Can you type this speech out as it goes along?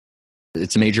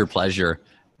It's a major pleasure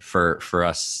for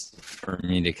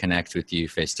me to connect with you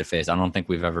face to face. I don't think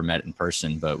we've ever met in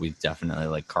person, but we've definitely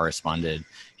like corresponded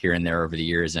here and there over the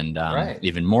years. And Right.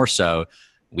 even more so,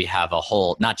 we have a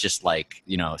whole, not just like,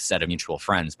 set of mutual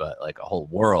friends, but like a whole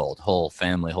world, whole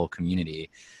family, whole community.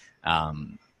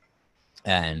 And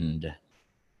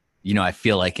I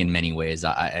feel like in many ways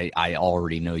I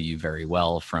already know you very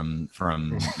well from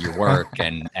your work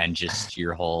and just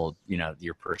your whole,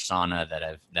 your persona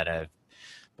that I've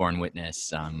borne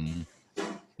witness And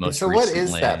most so what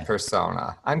is that recently.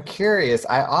 persona? I'm curious.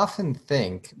 I often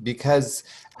think because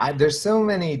there's so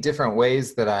many different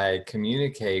ways that I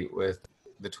communicate with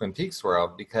the Twin Peaks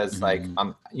world because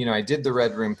Mhm. I did the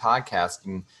Red Room podcast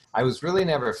and I was really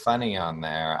never funny on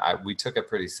there. We took it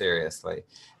pretty seriously.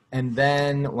 And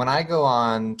then when I go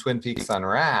on Twin Peaks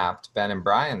Unwrapped, Ben and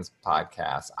Brian's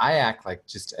podcast, I act like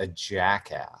just a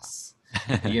jackass.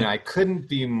 I couldn't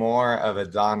be more of a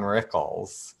Don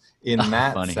Rickles in Oh,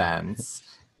 that funny. sense.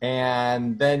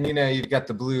 And then, you've got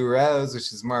the Blue Rose,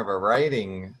 which is more of a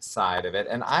writing side of it.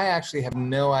 And I actually have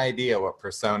no idea what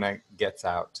persona gets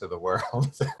out to the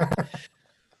world.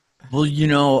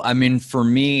 Well, I mean, for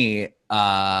me,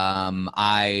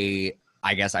 I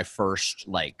guess I first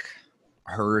like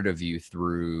heard of you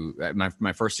through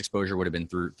my first exposure would have been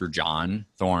through John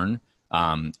Thorne.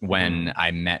 When Mhm.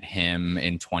 I met him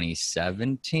in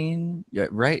 2017, yeah,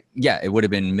 right? Yeah, it would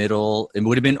have been it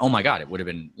would have been, oh my God, it would have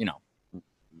been,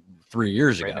 3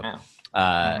 years Right ago.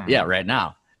 now. Yeah, Hmm. right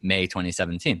now, May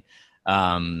 2017.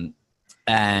 Um,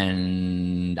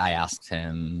 and I asked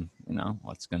him,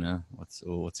 what's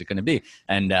it gonna be?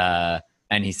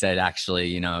 And he said,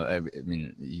 actually, I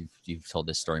mean, you've told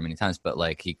this story many times, but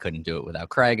like he couldn't do it without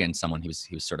Craig and someone he was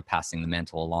sort of passing the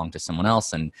mantle along to someone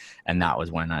else, and that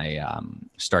was when I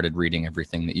started reading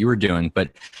everything that you were doing.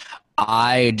 But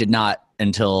I did not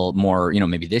until more,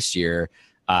 maybe this year,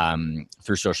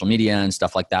 through social media and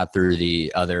stuff like that, through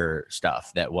the other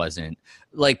stuff that wasn't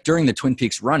like during the Twin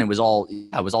Peaks run. It was all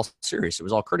serious. It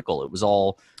was all critical. It was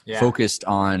all Yeah. focused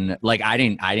on like I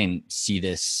didn't see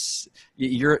this.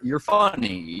 You're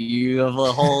funny. You have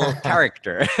a whole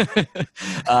character.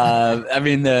 I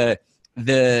mean the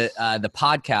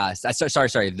podcast.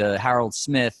 Sorry. The Harold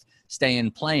Smith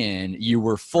Staying Playing. You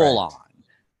were full Right. on.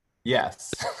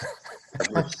 Yes.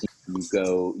 Ever seen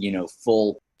you go,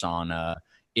 full on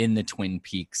in the Twin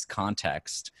Peaks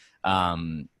context.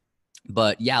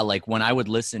 But yeah, like when I would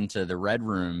listen to the Red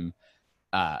Room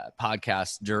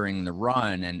podcast during the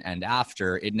run and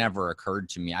after, it never occurred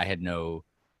to me. I had no,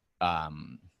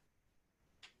 um,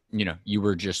 you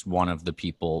were just one of the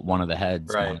people, one of the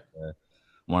heads, Right.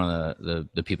 one of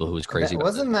the people who was crazy about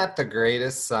this. Wasn't that the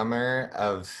greatest summer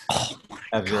Oh my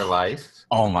of your God. life?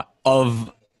 Oh my,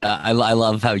 I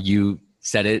love how you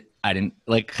said it. I didn't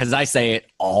like, because I say it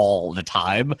all the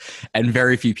time, and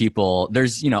very few people.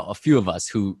 There's a few of us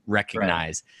who Right.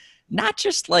 recognize, not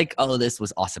just like, oh, this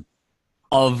was awesome.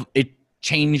 Of it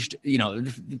changed,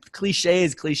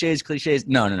 cliches.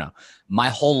 No. My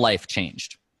whole life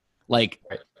changed. Like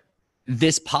Right.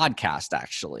 this podcast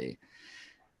actually.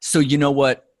 So you know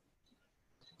what?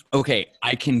 Okay,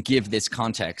 I can give this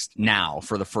context now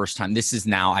for the first time. This is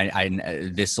now.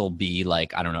 This will be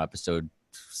like, I don't know, episode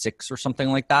 6 or something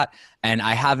like that, and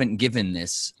I haven't given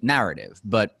this narrative,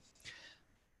 but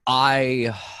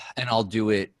I'll do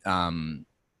it.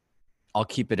 I'll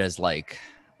keep it as like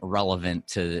relevant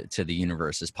to the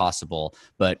universe as possible.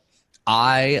 But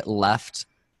I left.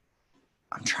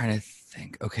 I'm trying to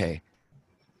think. Okay,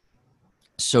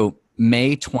 so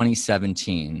May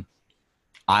 2017,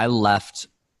 I left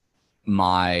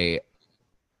my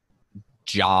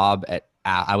job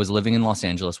I was living in Los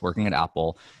Angeles working at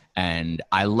Apple, and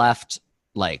I left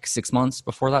like 6 months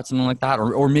before that, something like that,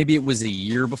 or maybe it was a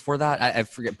year before that. I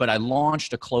forget, but I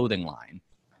launched a clothing line.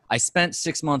 I spent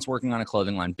 6 months working on a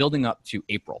clothing line, building up to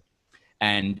April,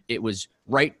 and it was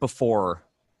right before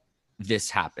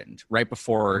this happened, right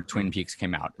before Twin Mhm. Peaks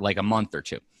came out, like a month or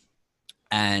two,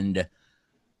 and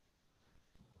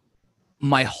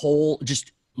my whole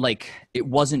just like it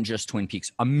wasn't just Twin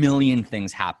Peaks. A million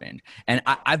things happened, and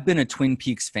I've been a Twin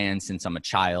Peaks fan since I'm a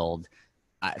child.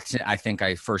 I think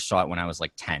I first saw it when I was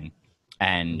like 10,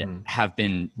 and Mhm. have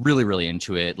been really, really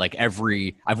into it. Like I've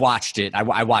watched it.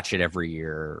 I watch it every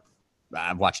year.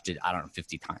 I've watched it, I don't know,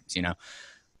 50 times.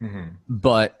 Mhm.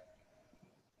 But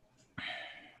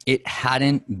it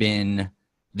hadn't been.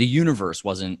 The universe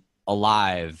wasn't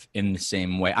alive in the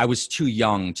same way. I was too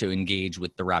young to engage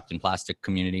with the Wrapped in Plastic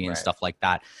community and Right. stuff like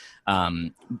that.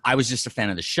 I was just a fan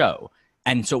of the show.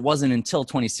 And so it wasn't until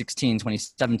 2016,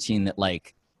 2017 that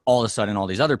like all of a sudden all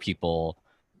these other people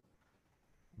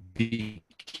became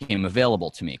became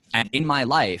available to me. And in my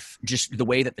life, just the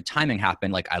way that the timing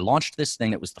happened, like I launched this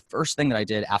thing. It was the first thing that I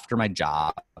did after my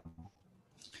job.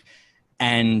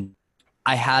 And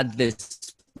I had this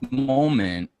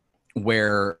moment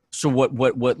where, so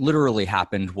what literally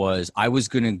happened was I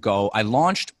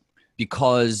launched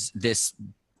because this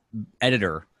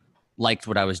editor liked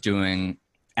what I was doing.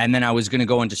 And then I was going to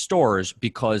go into stores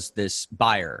because this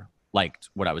buyer liked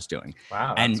what I was doing.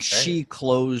 Wow. And she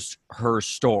closed her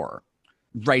store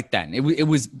right then. It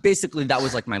was basically, that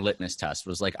was like my litmus test,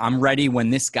 was like, I'm ready when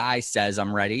this guy says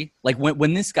I'm ready. Like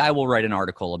when this guy will write an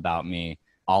article about me,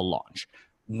 I'll launch.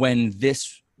 When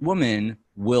this woman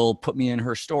will put me in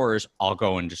her stores, I'll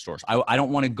go into stores. I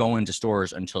don't want to go into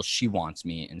stores until she wants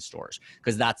me in stores,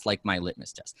 because that's like my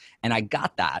litmus test. And I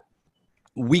got that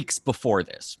weeks before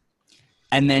this.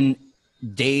 And then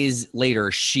days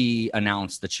later, she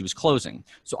announced that she was closing.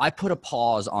 So I put a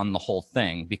pause on the whole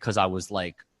thing because I was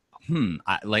like,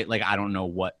 I don't know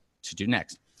what to do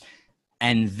next.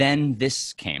 And then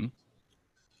this came.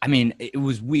 I mean, it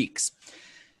was weeks.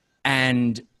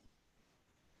 And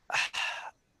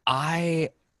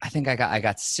I think I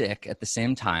got sick at the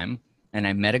same time, and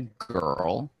I met a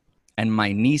girl, and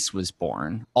my niece was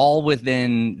born all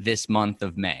within this month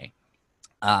of May.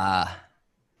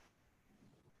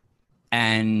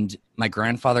 And my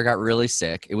grandfather got really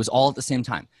sick. It was all at the same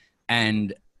time.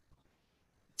 And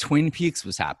Twin Peaks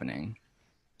was happening.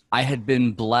 I had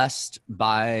been blessed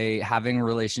by having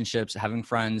relationships, having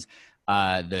friends.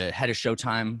 The head of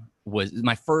Showtime was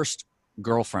my first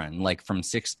girlfriend, like from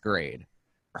 6th grade.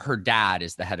 Her dad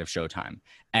is the head of Showtime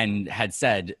and had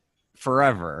said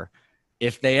forever,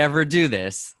 if they ever do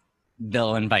this,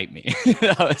 they'll invite me.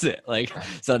 That was it. Like,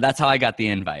 so that's how I got the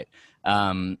invite.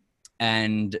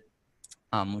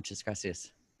 Muchas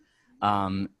gracias.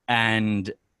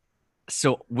 And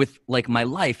so with like my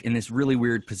life in this really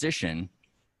weird position,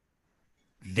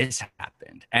 this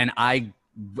happened. And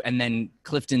then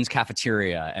Clifton's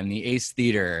Cafeteria and the Ace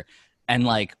Theater. And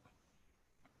like,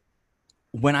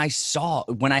 when I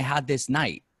had this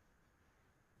night,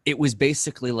 it was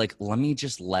basically like, let me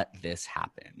just let this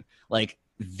happen. Like,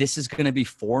 this is going to be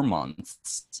 4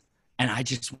 months, and I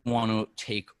just want to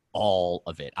take all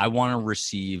of it. I want to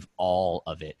receive all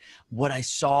of it. What I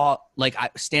saw, like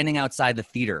standing outside the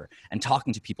theater and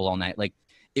talking to people all night, like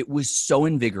it was so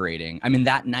invigorating. I mean,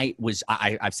 that night was,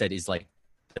 I've said, is like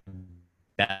the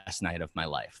best night of my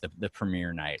life. The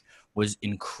premiere night was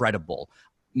incredible.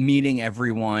 Meeting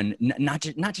everyone, not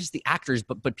just the actors,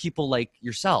 but people like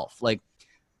yourself, like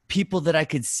people that I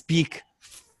could speak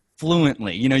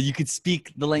fluently. You know, you could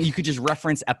speak the language, you could just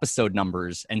reference episode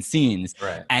numbers and scenes.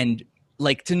 Right. And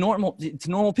like to normal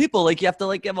people, like you have to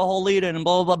like give a whole lead in and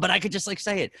blah, blah, blah. But I could just like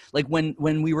say it. Like when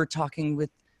we were talking with,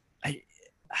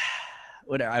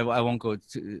 whatever, I won't go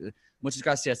to, muchas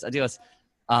gracias, adios.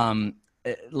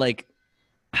 Like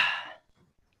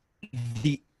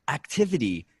the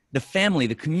activity, the family,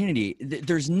 the community,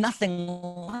 there's nothing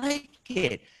like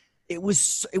it. It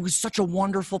was such a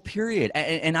wonderful period.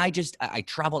 And I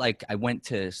traveled, I went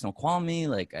to Snoqualmie,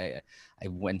 like I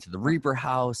went to the Reber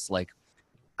House, like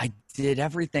I did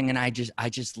everything. And I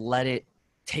just let it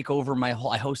take over my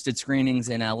whole, I hosted screenings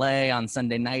in LA on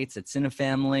Sunday nights at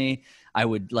Cinefamily. I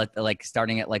would let, like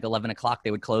starting at like 11 o'clock,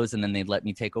 they would close and then they'd let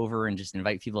me take over and just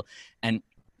invite people. And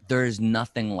there's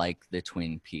nothing like the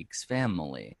Twin Peaks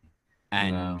family.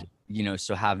 And, Wow. you know,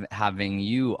 so having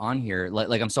you on here,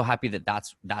 like I'm so happy that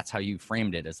that's how you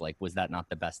framed it, as like, was that not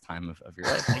the best time of your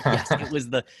life? Like, yes, it was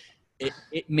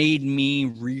it made me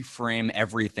reframe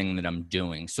everything that I'm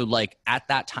doing. So like at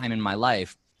that time in my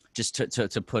life, just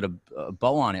to put a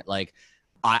bow on it, like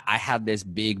I had this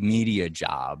big media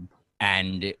job,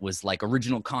 and it was like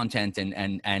original content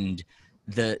and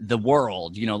the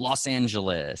world, you know, Los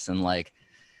Angeles, and like,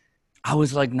 I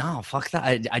was like, no, fuck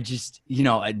that. I just, you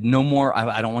know, no more.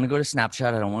 I don't want to go to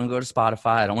Snapchat. I don't want to go to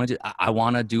Spotify. I don't want to I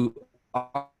want to do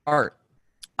art.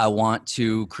 I want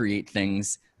to create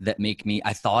things that make me.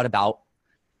 I thought about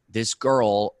this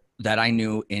girl that I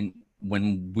knew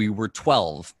when we were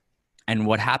 12 and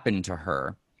what happened to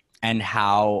her, and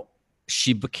how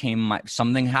she became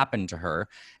something happened to her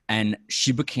and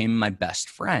she became my best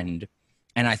friend.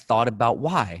 And I thought about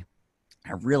why.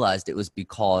 I realized it was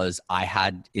because I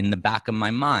had in the back of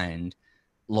my mind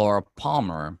Laura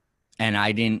Palmer, and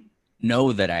I didn't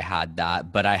know that I had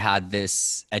that, but I had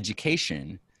this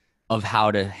education of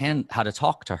how to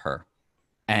talk to her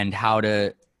and how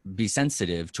to be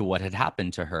sensitive to what had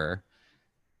happened to her.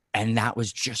 And that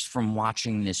was just from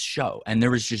watching this show. And there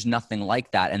was just nothing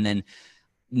like that. And then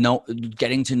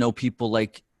getting to know people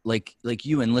like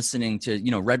you, and listening to, you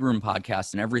know, Red Room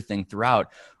podcast and everything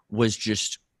throughout, was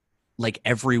just like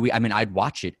every week. I mean, I'd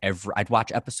watch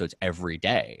episodes every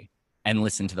day and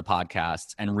listen to the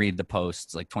podcasts and read the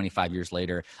posts. Like 25 years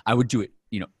later, I would do it,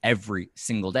 every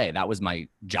single day. That was my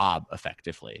job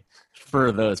effectively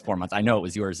for those 4 months. I know it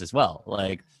was yours as well.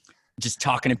 Like just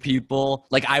talking to people.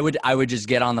 Like I would just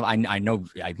get on the, I know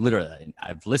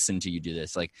I've listened to you do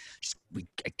this. Like just we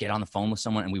get on the phone with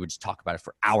someone and we would just talk about it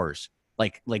for hours,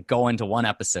 like go into one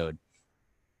episode,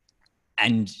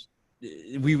 and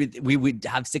we would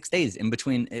have 6 days in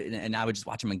between, and I would just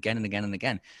watch them again and again and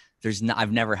again.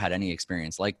 I've never had any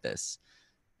experience like this.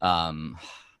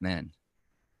 Man,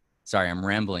 sorry, I'm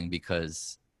rambling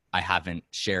because I haven't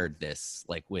shared this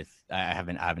I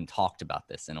haven't talked about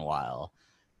this in a while.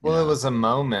 Well, it was a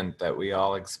moment that we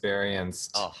all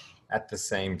experienced at the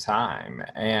same time,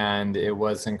 and it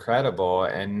was incredible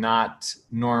and not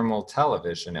normal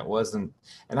television. It wasn't,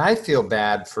 and I feel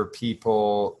bad for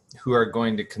people who are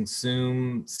going to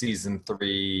consume season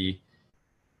 3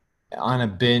 on a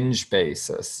binge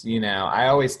basis. I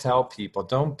always tell people,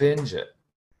 don't binge it.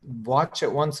 Watch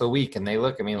it once a week. And they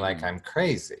look at me like I'm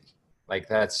crazy. Like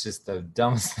that's just the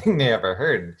dumbest thing they ever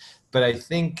heard. But I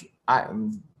think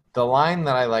the line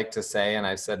that I like to say, and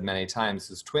I've said many times,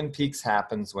 is Twin Peaks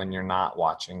happens when you're not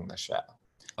watching the show,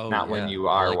 not when you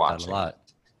are watching it.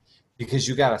 Because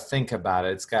you got to think about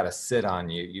it. It's got to sit on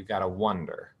you. You got to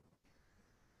wonder.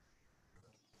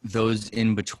 Those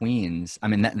in-betweens, I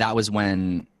mean, that was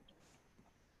when,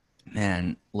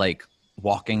 man, like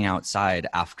walking outside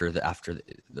after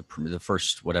the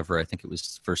first, whatever, I think it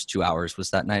was first 2 hours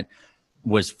was that night,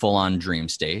 was full on dream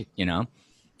state,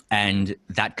 and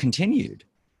that continued.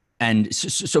 And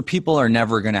so people are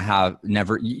never going to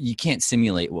you can't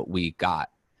simulate what we got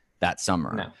that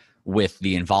summer with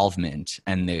the involvement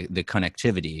and the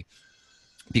connectivity,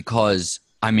 because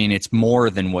I mean, it's more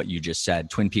than what you just said.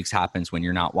 Twin Peaks happens when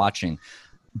you're not watching,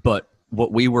 but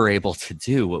what we were able to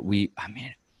do,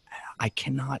 I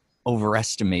cannot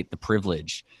overestimate the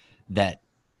privilege that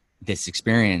this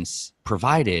experience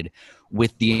provided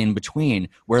with the in-between,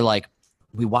 where like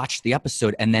we watched the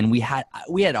episode and then we had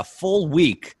a full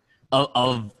week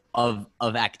of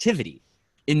activity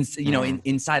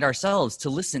inside ourselves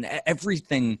to listen.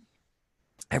 Everything,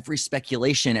 every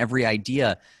speculation, every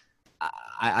idea.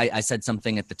 I said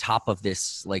something at the top of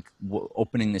this, like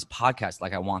opening this podcast,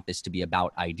 like I want this to be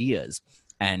about ideas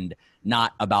and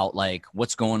not about like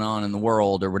what's going on in the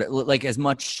world or whatever, like as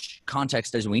much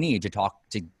context as we need to talk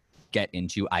to get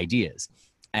into ideas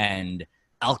and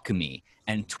alchemy.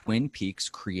 And Twin Peaks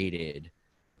created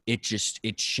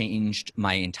it changed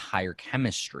my entire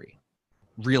chemistry,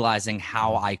 realizing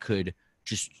how I could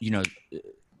just,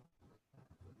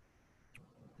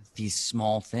 these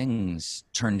small things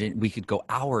turned in, we could go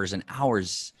hours and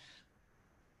hours.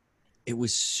 It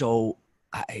was so,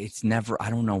 I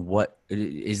don't know what,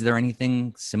 is there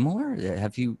anything similar?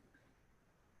 Have you?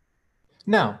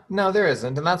 No, there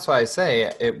isn't. And that's why I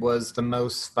say it was the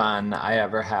most fun I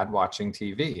ever had watching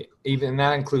TV. Even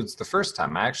that includes the first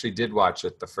time. I actually did watch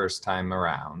it the first time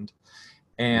around.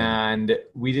 And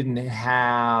we didn't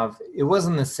have, it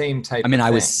wasn't the same type of thing. I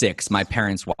was 6. My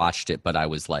parents watched it, but I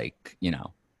was like,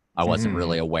 I wasn't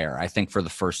really aware. I think for the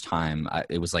first time,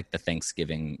 it was like the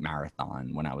Thanksgiving marathon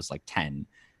when I was like 10.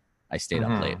 I stayed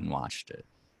up late and watched it.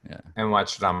 Yeah. And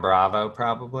watched it on Bravo,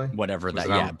 probably.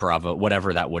 Bravo,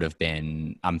 whatever that would have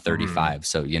been. I'm 35,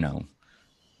 so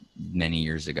many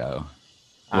years ago.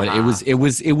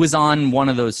 It was on one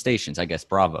of those stations, I guess,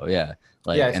 Bravo. Yeah,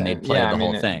 and they'd play the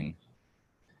whole thing.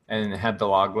 And it had the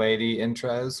Log Lady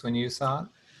intros when you saw it.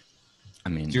 I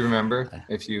mean, do you remember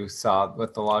if you saw it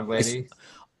with the Log Lady?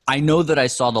 I know that I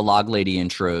saw the Log Lady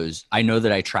intros. I know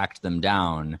that I tracked them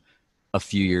down a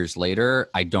few years later.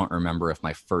 I don't remember if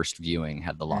my first viewing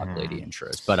had the Log Lady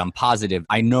intros, but I'm positive.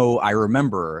 I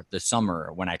remember the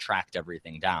summer when I tracked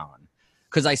everything down,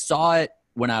 because I saw it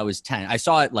when I was 10. I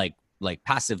saw it like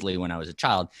passively when I was a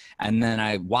child, and then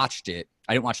I watched it.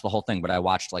 I didn't watch the whole thing, but I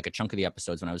watched like a chunk of the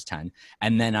episodes when I was 10,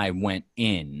 and then I went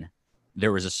in.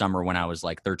 There was a summer when I was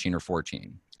like 13 or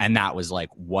 14, and that was like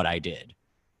what I did.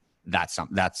 That's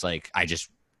like I just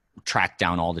tracked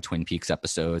down all the Twin Peaks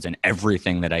episodes and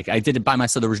everything that I did it by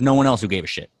myself. There was no one else who gave a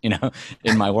shit,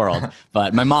 in my world.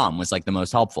 But my mom was like the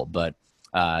most helpful. But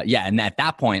and at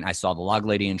that point, I saw the Log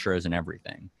Lady intros and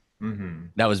everything. Mm-hmm.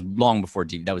 That was long before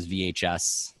that was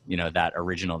VHS, that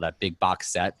original, that big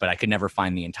box set. But I could never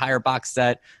find the entire box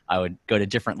set. I would go to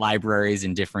different libraries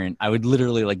I would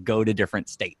literally like go to different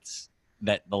states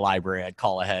that the library, I'd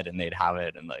call ahead and they'd have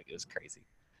it, and like it was crazy.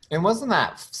 And wasn't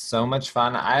that so much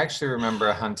fun? I actually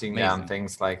remember hunting down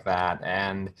things like that.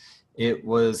 And it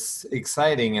was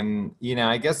exciting. And, you know,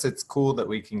 I guess it's cool that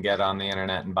we can get on the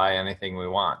internet and buy anything we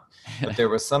want. But there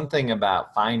was something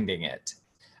about finding it.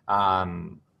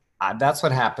 That's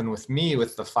what happened with me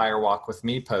with the Fire Walk with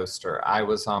Me poster. I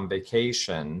was on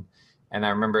vacation, and I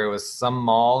remember it was some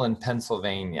mall in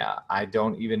Pennsylvania. I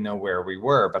don't even know where we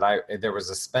were, but there was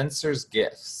a Spencer's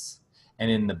Gifts. And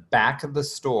in the back of the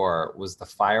store was the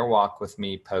Fire Walk with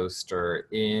Me poster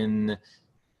in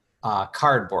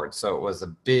cardboard. So it was a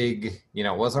big, you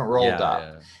know, it wasn't rolled up.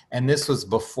 Yeah. And this was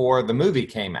before the movie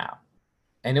came out.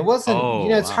 And it wasn't, you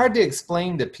know, it's hard to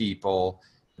explain to people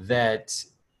that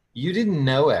you didn't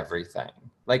know everything.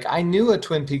 Like, I knew a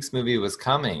Twin Peaks movie was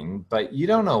coming, but you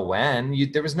don't know when.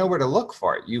 There was nowhere to look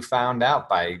for it. You found out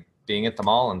by being at the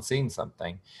mall and seeing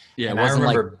something. Yeah, and it wasn't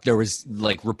like there was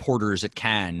like reporters at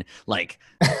Cannes like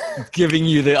giving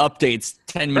you the updates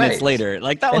 10 minutes later.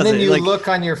 Like that was. And then you look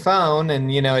on your phone,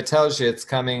 and you know it tells you it's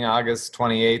coming August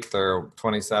 28th or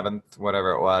 27th,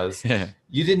 whatever it was. Yeah.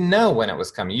 You didn't know when it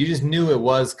was coming. You just knew it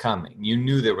was coming. You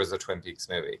knew there was a Twin Peaks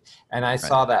movie. And I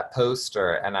saw that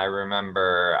poster, and I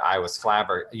remember I was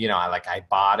flabbergasted. You know, I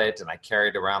bought it and I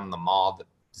carried around the mall.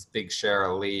 This big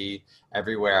Cheryl Lee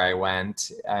everywhere I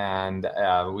went, and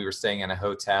we were staying in a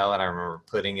hotel, and I remember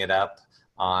putting it up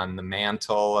on the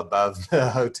mantle above the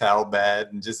hotel bed,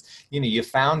 and just, you know, you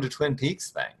found a Twin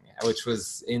Peaks thing, which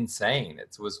was insane.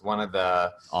 It was one of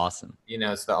the awesome, you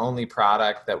know, it's the only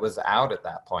product that was out at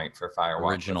that point for Fire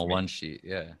Walk original one sheet.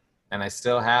 Yeah. And I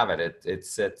still have it. It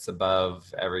sits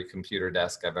above every computer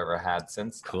desk I've ever had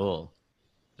since then. Cool.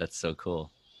 That's so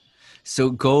cool.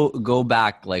 So go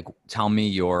back, like, tell me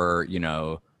your, you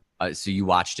know, so you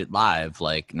watched it live,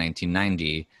 like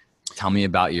 1990. Tell me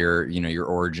about your, you know, your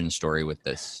origin story with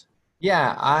this.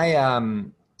 Yeah, I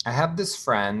have this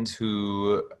friend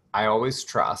who I always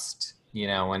trust. You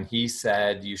know, when he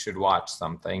said you should watch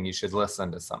something, you should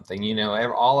listen to something. You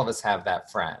know, all of us have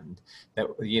that friend that,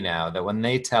 you know, that when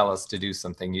they tell us to do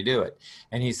something, you do it.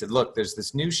 And he said, look, there's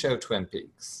this new show, Twin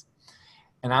Peaks,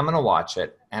 and I'm going to watch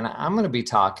it, and I'm going to be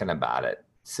talking about it.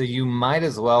 So you might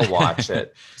as well watch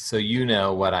it so you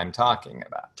know what I'm talking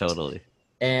about. Totally.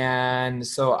 And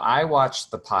so I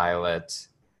watched the pilot,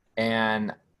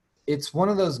 and it's one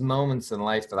of those moments in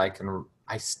life that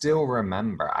I still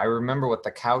remember. I remember what the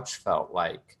couch felt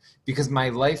like, because my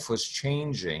life was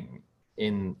changing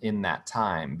in that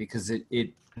time, because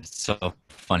it's so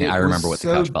funny. I remember what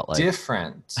the couch felt like.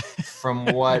 Different from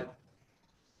what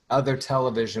other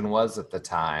television was at the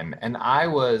time. And I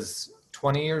was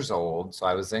 20 years old, so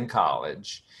I was in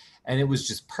college, and it was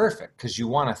just perfect, because you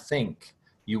want to think,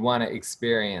 you want to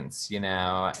experience, you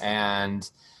know. And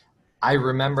I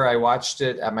remember I watched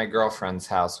it at my girlfriend's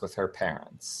house with her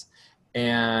parents,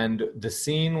 and the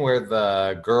scene where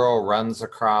the girl runs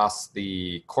across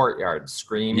the courtyard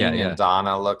screaming, and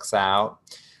Donna looks out,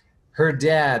 her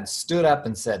dad stood up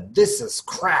and said, "This is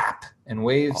crap," and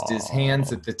waved his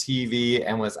hands at the TV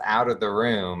and was out of the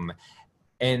room.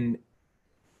 And,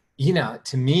 you know,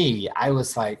 to me, I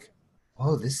was like,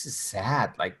 oh, this is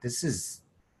sad. Like, this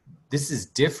is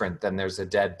different than there's a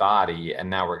dead body and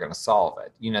now we're going to solve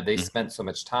it. You know, they spent so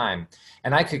much time,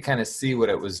 and I could kind of see what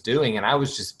it was doing. And I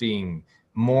was just being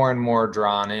more and more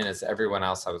drawn in, as everyone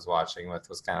else I was watching with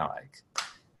was kind of like,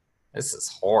 this is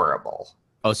horrible.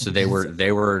 Oh, so they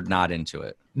were not into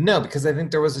it. No, because I think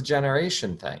there was a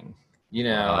generation thing, you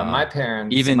know, and my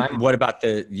parents. What about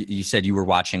you said you were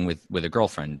watching with a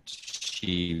girlfriend.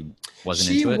 She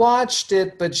wasn't into it? She watched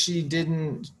it, but she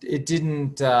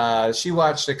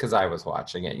watched it because I was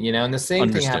watching it, you know, and the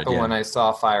same thing happened when I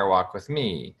saw Fire Walk with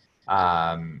Me.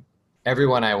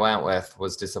 Everyone I went with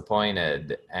was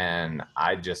disappointed, and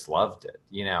I just loved it.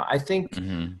 You know, I think,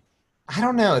 I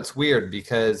don't know, it's weird,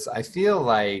 because I feel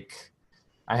like,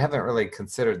 I haven't really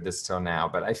considered this till now,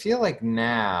 but I feel like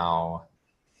now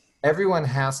everyone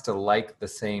has to like the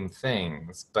same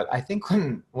things. But I think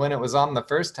when it was on the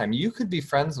first time, you could be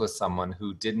friends with someone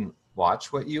who didn't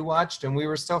watch what you watched, and we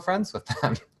were still friends with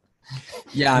them.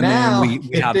 Yeah, now, I mean,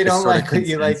 we have they don't like what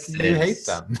you like, you hate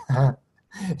them.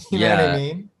 You know what I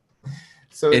mean?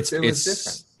 So it was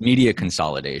different. Media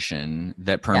consolidation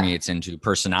that permeates into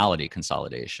personality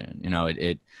consolidation. You know,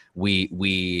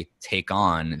 we take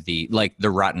on the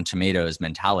Rotten Tomatoes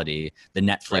mentality, the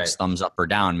Netflix thumbs up or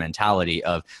down mentality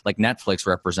of, like, Netflix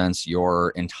represents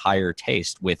your entire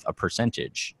taste with a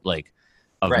percentage, like,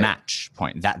 of match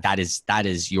point. That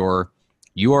is you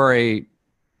are a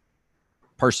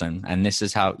person, and this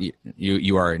is how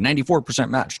you are a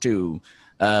 94% match to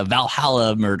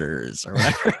Valhalla Murders or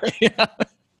whatever. You know?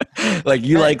 Like,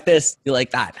 you like this, you like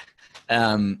that.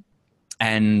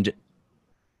 And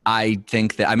I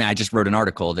think that, I mean, I just wrote an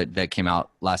article that came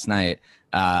out last night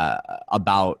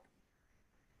about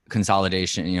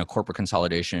consolidation, corporate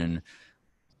consolidation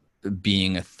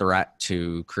being a threat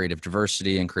to creative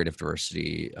diversity, and creative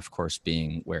diversity, of course,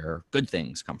 being where good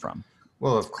things come from.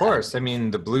 Well, of course. I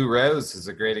mean, the Blue Rose is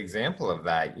a great example of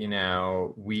that. We're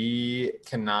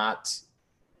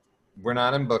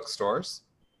not in bookstores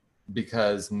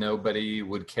because nobody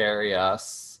would carry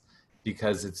us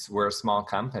because we're a small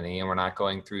company and we're not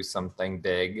going through something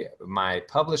big. My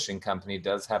publishing company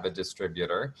does have a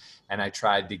distributor, and I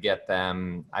tried to get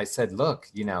them. I said, look,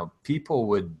 people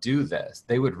would do this.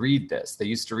 They would read this. They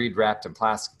used to read Wrapped in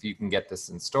Plastic if you can get this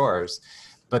in stores,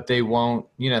 but they won't,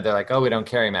 they're like, oh, we don't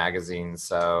carry magazines,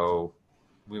 so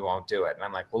we won't do it. And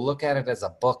I'm like, well, look at it as a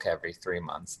book every 3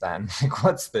 months then. Like,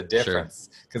 what's the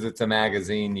difference? Because it's a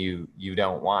magazine, you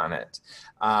don't want it.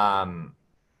 And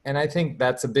I think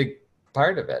that's a big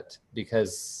part of it,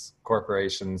 because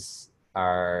corporations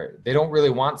they don't really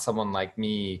want someone like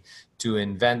me to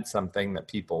invent something that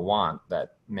people want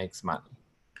that makes money.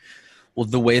 Well,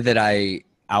 the way that I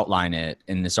outline it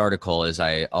in this article is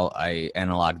I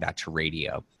analog that to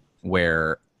radio,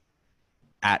 where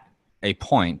at a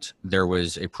point there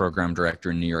was a program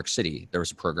director in New York City, there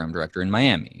was a program director in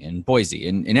Miami, in Boise,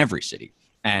 in every city,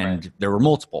 and right. There were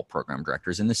multiple program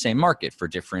directors in the same market for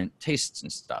different tastes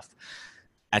and stuff.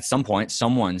 At some point,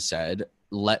 someone said,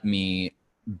 let me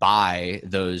buy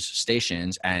those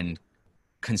stations and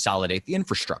consolidate the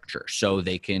infrastructure so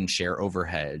they can share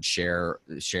overhead, share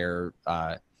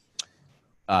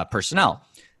personnel.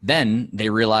 Then they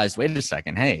realized, wait a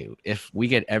second, hey, if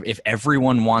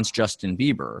everyone wants Justin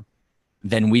Bieber,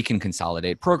 then we can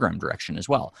consolidate program direction as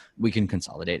well. We can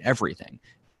consolidate everything.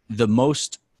 The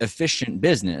most efficient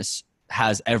business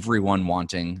has everyone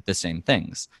wanting the same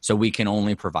things. So we can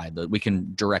only we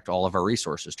can direct all of our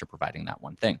resources to providing that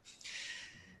one thing.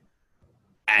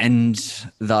 And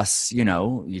thus,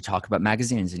 you talk about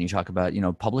magazines and you talk about,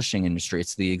 publishing industry.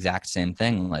 It's the exact same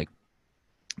thing. Like,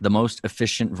 the most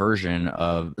efficient version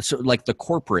of, so like the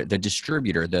corporate, the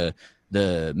distributor,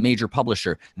 the major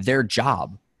publisher, their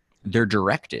job, their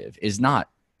directive is not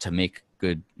to make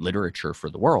good literature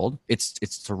for the world. It's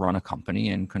to run a company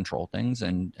and control things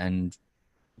and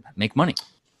make money.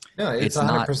 No, it's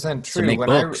 100% true. To make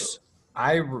books.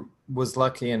 I was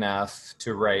lucky enough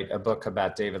to write a book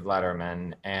about David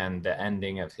Letterman and the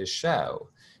ending of his show,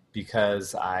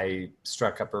 because I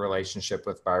struck up a relationship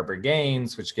with Barbara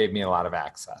Gaines, which gave me a lot of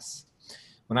access.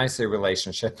 When I say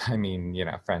relationship, I mean,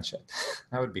 friendship.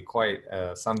 That would be quite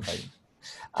something.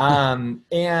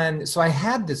 And so I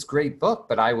had this great book,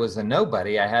 but I was a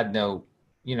nobody. I had no,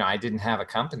 I didn't have a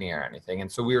company or anything. And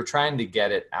so we were trying to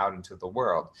get it out into the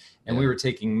world. And we were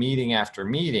taking meeting after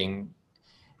meeting.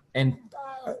 And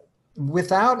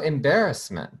without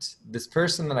embarrassment, this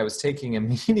person that I was taking a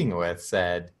meeting with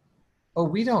said, oh,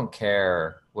 we don't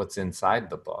care what's inside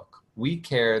the book. We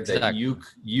care that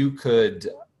you could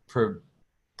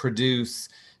produce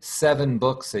 7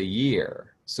 books a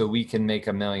year so we can make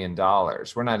 $1 million.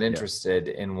 We're not interested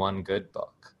in one good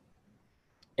book.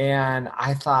 And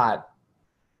I thought,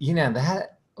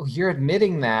 that you're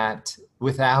admitting that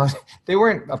without, they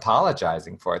weren't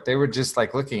apologizing for it. They were just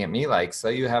like looking at me like, so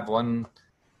you have one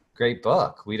great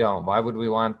book. Why would we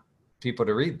want people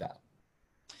to read that?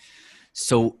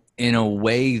 So in a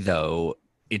way, though,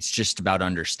 it's just about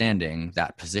understanding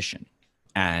that position.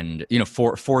 And,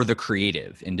 for the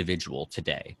creative individual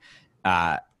today,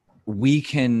 we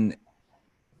can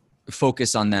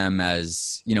focus on them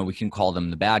as, we can call them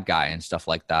the bad guy and stuff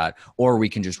like that, or we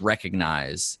can just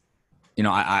recognize,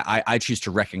 I choose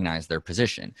to recognize their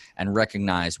position and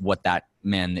recognize what that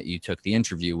man that you took the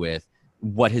interview with,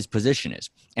 what his position is.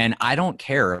 And I don't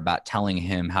care about telling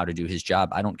him how to do his job.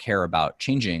 I don't care about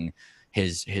changing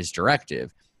his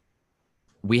directive.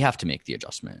 We have to make the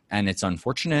adjustment, and it's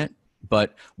unfortunate,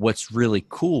 but what's really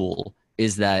cool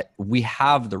is that we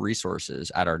have the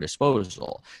resources at our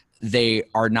disposal. They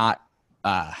are not,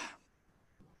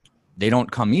 they don't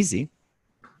come easy,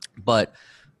 but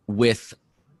with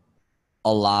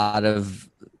a lot of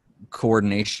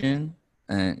coordination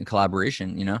and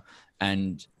collaboration,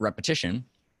 and repetition,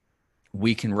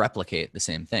 we can replicate the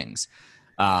same things.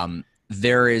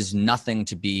 There is nothing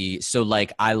to be, so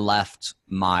like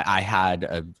I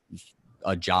had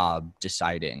a job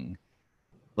deciding,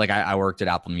 like I worked at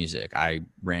Apple Music. I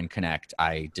ran Connect.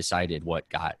 I decided what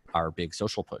got our big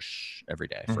social push every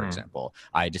day, for example.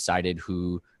 I decided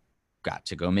who got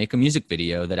to go make a music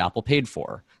video that Apple paid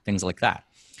for, things like that.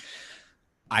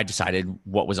 I decided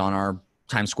what was on our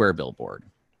Times Square billboard.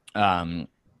 I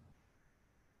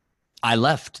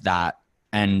left that,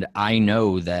 and I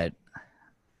know that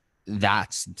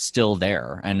that's still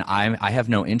there, and I have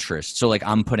no interest. So like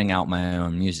I'm putting out my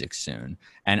own music soon,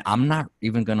 and I'm not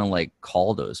even gonna like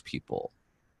call those people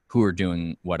who are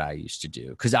doing what I used to do,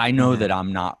 because I know that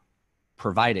I'm not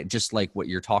provided, just like what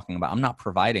you're talking about. I'm not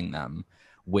providing them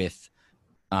with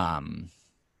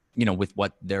with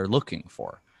what they're looking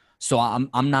for. So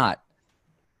I'm not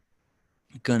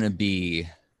gonna be,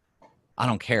 I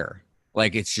don't care.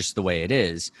 Like, it's just the way it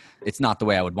is. It's not the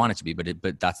way I would want it to be,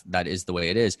 but that is the way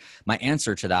it is. My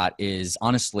answer to that is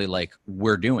honestly, like,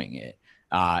 we're doing it.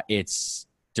 It's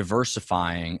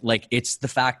diversifying. Like, it's the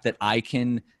fact that I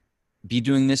can be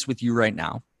doing this with you right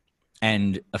now,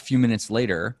 and a few minutes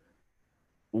later,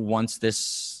 once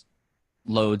this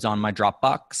loads on my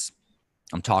Dropbox,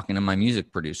 I'm talking to my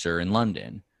music producer in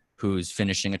London who's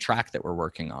finishing a track that we're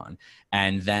working on.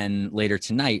 And then later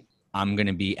tonight, I'm going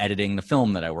to be editing the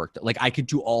film that I worked at. Like, I could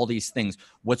do all these things.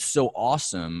 What's so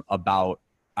awesome about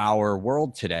our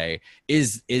world today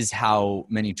is how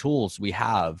many tools we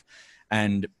have.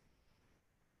 And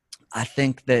I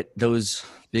think that those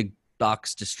big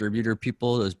box distributor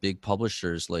people, those big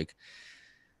publishers, like,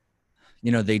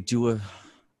 they do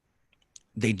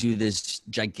this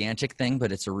gigantic thing,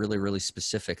 but it's a really, really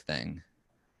specific thing.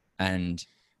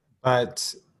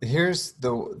 But here's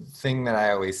the thing that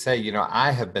I always say,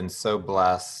 I have been so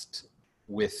blessed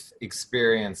with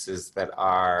experiences that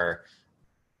are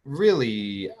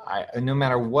really, no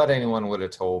matter what anyone would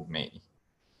have told me,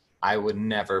 I would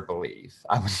never believe.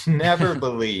 I would never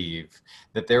believe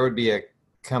that there would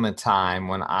come a time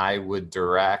when I would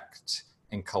direct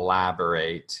and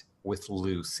collaborate with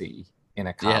Lucy in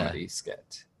a comedy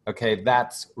skit. Okay,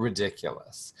 that's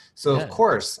ridiculous. So of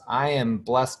course I am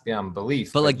blessed beyond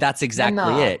belief. But like, that's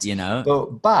exactly it,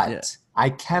 But I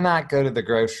cannot go to the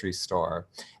grocery store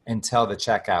and tell the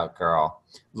checkout girl,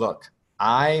 look,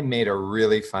 I made a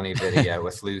really funny video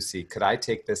with Lucy. Could I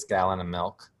take this gallon of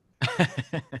milk?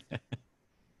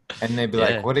 And they'd be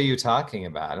like, what are you talking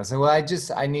about? I said, well,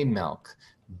 I need milk.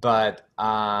 But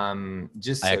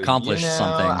just so I accomplished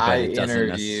something. But I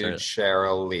interviewed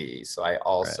Cheryl Lee, so I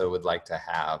also would like to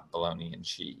have bologna and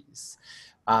cheese.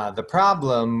 The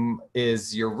problem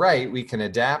is, you're right, we can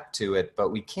adapt to it, but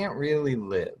we can't really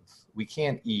live. We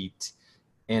can't eat.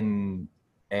 And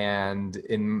I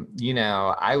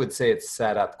would say it's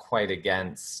set up quite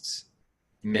against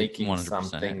making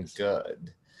something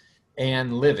good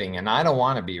and living. And I don't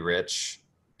want to be rich.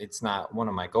 It's not one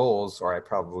of my goals, or I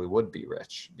probably would be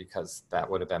rich, because that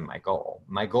would have been my goal.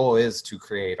 My goal is to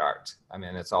create art. I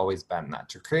mean, it's always been that,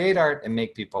 to create art and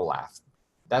make people laugh.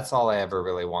 That's all I ever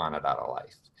really wanted out of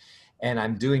life. And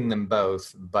I'm doing them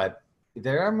both, but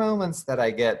there are moments that I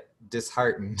get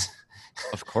disheartened.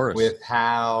 Of course. With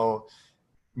how,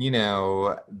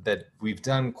 that we've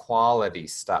done quality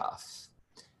stuff,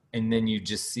 and then you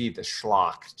just see the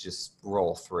schlock just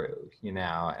roll through,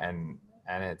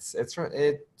 and it's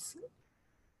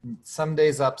some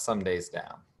days up, some days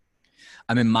down.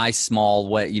 I mean, my small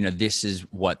way, this is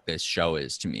what this show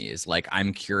is to me, is like,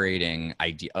 I'm curating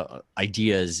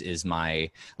ideas is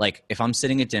my, like, if I'm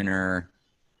sitting at dinner,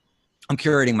 I'm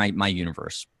curating my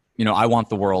universe. I want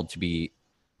the world to be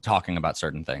talking about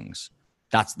certain things.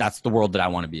 That's the world that I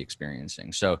want to be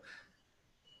experiencing. So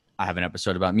I have an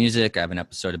episode about music. I have an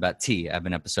episode about tea. I have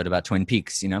an episode about Twin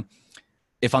Peaks,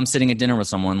 If I'm sitting at dinner with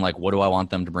someone, like, what do I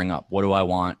want them to bring up? What do I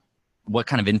want? What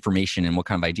kind of information and what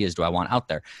kind of ideas do I want out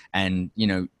there? And,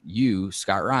 you,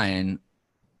 Scott Ryan,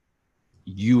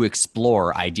 you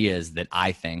explore ideas that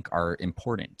I think are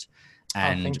important.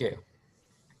 And thank you.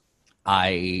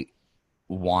 I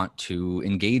want to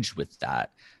engage with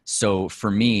that. So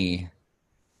for me,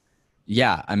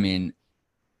 I mean,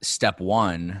 step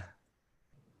one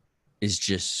is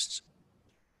just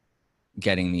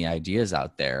getting the ideas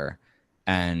out there.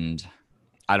 And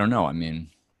I don't know. I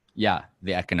mean,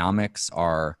 the economics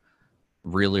are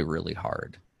really, really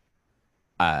hard.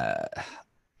 And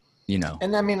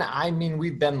I mean,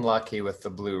 we've been lucky with the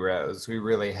Blue Rose. We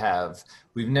really have.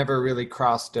 We've never really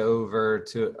crossed over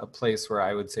to a place where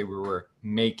I would say we were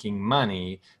making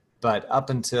money. But up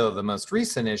until the most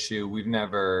recent issue, we've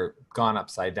never gone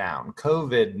upside down.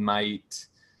 COVID might.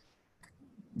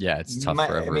 Yeah, it's tough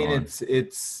for everyone. I mean, it's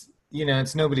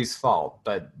it's nobody's fault,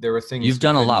 but there were things. You've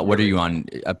done a lot. What are you on?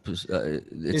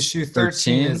 Issue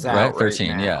 13 is out right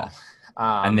 13, now. Yeah.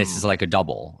 And this is like a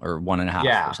double or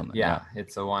 1.5 or something. Yeah,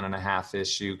 it's a 1.5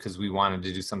 issue because we wanted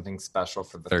to do something special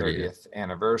for the 30th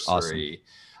anniversary.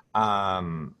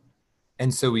 Awesome.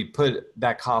 And so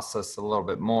that costs us a little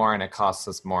bit more, and it costs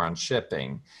us more on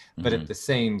shipping. But at the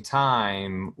same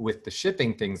time, with the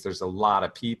shipping things, there's a lot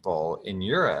of people in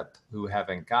Europe who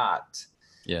haven't got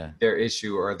Yeah. their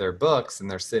issue or their books, and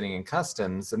they're sitting in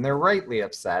customs, and they're rightly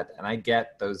upset. And I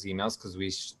get those emails because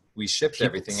we shipped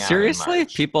everything out in Seriously?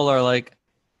 March. People are like,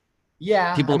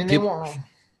 Yeah, I mean, they people, won't.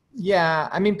 Yeah,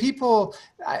 I mean, people.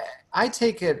 I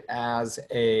take it as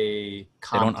a they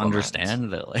compliment. don't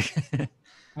understand that, like,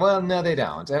 Well, no, they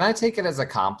don't. And I take it as a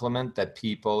compliment that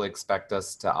people expect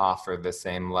us to offer the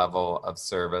same level of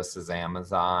service as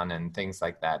Amazon and things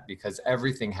like that, because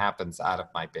everything happens out of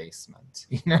my basement.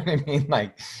 You know what I mean?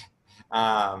 Like,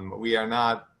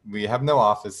 we have no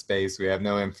office space, we have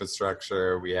no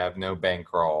infrastructure, we have no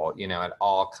bankroll. You know, it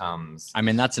all comes. I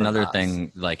mean, that's from another us.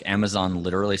 thing, like Amazon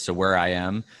literally. So where I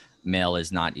am, mail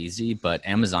is not easy, but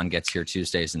Amazon gets here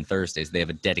Tuesdays and Thursdays. They have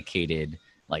a dedicated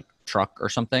like truck or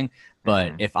something.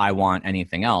 But if I want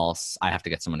anything else, I have to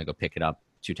get someone to go pick it up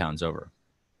 2 towns over.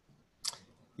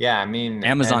 Yeah, I mean,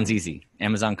 Amazon's easy.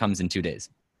 Amazon comes in 2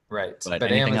 days. right. But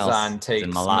But anything else Amazon is takes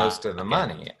in Milan. most of the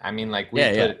money. I mean, like we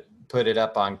Yeah, put it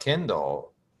up on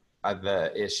Kindle,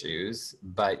 the issues,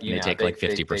 but you They know, take like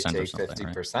 50% or take something,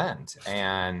 right? 50%.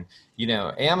 And you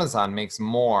know, Amazon makes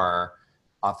more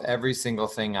off every single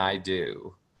thing I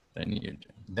do Then you,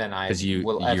 than I because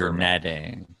will ever you're make.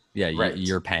 netting. Yeah, Right.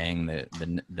 you're paying the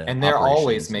And they're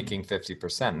always operations. making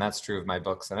 50%. And that's true of my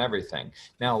books and everything.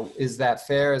 Now, is that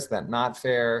fair? Is that not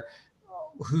fair?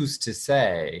 Who's to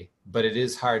say? But it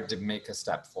is hard to make a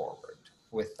step forward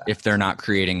with that. If they're not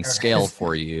creating scale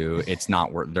for you, it's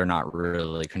not worth. They're not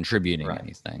really contributing Right.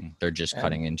 anything. They're just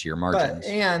cutting into your margins.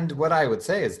 And what I would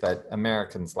say is that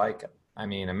Americans like it. I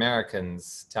mean,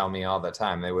 Americans tell me all the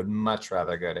time they would much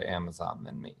rather go to Amazon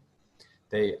than me.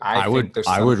 I would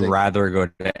rather go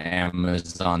to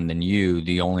Amazon than you.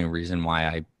 The only reason why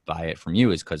I buy it from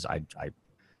you is because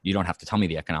you don't have to tell me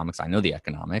the economics. I know the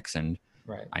economics, and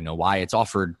right. I know why it's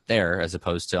offered there as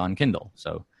opposed to on Kindle.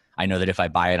 So I know that if I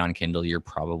buy it on Kindle, you're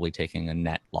probably taking a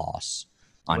net loss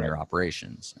on Right. your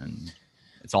operations. And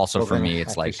it's also Well, for then me, I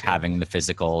it's like appreciate having the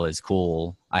physical is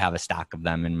cool. I have a stack of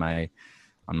them on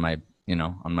my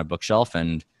bookshelf,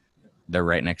 and they're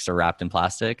right next to wrapped in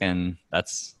plastic, and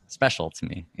that's special to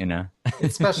me, you know.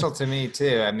 It's special to me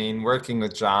too. I mean, working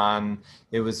with John,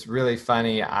 it was really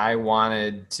funny. I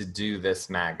wanted to do this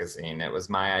magazine. It was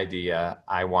my idea.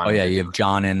 I wanted. Oh yeah, to you have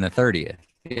John in the 30th.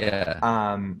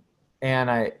 Yeah.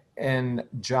 And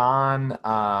John,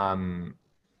 I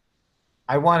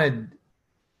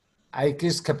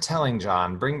just kept telling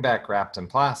John, bring back wrapped in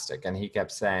plastic. And he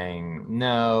kept saying,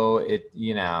 no,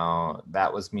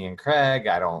 that was me and Craig.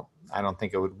 I don't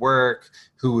think it would work.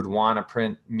 Who would want to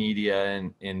print media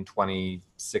in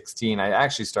 2016? I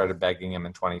actually started begging him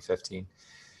in 2015.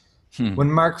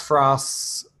 When Mark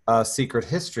Frost's Secret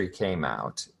History came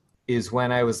out, is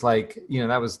when I was like,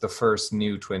 that was the first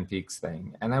new Twin Peaks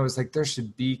thing. And I was like, there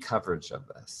should be coverage of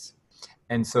this.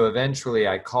 And so eventually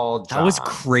I called John. That was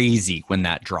crazy when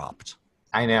that dropped.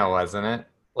 I know, wasn't it?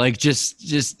 Like just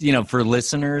for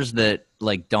listeners that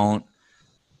like don't,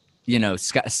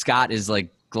 Scott is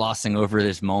like glossing over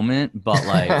this moment, but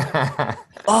like,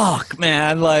 fuck,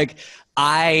 man. Like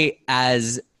I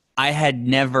had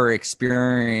never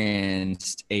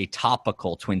experienced a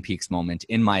topical Twin Peaks moment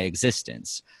in my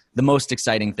existence. The most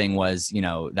exciting thing was,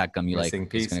 that gum you like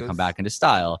is going to come back into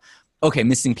style. Okay,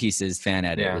 Missing Pieces fan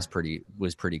edit was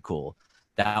pretty cool.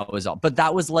 That was all, but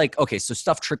that was like, okay, so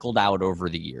stuff trickled out over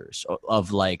the years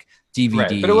of like DVDs,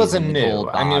 right, but it wasn't new.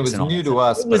 I mean, it was new to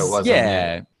us, but it wasn't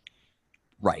new.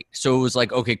 Right. So it was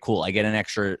like, okay, cool. I get an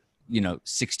extra,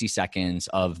 60 seconds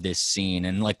of this scene,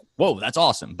 and like, whoa, that's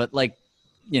awesome. But like,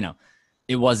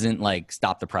 it wasn't like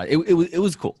stop the price. It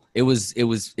was cool.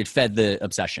 It fed the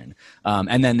obsession.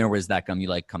 And then there was that gum you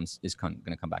like going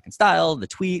to come back in style. The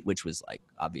tweet, which was like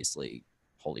obviously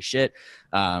holy shit.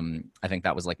 I think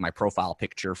that was like my profile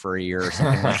picture for a year or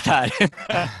something like that.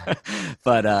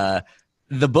 But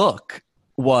the book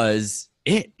was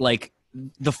it, like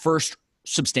the first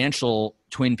substantial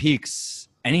Twin Peaks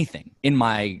anything in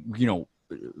my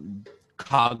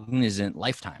cognizant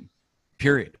lifetime.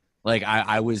 Period. Like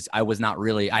I was not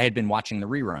really, I had been watching the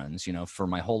reruns, for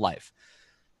my whole life.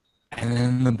 And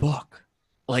then the book,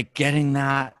 like getting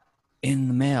that in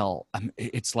the mail,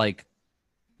 it's like,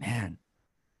 man,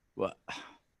 what?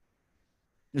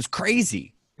 It was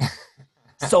crazy.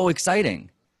 So exciting.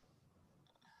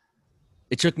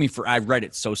 It took me I read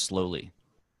it so slowly.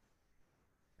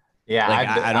 Yeah, like,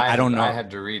 I don't know. I had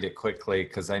to read it quickly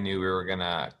because I knew we were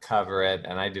gonna cover it,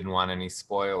 and I didn't want any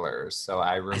spoilers. So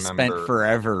I remember. I spent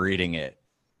forever reading it.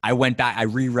 I went back. I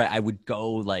reread. I would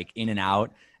go like in and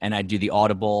out, and I'd do the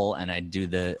Audible, and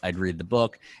I'd read the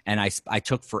book, and I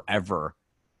took forever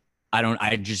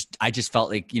I just felt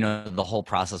like, you know, the whole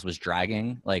process was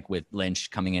dragging, like with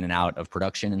Lynch coming in and out of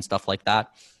production and stuff like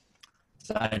that.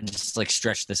 So I just like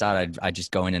stretched this out. I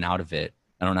just go in and out of it.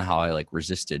 I don't know how I like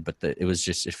resisted, but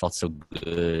it felt so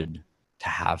good to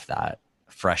have that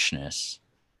fresh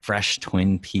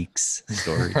Twin Peaks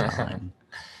storytelling.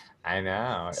 I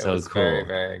know. It So was cool. very,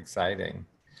 very exciting.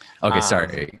 Okay,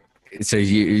 sorry. So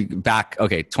you back,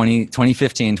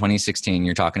 2015, 2016,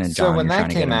 you're talking to John. So when you're that trying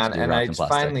to get came him to out, do and Wrapped I in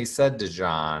Plastic. finally said to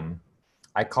John,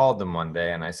 I called him one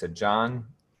day and I said, John,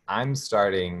 I'm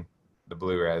starting the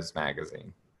Blue Rose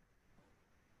magazine.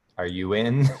 Are you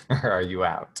in or are you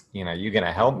out? You know, you going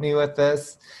to help me with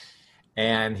this?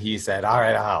 And he said, all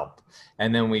right, I'll help.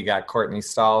 And then we got Courtney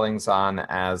Stallings on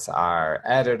as our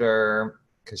editor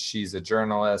because she's a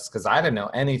journalist. Because I didn't know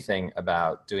anything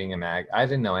about doing a mag. I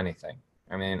didn't know anything.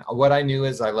 I mean, what I knew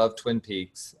is I love Twin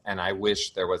Peaks, and I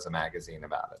wish there was a magazine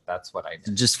about it. That's what I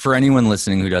knew. Just for anyone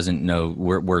listening who doesn't know,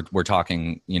 we're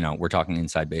talking, you know, we're talking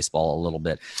inside baseball a little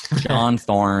bit. John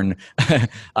Thorne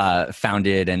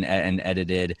founded and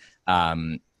edited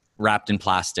Wrapped in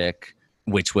Plastic,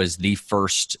 which was the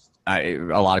first. A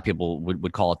lot of people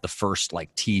would call it the first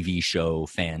like TV show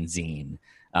fanzine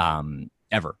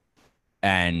ever,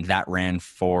 and that ran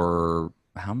for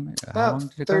how long did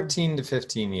it go? 13 to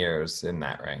 15 years, in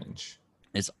that range.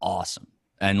 It's awesome.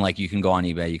 And like you can go on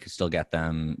eBay, you could still get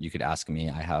them. You could ask me.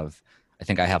 I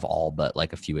think I have all but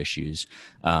like a few issues.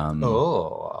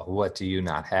 What do you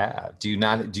not have? Do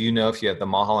you know if you have the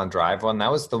Mulholland Drive one?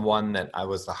 That was the one that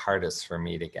was the hardest for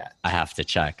me to get. I have to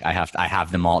check. I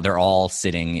have them all. They're all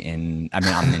sitting in, I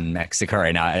mean, I'm in Mexico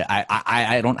right now.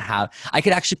 I don't have, I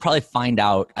could actually probably find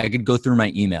out. I could go through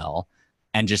my email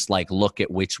and just like look at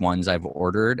which ones I've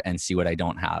ordered and see what I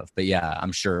don't have. But yeah,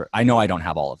 I'm sure, I know I don't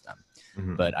have all of them.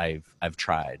 Mm-hmm. But I've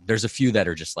tried. There's a few that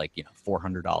are just like, you know,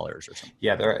 $400 or something.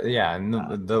 Yeah,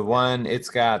 and the one, it's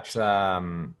got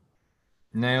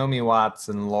Naomi Watts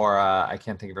and Laura. I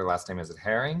can't think of her last name. Is it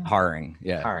Herring? Herring,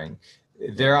 yeah. Herring.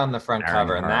 They're on the front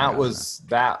cover, and that was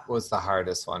the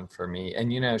hardest one for me.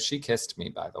 And you know, she kissed me,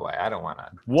 by the way. I don't want to.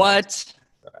 What?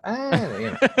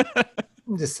 You know,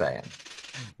 I'm just saying.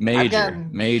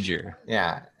 Major.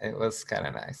 Yeah, it was kind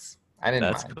of nice. I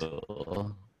didn't mind. That's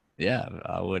cool. Yeah,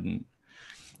 I wouldn't.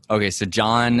 Okay, so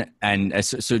John,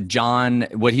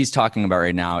 what he's talking about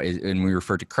right now is, and we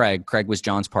refer to Craig. Craig was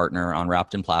John's partner on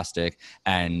Wrapped in Plastic,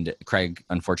 and Craig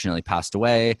unfortunately passed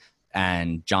away.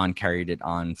 And John carried it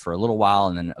on for a little while,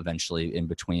 and then eventually, in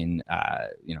between,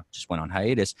 just went on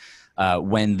hiatus.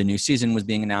 When the new season was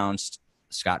being announced,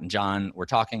 Scott and John were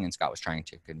talking, and Scott was trying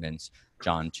to convince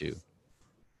John to.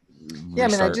 Yeah, I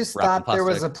mean, I just thought there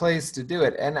was a place to do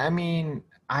it, and I mean,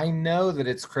 I know that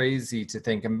it's crazy to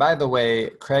think. And by the way,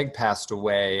 Craig passed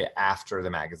away after the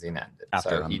magazine ended,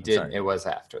 so he did. Sorry. It was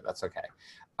after. That's okay.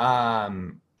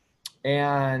 And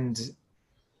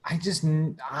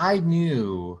I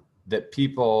knew that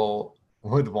people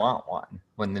would want one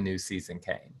when the new season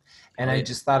came. And I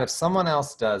just thought if someone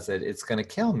else does it, it's going to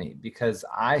kill me, because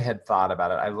I had thought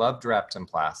about it. I loved Wrapped in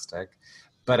Plastic,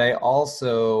 but I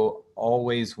also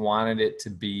always wanted it to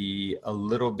be a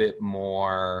little bit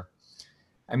more,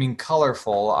 I mean,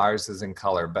 colorful. Ours is in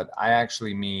color, but I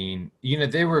actually mean, you know,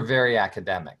 they were very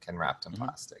academic and Wrapped in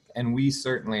Plastic. And we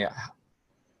certainly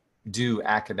do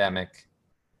academic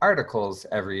articles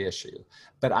every issue,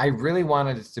 but I really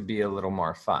wanted it to be a little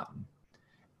more fun.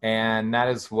 And that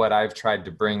is what I've tried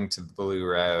to bring to the Blue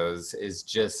Rose, is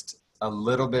just a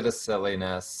little bit of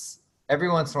silliness. Every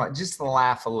once in a while, just to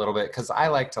laugh a little bit, because I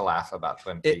like to laugh about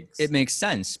Twin Peaks. It makes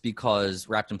sense, because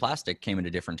Wrapped in Plastic came at a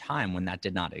different time when that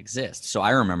did not exist. So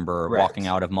I remember walking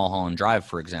out of Mulholland Drive,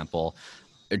 for example,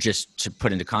 just to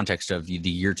put into context of the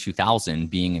year 2000,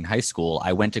 being in high school,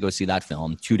 I went to go see that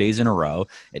film 2 days in a row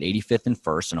at 85th and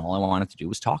First, and all I wanted to do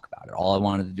was talk about it. All I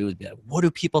wanted to do was be like, what do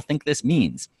people think this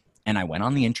means? And I went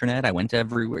on the internet. I went to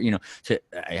everywhere, you know,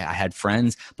 I had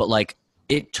friends, but like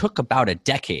it took about a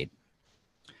decade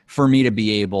for me to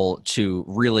be able to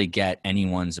really get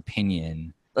anyone's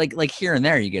opinion. Like here and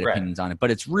there you get opinions on it, but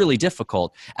it's really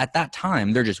difficult. At that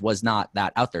time, there just was not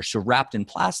that out there. So Wrapped in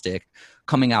Plastic,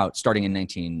 coming out starting in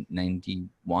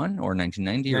 1991 or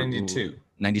 1990? 92.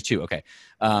 92, okay.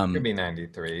 Could be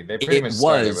 93. They pretty much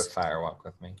started with Firewalk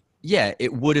with Me. Yeah,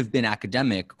 it would have been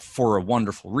academic for a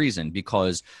wonderful reason,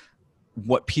 because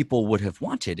what people would have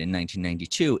wanted in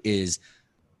 1992 is,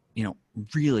 you know,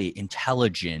 really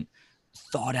intelligent,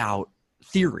 thought out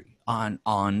theory on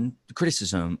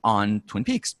criticism on Twin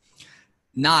Peaks.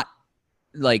 Not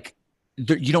like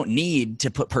you don't need to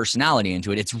put personality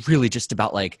into it. It's really just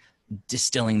about like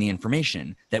distilling the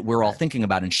information that we're all thinking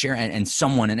about and sharing, and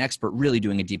someone, an expert, really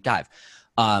doing a deep dive.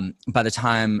 By the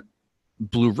time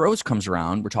Blue Rose comes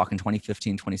around, we're talking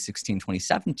 2015, 2016,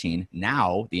 2017.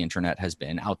 Now the internet has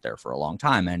been out there for a long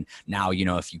time. And now, you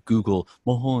know, if you Google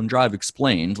Mulholland Drive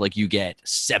Explained, like you get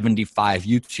 75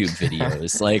 YouTube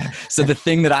videos. Like, so the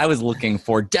thing that I was looking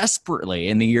for desperately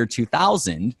in the year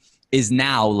 2000 is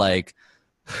now like,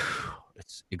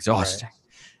 it's exhausting.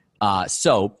 Right.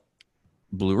 So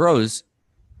Blue Rose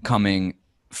coming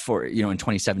for, you know, in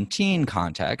 2017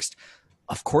 context,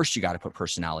 of course you got to put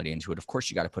personality into it. Of course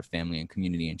you got to put family and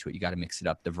community into it. You got to mix it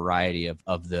up, the variety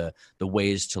of the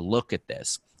ways to look at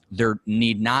this. There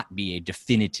need not be a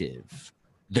definitive,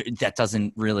 that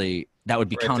doesn't really, that would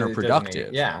be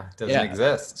counterproductive. It doesn't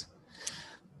exist.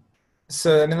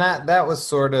 So, I mean, that was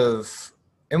sort of,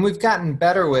 and we've gotten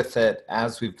better with it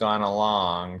as we've gone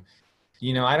along.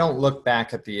 You know, I don't look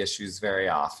back at the issues very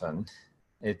often.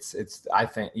 It's I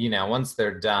think, you know, once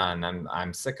they're done,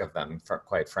 I'm sick of them,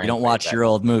 quite frankly. You don't watch your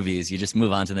old movies. You just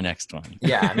move on to the next one.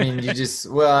 Yeah. I mean, you just,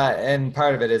 well, and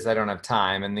part of it is I don't have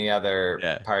time. And the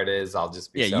other part is I'll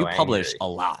just be so you publish angry. A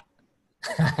lot.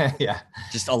 Yeah.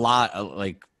 Just a lot,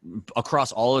 like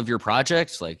across all of your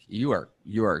projects, like you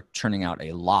are churning out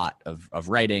a lot of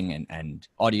writing and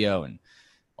audio and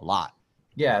a lot.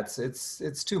 Yeah,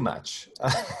 it's too much.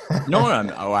 No,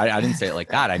 I didn't say it like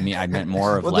that. I mean, I meant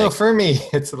more of no, for me,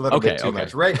 it's a little bit too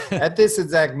much. Right at this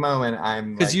exact moment,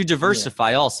 I'm because you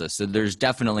diversify also. So there's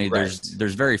definitely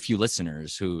there's very few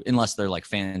listeners who, unless they're like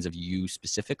fans of you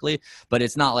specifically, but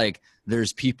it's not like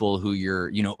there's people who you're,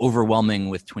 you know, overwhelming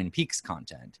with Twin Peaks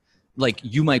content. Like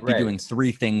you might be doing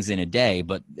 3 things in a day,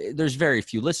 but there's very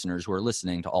few listeners who are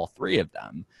listening to all 3 of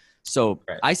them. So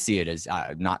I see it as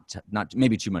not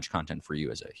maybe too much content for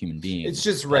you as a human being. It's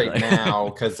just now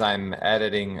because I'm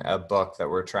editing a book that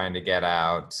we're trying to get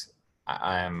out.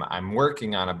 I'm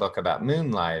working on a book about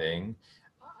moonlighting.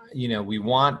 You know, we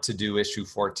want to do issue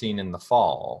 14 in the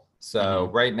fall. So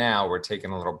right now we're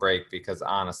taking a little break because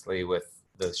honestly, with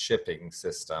the shipping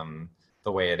system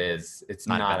the way it is, it's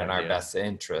not in our best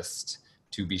interest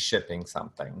to be shipping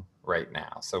something right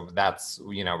now. So that's,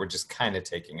 you know, we're just kind of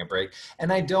taking a break. And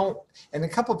and a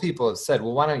couple people have said,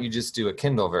 well, why don't you just do a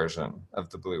Kindle version of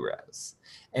the Blue Res?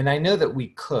 And I know that we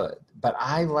could, but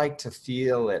I like to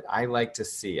feel it. I like to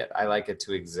see it. I like it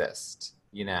to exist.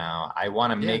 You know, I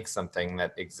want to make something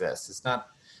that exists. It's not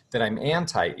that I'm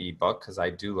anti-ebook because I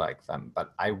do like them,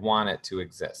 but I want it to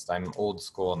exist. I'm old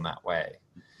school in that way.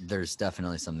 There's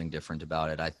definitely something different about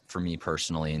it. For me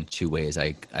personally, in 2 ways,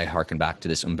 I harken back to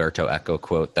this Umberto Eco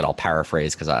quote that I'll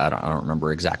paraphrase because I don't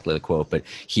remember exactly the quote, but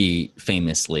he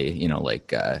famously, you know,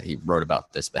 like he wrote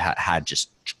about this, but had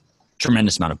just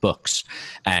tremendous amount of books,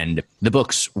 and the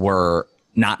books were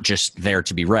not just there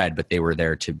to be read, but they were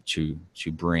there to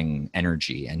bring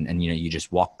energy. And, you know, you just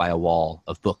walk by a wall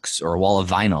of books or a wall of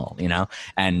vinyl, you know,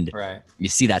 and you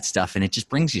see that stuff and it just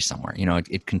brings you somewhere, you know,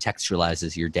 it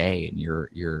contextualizes your day and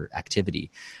your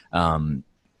activity. And,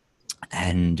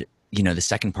 you know, the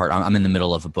second part, I'm in the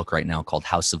middle of a book right now called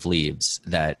House of Leaves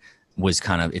that was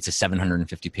it's a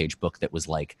 750 page book that was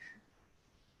like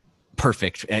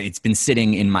perfect. It's been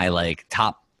sitting in my like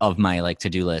top of my like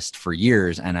to-do list for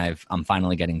years, and I'm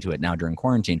finally getting to it now during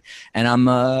quarantine, and I'm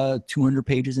 200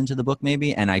 pages into the book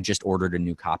maybe, and I just ordered a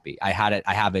new copy. I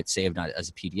have it saved as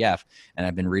a PDF, and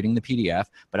I've been reading the PDF,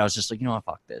 but I was just like, you know what,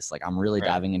 fuck this, like I'm really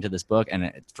diving into this book,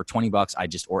 and for $20 I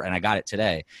just and I got it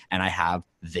today, and I have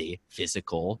the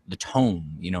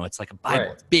tome, you know, it's like a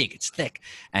Bible, it's big, it's thick,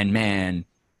 and man,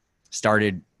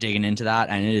 started digging into that,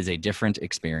 and it is a different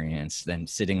experience than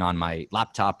sitting on my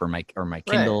laptop or my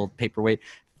Kindle paperweight,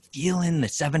 feeling the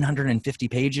 750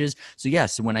 pages. So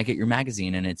yes, when I get your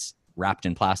magazine and it's wrapped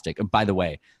in plastic. By the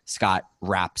way, Scott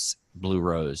wraps Blue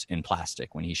Rose in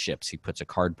plastic when he ships. He puts a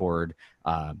cardboard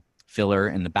filler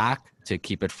in the back to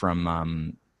keep it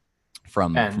from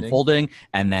folding,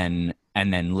 and then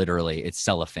literally it's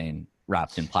cellophane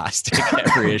wrapped in plastic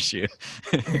every issue,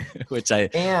 which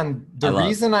and the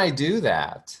reason I do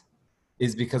that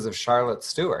is because of Charlotte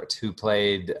Stewart, who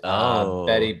played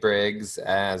Betty Briggs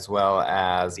as well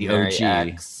as the Mary OG.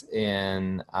 X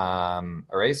in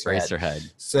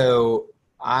Eraserhead. So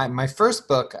my first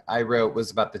book I wrote was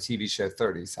about the TV show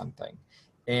 30 Something,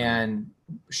 and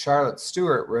Charlotte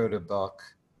Stewart wrote a book,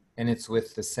 and it's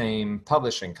with the same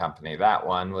publishing company. That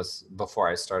one was before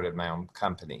I started my own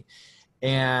company.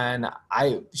 And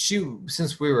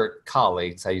since we were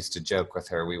colleagues, I used to joke with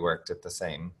her. We worked at the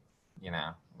same, you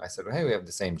know, I said, well, hey, we have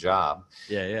the same job.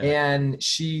 Yeah. And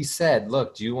she said,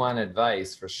 look, do you want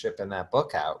advice for shipping that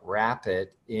book out? Wrap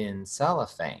it in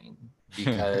cellophane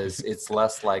because it's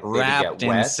less likely to get wet. Wrapped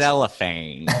in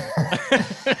cellophane.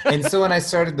 And so when I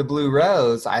started the Blue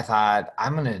Rose, I thought,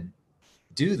 I'm going to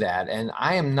do that. And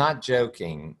I am not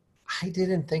joking. I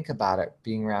didn't think about it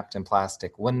being wrapped in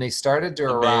plastic. When they started to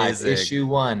arrive, Amazing. issue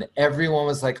 1, everyone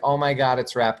was like, "Oh my God,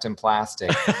 it's wrapped in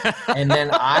plastic." And then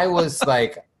I was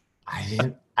like,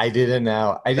 I didn't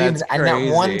know. That's And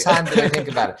not one crazy. time did I think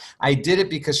about it. I did it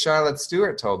because Charlotte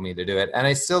Stewart told me to do it. And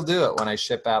I still do it when I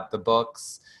ship out the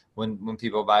books, when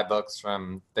people buy books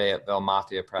from Fayetteville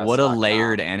Mafia Press. What a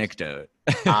layered anecdote.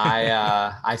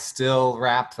 I still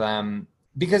wrap them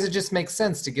because it just makes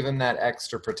sense to give them that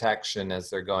extra protection as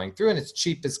they're going through, and it's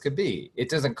cheap as could be. It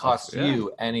doesn't cost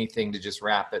you anything to just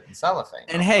wrap it in cellophane.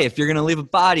 And hey, if you're gonna leave a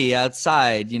body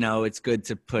outside, you know, it's good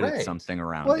to put something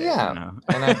around it. Yeah, you know?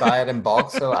 And I buy it in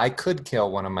bulk, so I could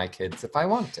kill one of my kids if I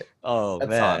want to. Oh, that's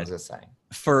man. all I'm just saying.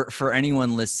 For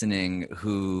anyone listening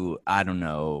who, I don't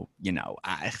know, you know,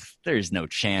 there's no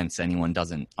chance anyone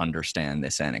doesn't understand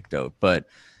this anecdote, but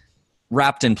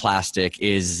wrapped in plastic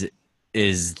is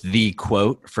the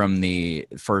quote from the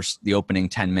opening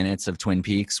 10 minutes of Twin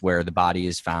Peaks where the body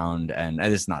is found. And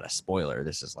this is not a spoiler.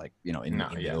 This is like, you know, in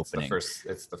the opening.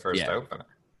 It's the first opener.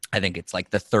 I think it's like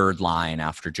the third line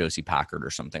after Josie Packard or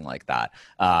something like that.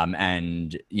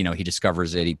 And, you know, he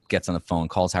discovers it. He gets on the phone,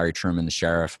 calls Harry Truman, the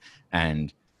sheriff,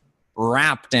 and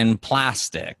wrapped in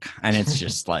plastic. And it's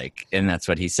just like, and that's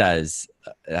what he says.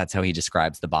 That's how he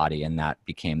describes the body. And that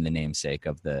became the namesake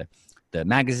of the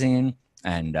magazine.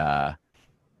 And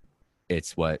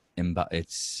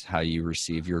it's how you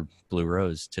receive your Blue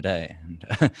Rose today.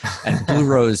 And Blue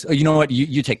Rose, you know what?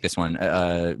 You take this one.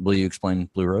 Will you explain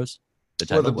Blue Rose?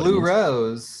 Well, the Blue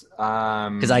Rose,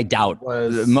 because I doubt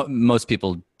most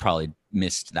people probably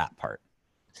missed that part.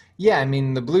 Yeah, I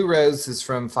mean, the Blue Rose is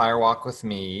from Fire Walk with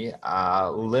Me.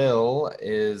 Lil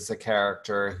is a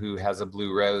character who has a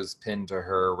blue rose pinned to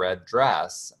her red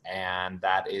dress, and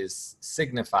that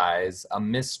signifies a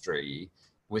mystery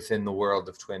within the world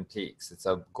of Twin Peaks. It's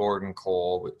a Gordon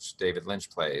Cole, which David Lynch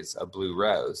plays, a blue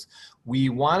rose. We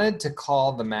wanted to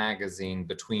call the magazine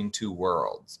Between Two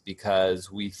Worlds because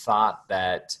we thought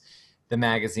that the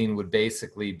magazine would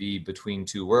basically be between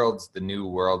two worlds, the new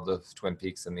world of Twin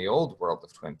Peaks and the old world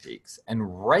of Twin Peaks.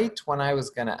 And right when I was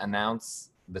going to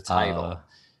announce the title,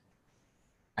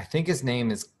 I think his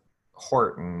name is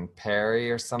Horton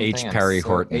Perry or something. H. Perry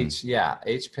Horton.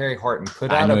 H. Perry Horton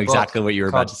put out a book exactly what you were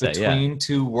about to say. Between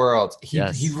Two Worlds.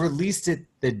 He released it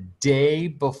the day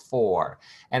before,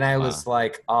 and I was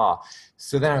like, oh.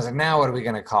 So then I was like, now what are we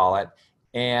going to call it?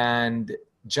 And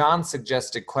John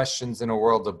suggested Questions in a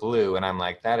World of Blue, and I'm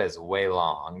like, that is way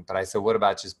long. But I said, what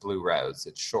about just Blue Rose?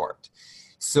 It's short.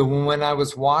 So when I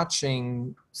was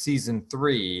watching season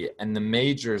 3 and the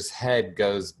Major's head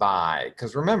goes by,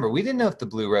 because remember, we didn't know if the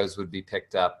Blue Rose would be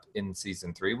picked up in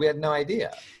season 3. We had no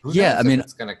idea. Who knows if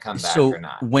it's going to come back or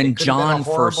not. When John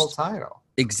title.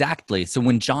 Exactly. So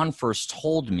when John first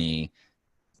told me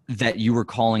that you were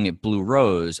calling it Blue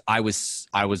Rose, I was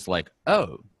like,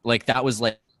 oh, like that was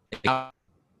like,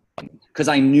 because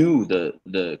I knew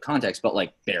the context, but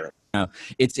like barely. You know,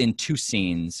 it's in 2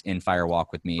 scenes in Fire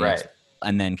Walk with Me. Right.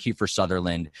 And then Kiefer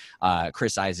Sutherland,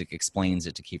 Chris Isaak explains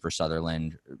it to Kiefer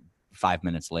Sutherland 5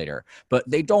 minutes later. But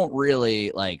they don't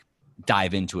really like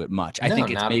dive into it much. I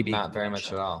think it's maybe not very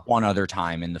much at all. One other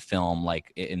time in the film,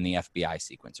 like in the FBI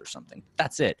sequence or something.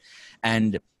 That's it.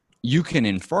 And you can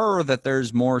infer that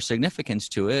there's more significance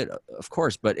to it, of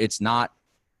course, but it's not.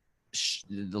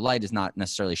 The light is not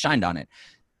necessarily shined on it.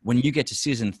 When you get to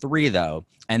season 3, though,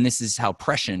 and this is how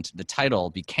prescient the title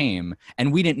became,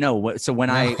 and we didn't know what. So when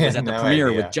I was at the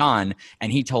premiere with John,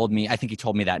 and he told me, I think he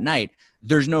told me that night,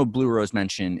 there's no Blue Rose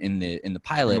mention in the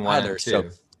pilot either.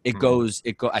 So it goes.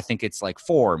 I think it's like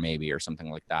 4 maybe or something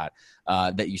like that.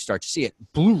 That you start to see it.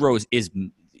 Blue Rose is.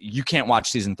 You can't watch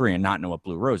season 3 and not know what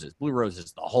Blue Rose is. Blue Rose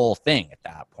is the whole thing at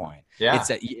that point. Yeah.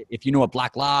 If you know what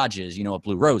Black Lodge is, you know what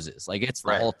Blue Rose is. Like it's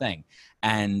the whole thing.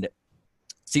 And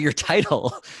so your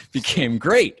title became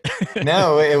great.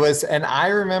 No, it was, and I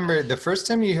remember the first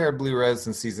time you hear Blue Rose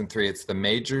in season 3, it's the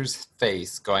Major's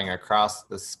face going across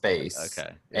the space.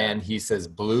 Okay. Yeah. And he says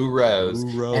Blue Rose.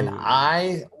 And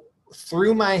I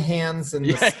threw my hands in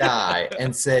the sky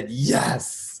and said,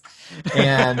 yes.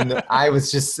 And I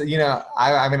was just, you know,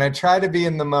 I mean, I try to be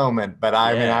in the moment, but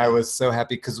I mean, I was so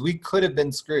happy because we could have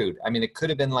been screwed. I mean, it could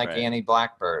have been like Annie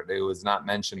Blackbird. It was not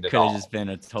mentioned at all. It could have just been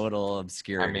a total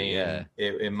obscurity. I mean,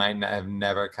 it might not have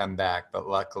never come back, but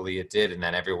luckily it did. And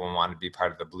then everyone wanted to be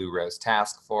part of the Blue Rose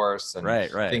Task Force and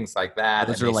things like that.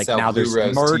 Those are like, now there's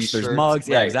merch, there's mugs.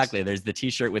 Yeah, exactly. There's the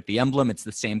T-shirt with the emblem. It's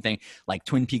the same thing. Like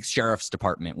Twin Peaks Sheriff's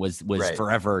Department was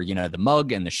forever, you know, the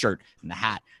mug and the shirt and the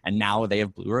hat. And now they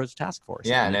have Blue Rose Task Force.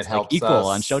 Yeah, and it helps equal us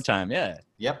on Showtime. Yeah.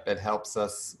 Yep, it helps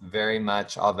us very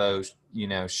much. Although, you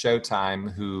know,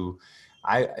 Showtime, who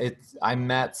I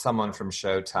met someone from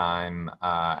Showtime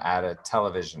at a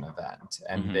television event,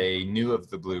 and they knew of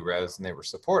the Blue Rose and they were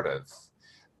supportive,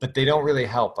 but they don't really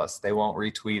help us. They won't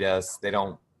retweet us.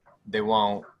 They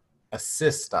won't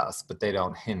assist us, but they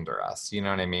don't hinder us. You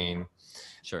know what I mean?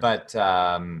 Sure. But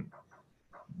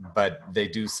they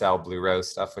do sell Blue Rose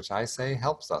stuff, which I say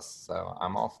helps us. So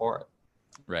I'm all for it.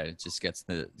 Right. It just gets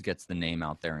the name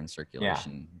out there in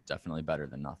circulation. Yeah. Definitely better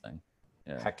than nothing.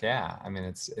 Yeah. Heck yeah. I mean,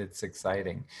 it's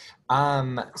exciting.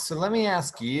 So let me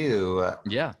ask you.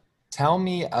 Yeah. Tell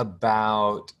me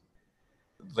about,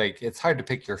 like, it's hard to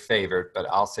pick your favorite, but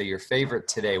I'll say your favorite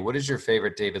today. What is your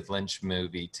favorite David Lynch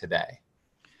movie today?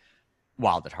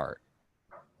 Wild at Heart.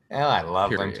 Oh, I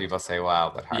love when people say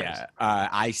Wild at Heart. Yeah.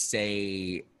 I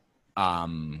say,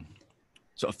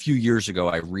 so a few years ago,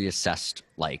 I reassessed,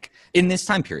 like, in this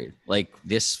time period, like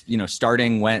this,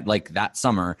 starting when, like, that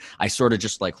summer, I sort of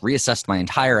just like reassessed my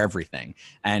entire everything.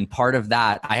 And part of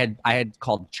that, I had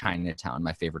called Chinatown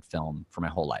my favorite film for my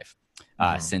whole life.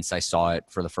 Since I saw it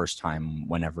for the first time,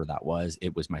 whenever that was,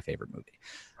 it was my favorite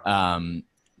movie.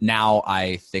 Now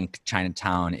I think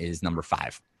Chinatown is number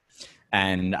 5.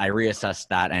 And I reassessed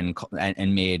that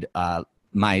and made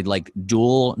my, like,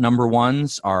 dual number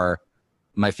ones are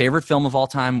my favorite film of all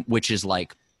time, which is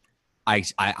like,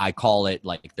 I call it,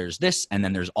 like, there's this, and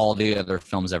then there's all the other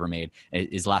films ever made,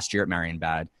 is Last Year at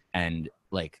Marienbad, and,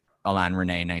 like, Alain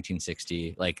Resnais,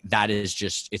 1960. Like, that is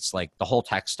just, it's like the whole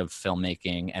text of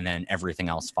filmmaking, and then everything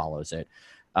else follows it.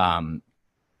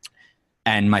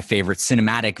 And my favorite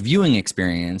cinematic viewing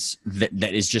experience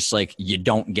that is just like, you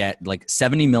don't get, like,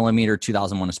 70 millimeter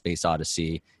 2001: A Space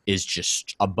Odyssey is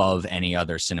just above any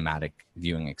other cinematic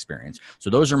viewing experience.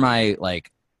 So those are my,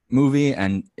 like, movie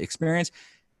and experience.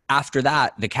 After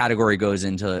that, the category goes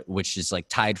into, which is, like,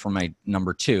 tied for my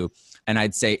number 2. And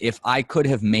I'd say if I could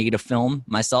have made a film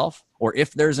myself, or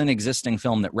if there's an existing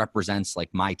film that represents, like,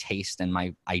 my taste and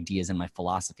my ideas and my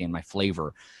philosophy and my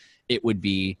flavor, it would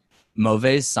be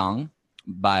Mauvaise Sang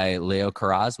by Leo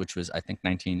Carraz, which was, I think,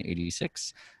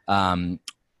 1986, and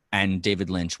David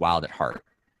Lynch, Wild at Heart.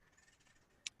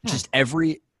 Just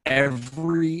every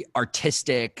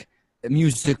artistic,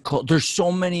 musical, there's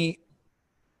so many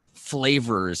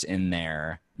flavors in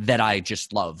there that I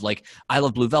just love. Like, I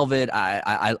love Blue Velvet.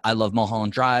 I love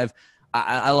Mulholland Drive.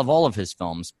 I love all of his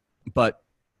films, but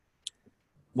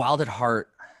Wild at Heart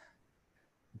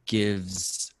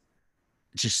gives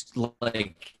just,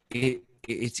 like,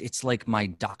 it's like my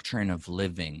doctrine of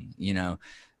living,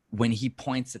 when he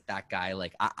points at that guy,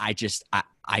 like, I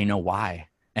know why.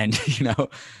 And,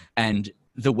 and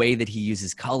the way that he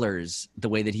uses colors, the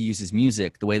way that he uses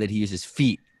music, the way that he uses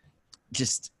feet,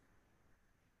 just,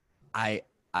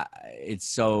 it's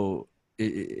so,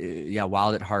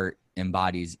 Wild at Heart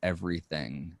embodies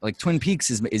everything. Like, Twin Peaks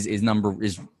is number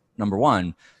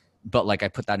 1, but, like, I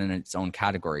put that in its own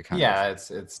category, kind of. Yeah,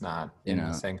 it's not in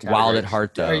the same category. Wild at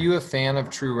Heart, though. Are you a fan of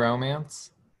True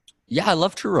Romance? Yeah, I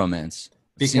love True Romance.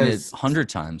 I've seen it 100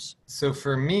 times. So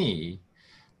for me,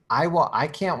 I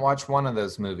can't watch one of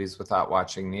those movies without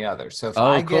watching the other. So if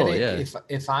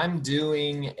I'm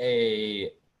doing a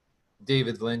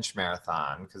David Lynch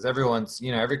marathon, because everyone's,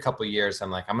 every couple of years I'm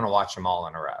like, I'm going to watch them all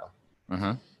in a row.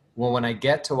 Well, when I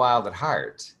get to Wild at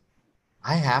Heart,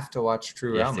 I have to watch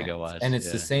True Romance. And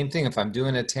it's the same thing. If I'm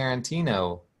doing a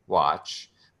Tarantino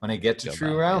watch, when I get to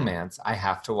True Romance, I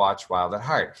have to watch Wild at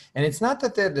Heart. And it's not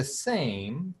that they're the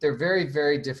same. They're very,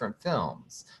 very different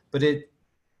films.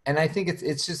 And I think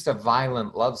it's just a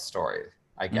violent love story,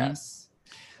 I guess.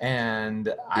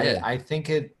 And I think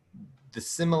they're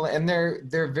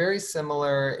very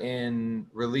similar in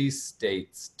release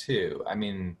dates too. I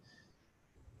mean,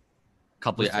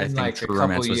 I think True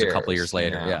Romance was a couple years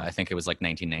later. Yeah, I think it was like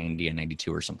 1990 and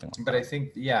 92 or something like that. But I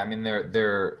think, I mean,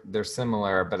 they're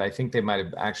similar, but I think they might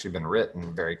have actually been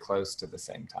written very close to the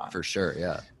same time. For sure,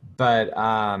 yeah. But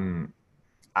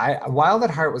Wild at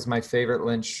Heart was my favorite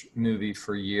Lynch movie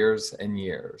for years and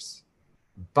years.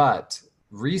 But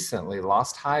recently,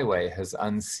 Lost Highway has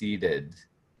unseated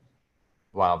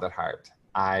Wild at Heart.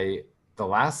 The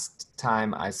last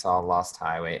time I saw Lost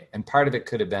Highway, and part of it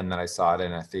could have been that I saw it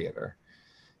in a theater.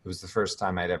 It was the first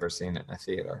time I'd ever seen it in a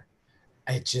theater.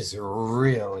 It just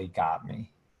really got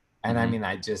me. And I mean,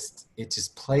 it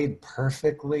just played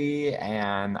perfectly.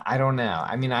 And I don't know.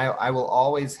 I mean, I will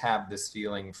always have this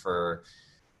feeling for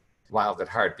Wild at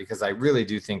Heart because I really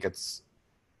do think it's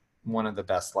one of the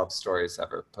best love stories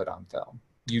ever put on film.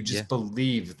 You just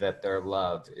believe that their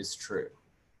love is true.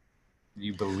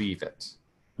 You believe it.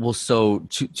 Well, so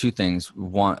two things.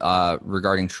 One,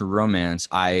 regarding True Romance,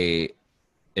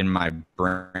 in my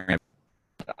brain,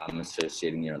 I'm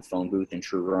associating, the phone booth in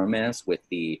True Romance with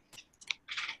the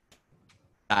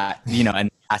you know, and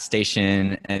the gas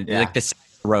station and like the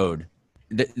road,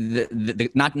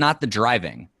 not the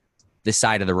driving, the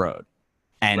side of the road.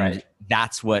 And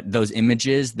that's what those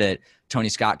images that Tony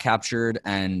Scott captured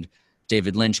and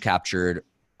David Lynch captured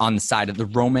on the side of the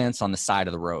romance on the side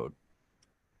of the road.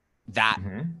 That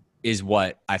is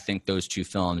what I think those two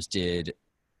films did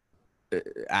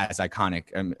as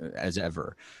iconic as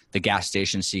ever. The gas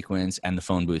station sequence and the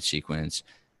phone booth sequence.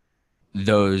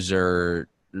 Those are,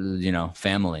 you know,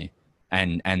 family.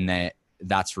 And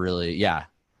that's really, I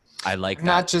like that.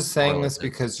 Not just saying this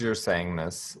because you're saying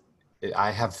this.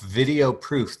 I have video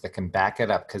proof that can back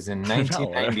it up, because in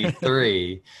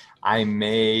 1993, I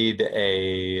made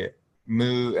a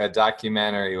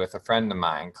documentary with a friend of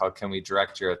mine called Can We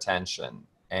Direct Your Attention?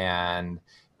 And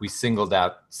we singled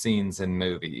out scenes in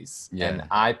movies. Yeah. And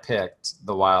I picked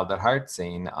the Wild at Heart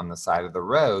scene on the side of the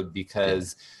road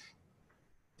because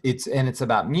it's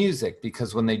about music,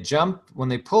 because when they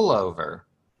pull over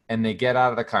and they get out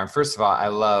of the car, and first of all, I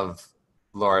love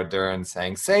Laura Dern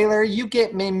saying, "Sailor, you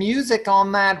get me music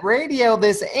on that radio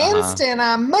this instant.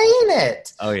 I mean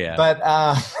it." Oh yeah.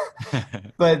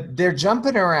 But they're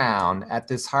jumping around at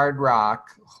this hard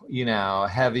rock, you know,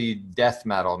 heavy death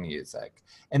metal music,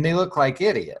 and they look like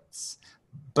idiots.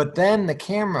 But then the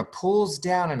camera pulls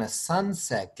down and a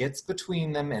sunset gets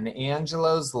between them, and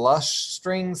Angelo's lush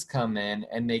strings come in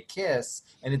and they kiss,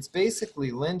 and it's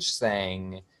basically Lynch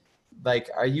saying,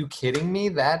 like, are you kidding me?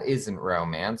 That isn't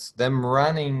romance. Them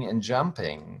running and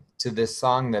jumping to this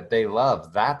song that they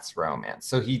love, that's romance.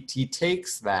 So he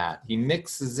takes that, he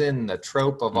mixes in the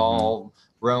trope of all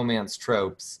romance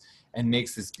tropes and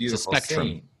makes this beautiful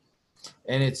scene.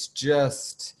 And it's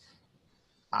just,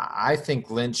 I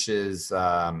think Lynch's,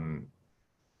 I don't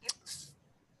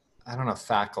know if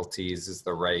faculties is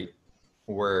the right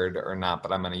word or not,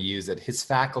 but I'm going to use it. His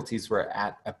faculties were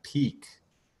at a peak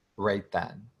right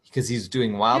then. Because he's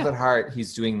doing Wild at Heart,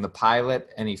 he's doing the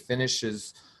pilot, and he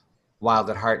finishes Wild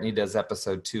at Heart, and he does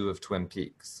episode 2 of Twin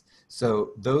Peaks.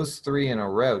 So those 3 in a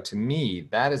row, to me,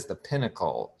 that is the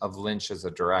pinnacle of Lynch as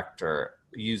a director,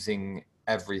 using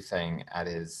everything at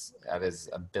his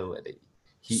ability.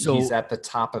 He's at the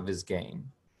top of his game.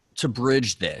 To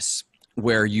bridge this,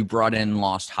 where you brought in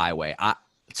Lost Highway,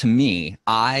 to me,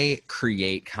 I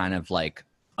create kind of like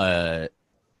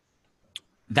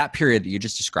that period that you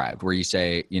just described, where you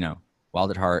say, you know,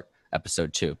 Wild at Heart,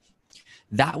 episode 2,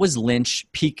 that was Lynch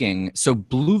peaking. So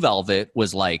Blue Velvet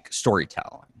was like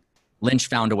storytelling. Lynch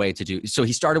found a way to do, so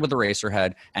he started with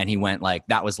Eraserhead, and he went like,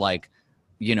 that was like,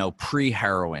 you know,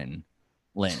 pre-heroin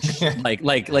Lynch.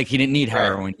 like he didn't need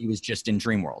heroin. He was just in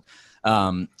dream world.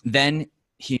 Then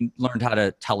he learned how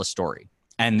to tell a story,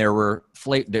 and there were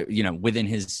you know, within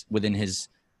his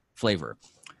flavor.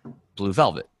 Blue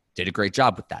Velvet did a great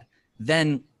job with that.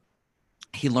 Then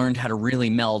he learned how to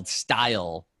really meld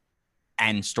style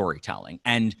and storytelling.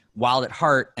 And Wild at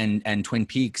Heart and Twin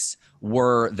Peaks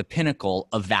were the pinnacle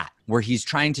of that, where he's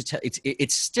trying to tell,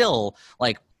 it's still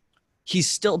like, he's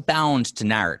still bound to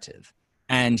narrative.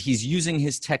 And he's using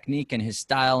his technique and his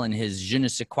style and his je ne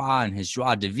sais quoi and his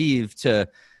joie de vivre to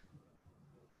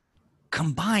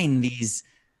combine these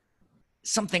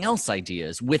something else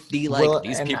ideas with the, like,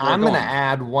 these people. I'm going to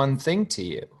add one thing to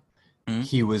you.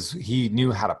 He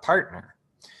knew how to partner.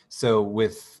 So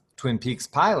with Twin Peaks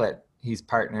pilot, he's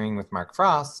partnering with Mark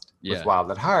Frost. With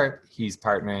Wild at Heart, he's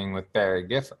partnering with Barry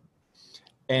Giffen.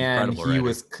 And he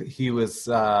was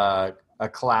a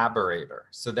collaborator.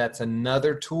 So that's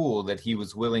another tool that he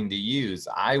was willing to use.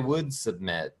 I would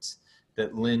submit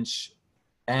that Lynch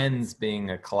ends being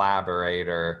a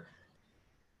collaborator,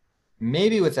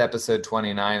 maybe with episode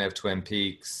 29 of Twin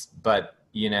Peaks, but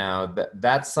you know,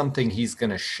 that's something he's going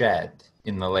to shed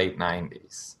in the late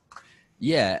 90s.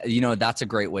 Yeah, you know, that's a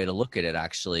great way to look at it,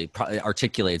 actually.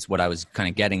 Articulates what I was kind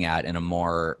of getting at in a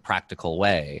more practical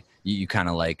way. You kind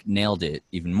of like nailed it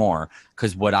even more,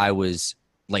 because what I was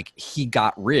like, he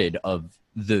got rid of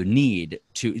the need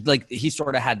to, like, he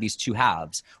sort of had these two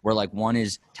halves where, like, one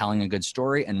is telling a good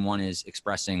story and one is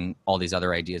expressing all these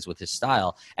other ideas with his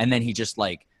style. And then he just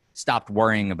like stopped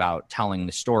worrying about telling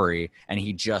the story, and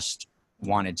he just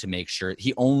wanted to make sure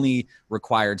he only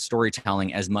required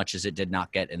storytelling as much as it did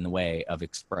not get in the way of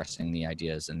expressing the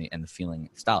ideas and the feeling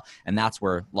style. And that's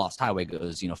where Lost Highway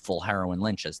goes, you know, full heroin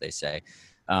Lynch, as they say.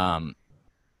 And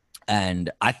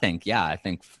I think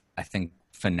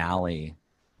finale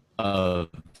of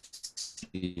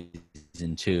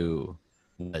season 2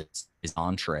 was his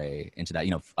entree into that.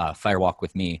 You know, Firewalk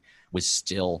with Me was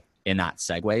still in that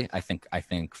segue. I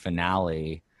think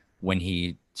finale, when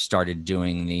he started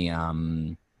doing the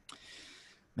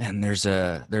there's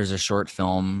a short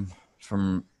film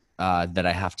from that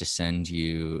I have to send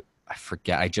you. I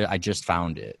forget. I just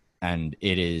found it, and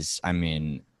it is. I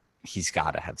mean, he's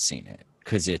got to have seen it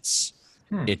because it's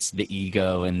the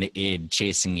ego and the id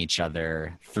chasing each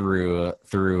other through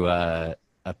a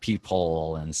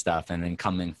peephole and stuff, and then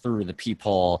coming through the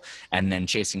peephole and then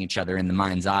chasing each other in the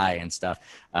mind's eye and stuff.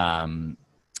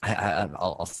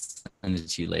 I'll send it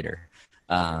to you later.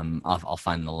 I'll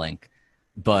find the link,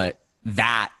 but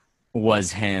that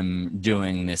was him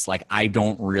doing this. Like, I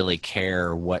don't really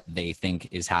care what they think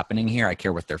is happening here. I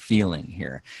care what they're feeling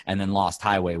here. And then Lost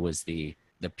Highway was the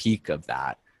peak of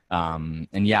that.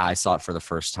 And yeah, I saw it for the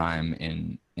first time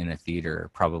in a theater,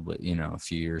 probably, you know, a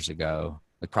few years ago,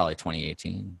 like probably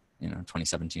 2018, you know,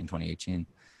 2017, 2018.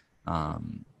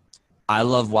 I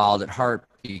love Wild at Heart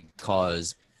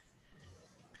because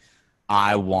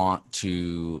I want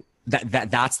to,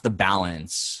 that's the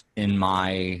balance in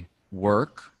my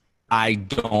work. I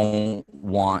don't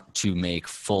want to make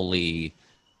fully,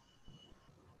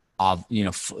 you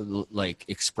know, like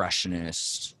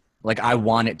expressionist. Like, I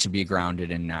want it to be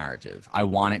grounded in narrative. I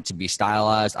want it to be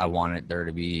stylized. I want there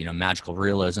to be, you know, magical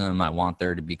realism. I want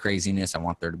there to be craziness. I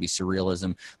want there to be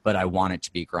surrealism, but I want it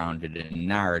to be grounded in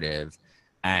narrative.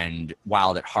 And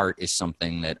Wild at Heart is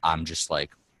something that I'm just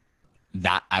like,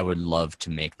 that I would love to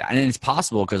make that. And it's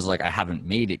possible because, like, I haven't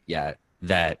made it yet,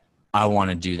 that I want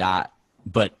to do that.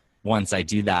 But once I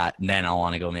do that, then I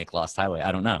want to go make Lost Highway.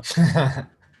 I don't know.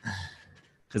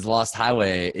 Because Lost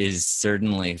Highway is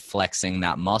certainly flexing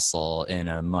that muscle in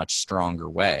a much stronger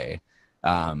way.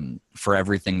 For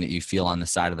everything that you feel on the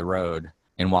side of the road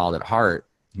in Wild at Heart,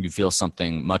 you feel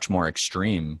something much more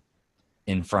extreme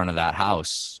in front of that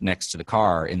house next to the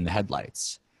car in the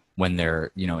headlights when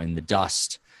they're, you know, in the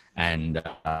dust. And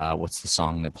what's the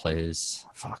song that plays?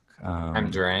 I'm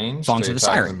Deranged. Songs of the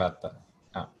Siren. About the,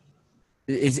 oh.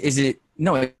 Is it?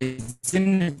 No,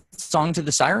 isn't it Song to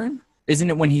the Siren? Isn't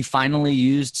it when he finally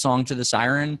used Song to the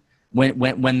Siren?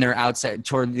 When they're outside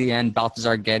toward the end,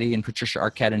 Balthazar Getty and Patricia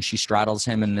Arquette, and she straddles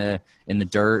him in the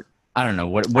dirt. I don't know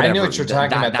whatever. I know what you're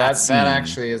talking about. That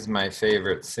actually is my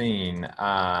favorite scene.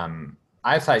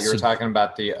 I thought you were talking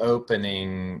about the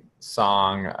opening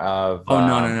song of no.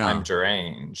 I'm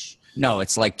Deranged. No,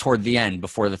 it's like toward the end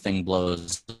before the thing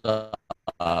blows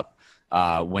up.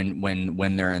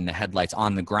 When they're in the headlights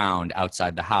on the ground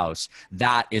outside the house.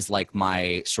 That is like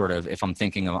my sort of, if I'm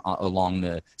thinking along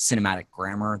the cinematic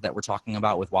grammar that we're talking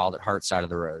about with Wild at Heart side of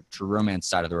the road, True Romance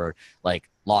side of the road, like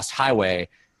Lost Highway,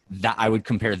 that I would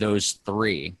compare those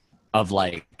three of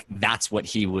like, that's what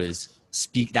he was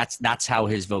that's how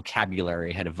his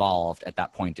vocabulary had evolved at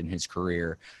that point in his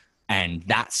career. And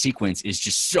that sequence is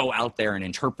just so out there and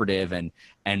interpretive and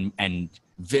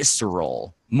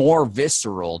visceral, more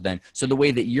visceral than, so the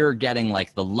way that you're getting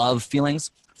like the love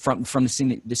feelings from the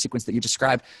scene, the sequence that you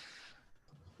described,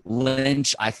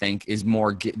 Lynch, I think, is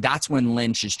more, that's when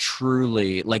Lynch is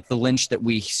truly like the Lynch that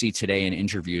we see today in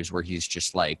interviews where he's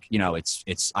just like, you know, it's,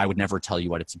 I would never tell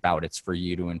you what it's about. It's for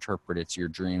you to interpret. It's your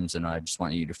dreams. And I just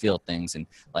want you to feel things. And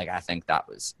like, I think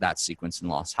that sequence in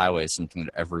Lost Highway is something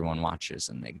that everyone watches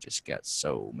and they just get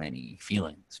so many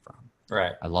feelings from.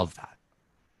 Right. I love that.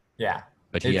 Yeah.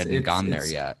 But he hadn't gone there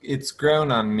yet. It's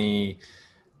grown on me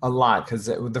a lot because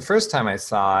the first time I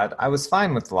saw it, I was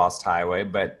fine with Lost Highway,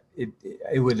 but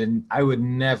I would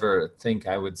never think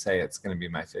I would say it's going to be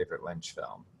my favorite Lynch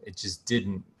film. It just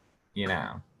didn't, you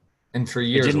know. And for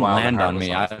years, it didn't land on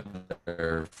me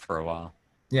either for a while.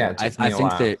 Yeah, I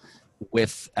think that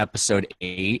with episode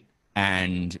 8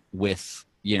 and with,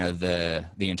 you know, the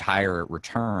entire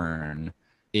return,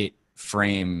 it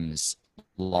frames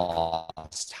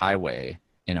Lost Highway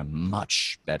in a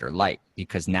much better light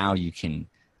because now you can,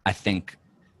 I think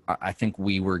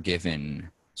we were given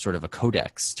sort of a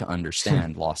codex to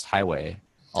understand Lost Highway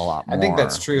a lot more. I think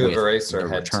that's true of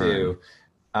Eraserhead too.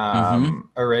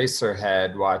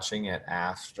 Eraserhead, watching it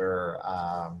after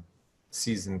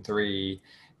season 3,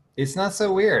 it's not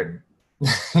so weird.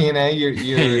 You know,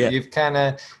 you've kind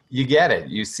of, you get it.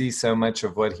 You see so much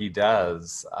of what he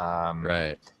does.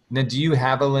 Right. Now, do you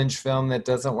have a Lynch film that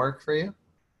doesn't work for you?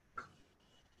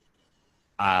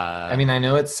 I mean, I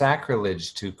know it's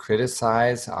sacrilege to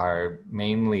criticize our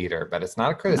main leader, but it's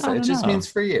not a criticism. It just means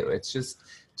for you. It's just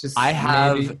I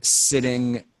have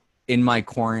sitting in my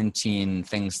quarantine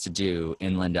things to do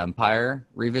Inland Empire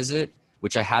revisit,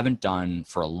 which I haven't done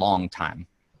for a long time.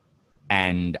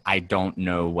 And I don't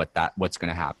know what's going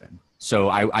to happen. So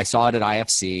I saw it at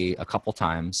IFC a couple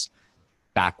times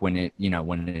back when it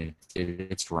did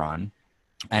its run.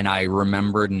 And I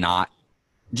remembered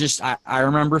I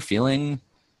remember feeling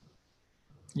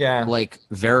like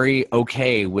very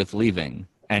okay with leaving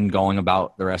and going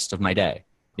about the rest of my day.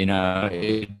 You know,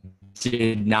 it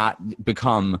did not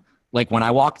become like when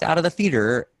I walked out of the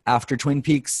theater after Twin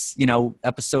Peaks, you know,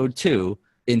 episode 2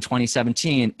 in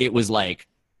 2017, it was like,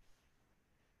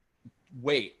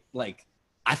 wait, like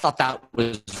I thought that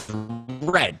was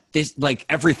red. This, like,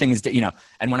 everything is, you know.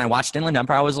 And when I watched Inland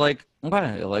Empire, I was like,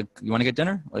 okay, like, you want to get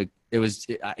dinner? Like,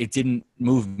 it didn't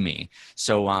move me.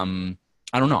 So,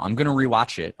 I don't know. I'm gonna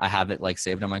rewatch it. I have it like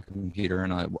saved on my computer,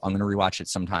 and I'm gonna rewatch it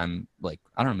sometime. Like,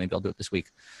 I don't know, maybe I'll do it this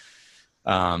week.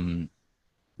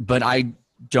 But I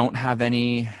don't have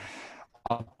any,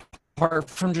 apart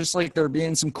from just like there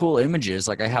being some cool images.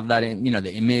 Like I have that in, you know,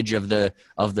 the image of the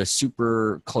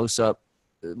super close up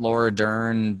Laura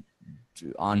Dern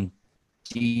on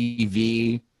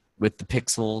TV with the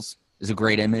pixels is a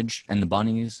great image, and the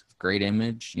bunnies, great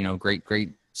image, you know, great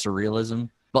surrealism.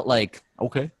 But like,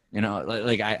 okay, you know,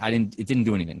 like it didn't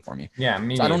do anything for me. Yeah,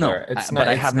 me so I don't know. It's but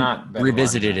I it's haven't not been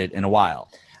revisited it in a while.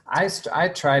 I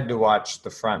tried to watch the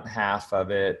front half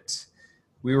of it.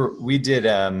 We did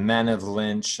a Men of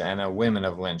Lynch and a Women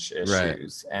of Lynch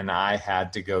issues, right. And I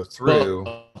had to go through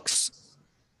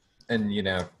and, you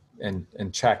know, and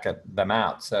check them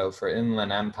out. So for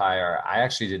Inland Empire, I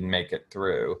actually didn't make it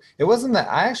through. It wasn't that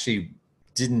I actually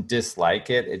didn't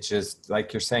dislike it. It just,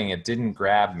 like you're saying, it didn't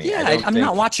grab me. Yeah, I'm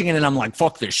not watching it and I'm like,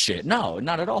 fuck this shit. No,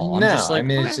 not at all. I'm just like, I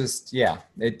mean, okay. It's just, yeah,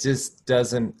 it just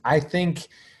doesn't. I think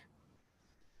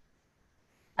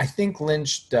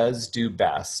Lynch does do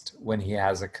best when he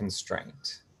has a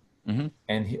constraint, mm-hmm.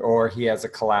 and he has a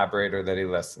collaborator that he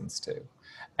listens to.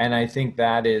 And I think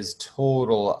that is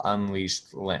total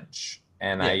unleashed Lynch.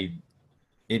 And yeah.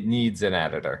 It needs an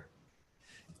editor,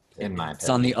 in my opinion. It's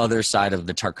on the other side of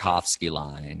the Tarkovsky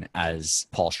line, as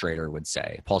Paul Schrader would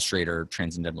say. Paul Schrader,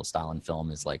 Transcendental Style in Film,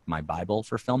 is like my Bible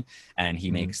for film. And he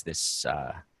mm-hmm. makes this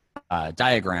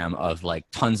diagram of like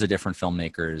tons of different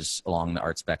filmmakers along the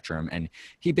art spectrum. And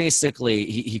he basically,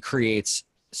 he creates,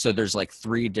 so there's like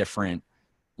 3 different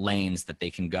lanes that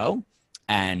they can go.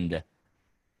 And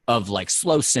of like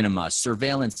slow cinema,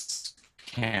 surveillance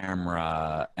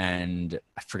camera, and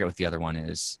I forget what the other one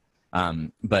is.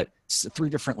 But 3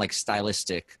 different like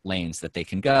stylistic lanes that they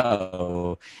can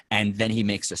go. And then he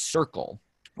makes a circle,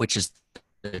 which is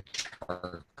the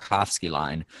Tarkovsky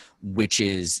line, which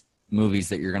is movies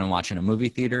that you're going to watch in a movie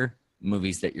theater,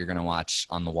 movies that you're going to watch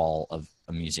on the wall of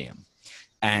a museum.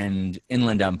 And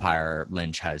Inland Empire,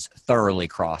 Lynch has thoroughly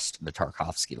crossed the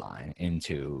Tarkovsky line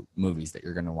into movies that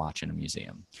you're going to watch in a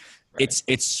museum. Right.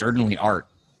 It's certainly art.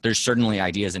 There's certainly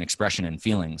ideas and expression and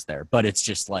feelings there, but it's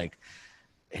just like,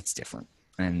 it's different.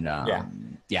 And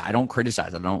yeah, I don't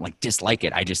criticize it. I don't like dislike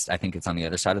it. I think it's on the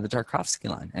other side of the Tarkovsky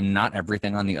line, and not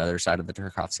everything on the other side of the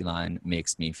Tarkovsky line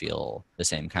makes me feel the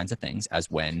same kinds of things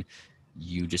as when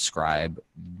you describe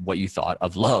what you thought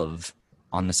of Love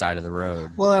on the side of the road.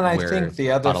 Well, and I think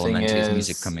the other thing is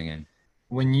music coming in.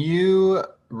 When you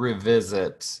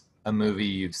revisit a movie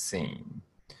you've seen,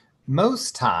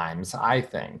 most times, I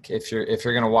think, if you're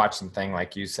going to watch something,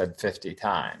 like you said, 50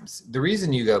 times, the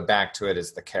reason you go back to it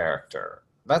is the character.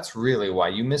 That's really why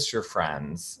you miss your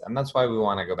friends, and that's why we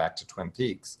want to go back to Twin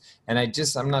Peaks. And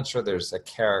I'm not sure there's a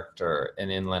character in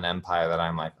Inland Empire that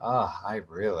I'm like, oh,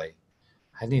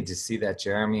 I need to see that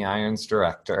Jeremy Irons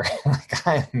director. Like,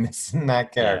 I am missing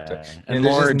that character. Yeah. And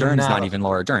Laura Dern's not even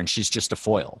Laura Dern. She's just a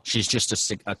foil. She's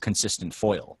just a consistent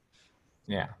foil.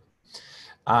 Yeah.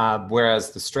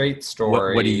 Whereas the Straight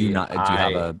Story. What do you not? Do you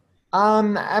have a?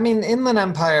 I mean, Inland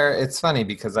Empire. It's funny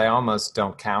because I almost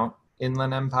don't count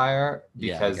Inland Empire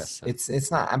because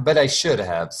it's not. But I should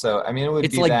have. So I mean, it would.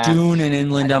 It's be like that. Dune and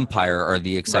Inland Empire are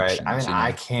the exceptions. Right. I mean, you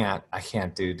know? I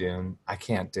can't do Dune. I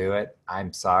can't do it.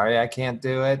 I'm sorry, I can't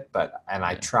do it.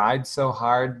 I tried so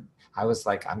hard. I was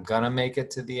like, I'm gonna make it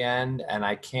to the end, and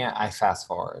I can't. I fast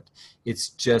forward. It's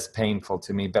just painful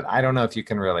to me. But I don't know if you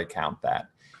can really count that.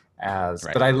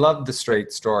 But I love the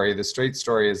Straight Story. The Straight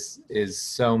Story is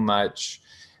so much.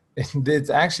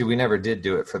 It's actually, we never did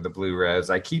do it for the Blue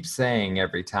Rose. I keep saying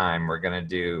every time we're going to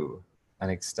do an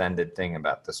extended thing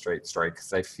about the Straight Story,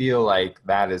 because I feel like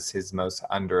that is his most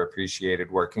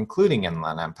underappreciated work, including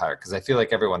Inland Empire, because I feel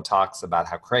like everyone talks about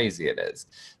how crazy it is.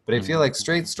 But I feel like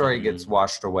Straight Story gets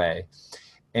washed away.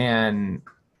 And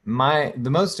the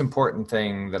most important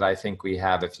thing that I think we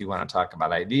have, if you want to talk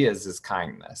about ideas, is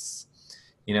kindness.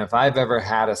 You know, if I've ever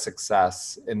had a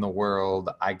success in the world,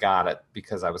 I got it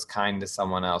because I was kind to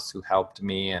someone else who helped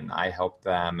me and I helped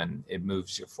them, and it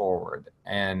moves you forward.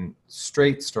 And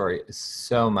Straight Story is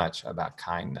so much about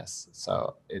kindness.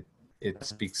 So it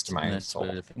speaks to my soul.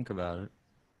 Way to think about it.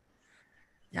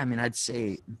 Yeah, I mean, I'd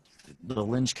say the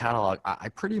Lynch catalog, I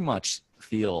pretty much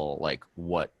feel like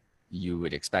what you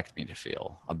would expect me to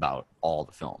feel about all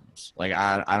the films. Like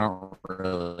I don't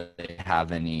really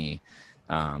have any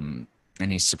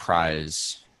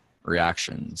surprise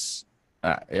reactions.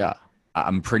 Yeah,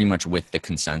 I'm pretty much with the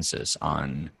consensus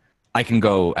on. I can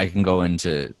go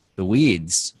into the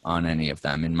weeds on any of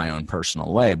them in my own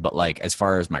personal way, but like as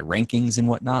far as my rankings and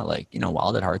whatnot, like, you know,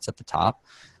 Wild at Heart's at the top,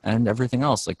 and everything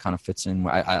else like kind of fits in.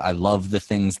 I love the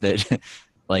things that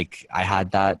like I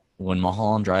had that when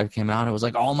Mulholland Drive came out. It was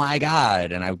like, oh my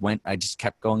god, and I just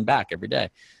kept going back every day.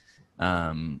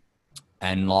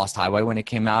 And Lost Highway, when it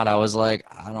came out, I was like,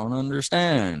 I don't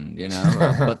understand, you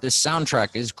know, but this soundtrack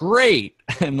is great.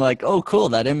 And like, oh, cool,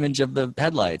 that image of the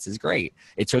headlights is great.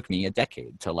 It took me a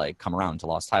decade to like come around to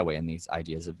Lost Highway and these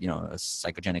ideas of, you know, a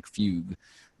psychogenic fugue.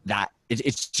 That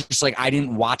it's just like I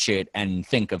didn't watch it and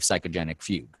think of psychogenic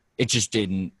fugue. It just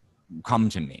didn't come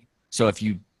to me. So if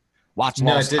you watch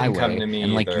Lost Highway come to me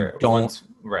and like either. you don't,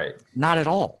 Right? Not at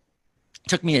all. It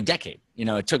took me a decade. You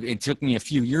know, it took me a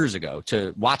few years ago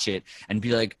to watch it and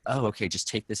be like, oh, okay, just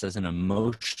take this as an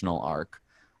emotional arc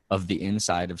of the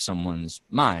inside of someone's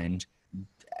mind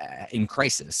in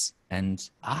crisis. And,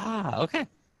 okay,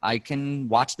 I can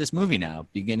watch this movie now,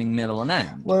 beginning, middle, and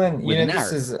end. Well, and, you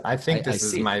know, I think this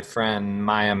is my friend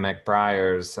Maya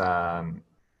McBriar's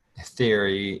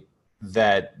theory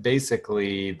that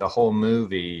basically the whole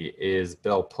movie is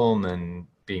Bill Pullman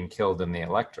being killed in the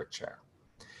electric chair.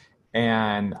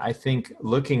 And I think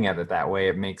looking at it that way,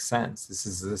 it makes sense. This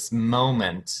is this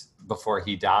moment before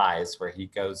he dies where he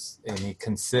goes and he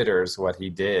considers what he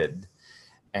did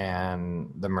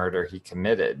and the murder he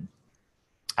committed.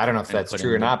 I don't know if that's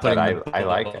true or not, but I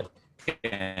like it.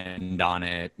 And on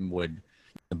it would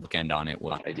the bookend on it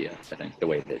was idea. I think the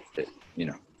way that you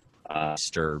know,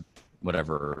 Mr.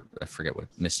 whatever, I forget what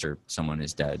Mr. someone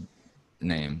is dead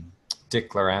name.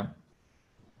 Dick Laurent.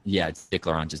 Yeah, Dick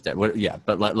Laurent is dead. What? Yeah,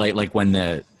 but like when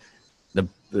the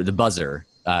buzzer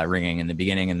ringing in the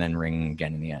beginning and then ringing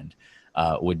again in the end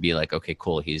would be like, okay,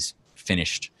 cool, he's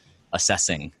finished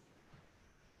assessing,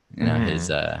 you know,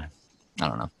 his I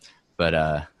don't know,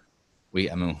 but we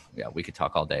could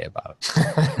talk all day about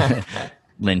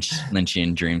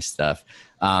Lynchian dream stuff.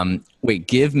 Wait,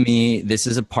 give me, this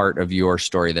is a part of your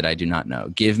story that I do not know.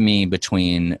 Give me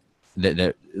between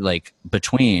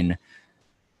between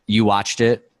you watched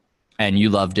it and you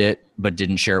loved it, but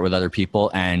didn't share it with other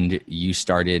people, and you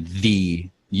started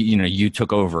you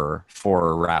took over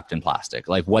for Wrapped in Plastic.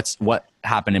 Like, what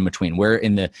happened in between? Where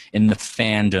in the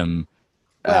fandom?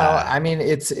 Well, I mean,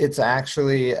 it's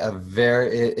actually a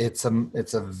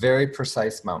very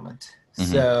precise moment.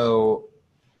 Mm-hmm. So,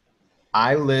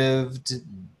 I lived,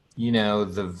 you know,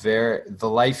 the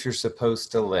life you're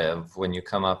supposed to live when you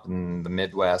come up in the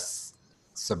Midwest.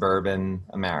 Suburban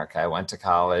America. I went to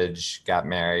college, got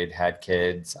married, had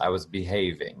kids. I was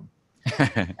behaving,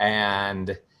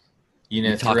 and you know,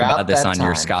 you talk about this on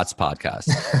your Scott's podcast.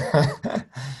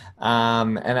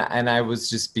 And I was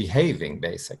just behaving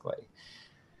basically.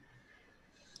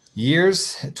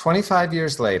 25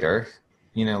 years later,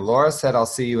 you know, Laura said, "I'll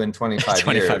see you in 25 years."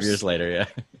 25 years later, yeah.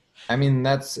 I mean,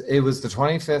 it was the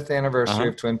 25th anniversary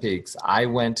of Twin Peaks. I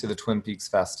went to the Twin Peaks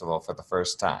Festival for the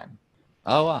first time.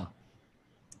 Oh wow.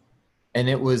 And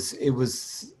it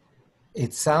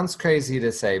sounds crazy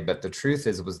to say, but the truth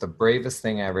is it was the bravest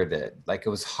thing I ever did. Like, it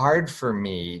was hard for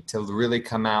me to really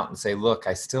come out and say, look,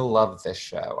 I still love this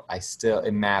show.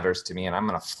 It matters to me, and I'm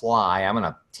going to fly. I'm going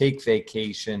to take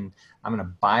vacation. I'm going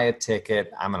to buy a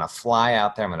ticket. I'm going to fly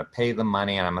out there. I'm going to pay the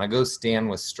money, and I'm going to go stand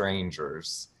with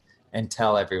strangers and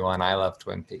tell everyone I love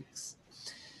Twin Peaks.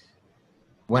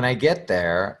 When I get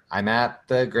there, I'm at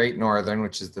the Great Northern,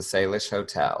 which is the Salish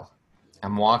Hotel.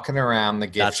 I'm walking around the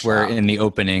gift shop. That's where in the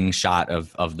opening shot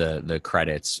of the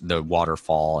credits, the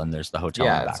waterfall, and there's the hotel.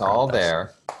 Yeah, it's all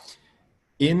there.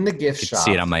 In the gift shop.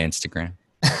 See it on my Instagram.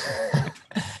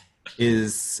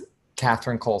 Is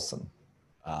Catherine Coulson,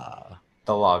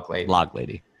 the log lady. Log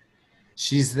lady.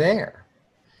 She's there.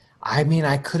 I mean,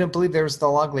 I couldn't believe there was the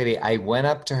log lady. I went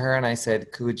up to her and I said,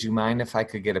 would you mind if I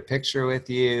could get a picture with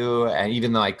you? And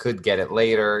even though I could get it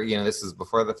later, you know, this is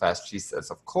before the fest. She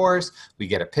says, of course, we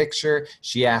get a picture.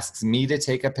 She asks me to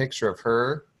take a picture of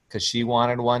her because she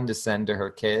wanted one to send to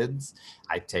her kids.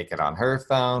 I take it on her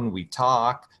phone. We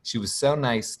talk. She was so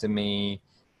nice to me.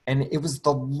 And it was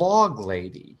the log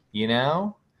lady, you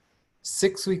know?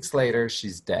 6 weeks later,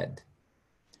 she's dead.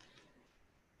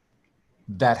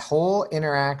 That whole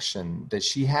interaction that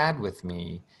she had with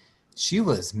me, she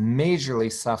was majorly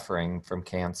suffering from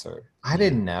cancer. I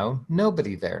didn't know.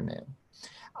 Nobody there knew.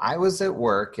 I was at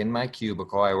work in my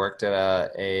cubicle. I worked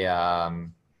at a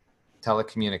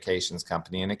telecommunications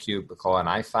company in a cubicle, and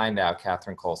I find out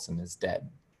Catherine Coulson is dead.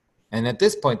 And at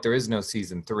this point, there is no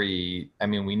season 3. I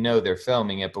mean, we know they're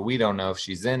filming it, but we don't know if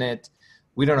she's in it.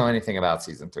 We don't know anything about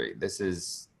season 3. This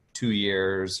is 2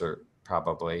 years or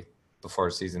probably before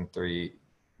season 3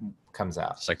 comes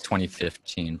out. It's like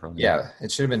 2015 probably. Yeah,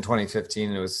 it should have been 2015.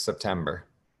 And it was September.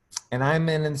 And I'm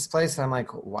in this place and I'm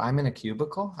like, well, I'm in a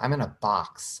cubicle? I'm in a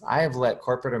box. I have let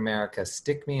corporate America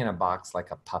stick me in a box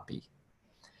like a puppy.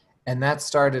 And that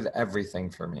started everything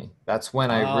for me. That's when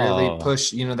I really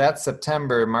push, that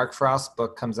September, Mark Frost's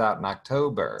book comes out in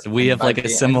October. So we have like a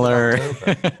similar...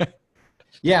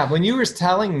 Yeah, when you were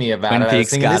telling me about Twin it, I was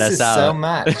Peaks thinking, this is so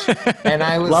much. And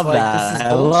I was love like, that. this is I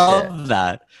bullshit. love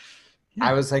that.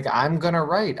 I was like, I'm going to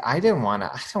write. I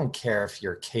don't care if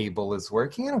your cable is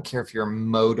working. I don't care if your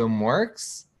modem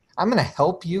works. I'm going to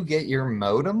help you get your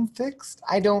modem fixed.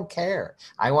 I don't care.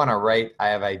 I want to write. I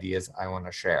have ideas I want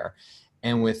to share.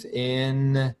 And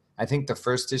within, I think the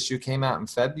first issue came out in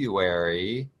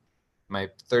February. My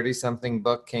 30-something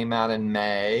book came out in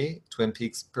May. Twin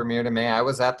Peaks premiered in May. I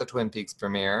was at the Twin Peaks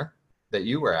premiere that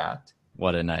you were at.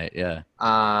 What a night, yeah.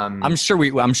 I'm sure we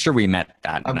met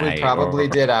that night. We probably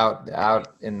did out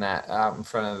in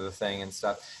front of the thing and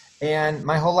stuff. And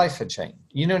my whole life had changed.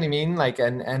 You know what I mean? Like,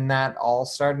 and that all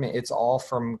started. It's all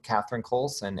from Catherine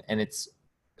Coulson, and it's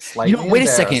slightly. Wait a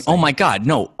second. Oh my God,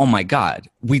 no. Oh my God,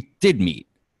 we did meet.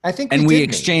 I think we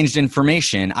exchanged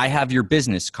information. I have your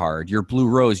business card, your Blue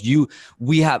Rose.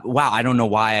 We have. Wow, I don't know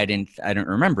why I didn't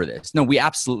remember this. No, we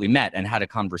absolutely met and had a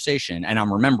conversation, and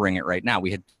I'm remembering it right now.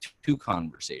 We had 2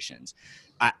 conversations.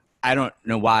 I don't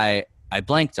know why I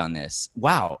blanked on this.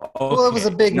 Wow. Okay. Well, it was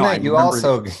a big night. You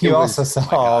also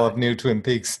saw all of New Twin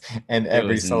Peaks and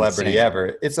every celebrity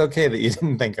ever. It's okay that you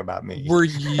didn't think about me. Were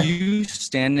you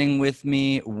standing with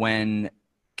me when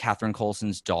Catherine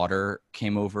Coulson's daughter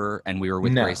came over and we were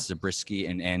with Grace Zabriskie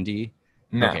and Andy?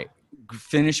 No. Okay.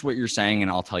 Finish what you're saying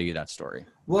and I'll tell you that story.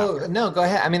 Well, no, go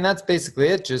ahead. I mean, that's basically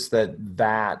it. Just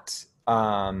that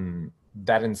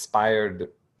inspired,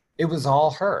 it was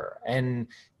all her. And,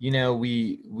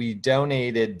 we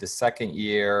donated the second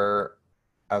year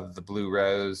of the Blue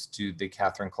Rose to the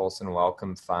Catherine Coulson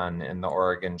Welcome Fund in the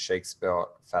Oregon Shakespeare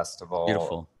Festival.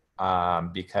 Beautiful.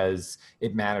 Because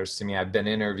it matters to me. I've been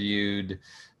interviewed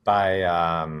by,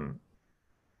 how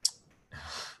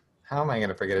am I going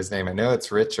to forget his name? I know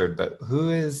it's Richard, but who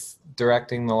is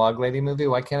directing the Log Lady movie?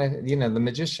 Why can't I, the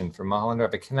magician from Mulholland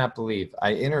Drive? I cannot believe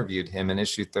I interviewed him in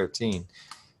issue 13.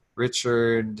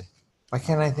 Richard, why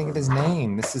can't I think of his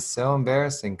name? This is so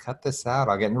embarrassing. Cut this out.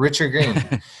 I'll get Richard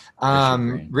Green.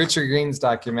 Richard Green's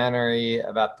documentary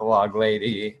about the Log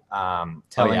Lady. Telling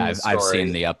the story. I've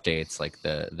seen the updates, like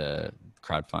the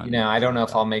crowdfunding. I don't know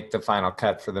if I'll make the final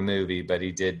cut for the movie, but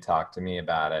he did talk to me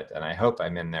about it, and I hope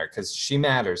I'm in there because she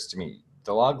matters to me.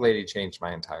 The Log Lady changed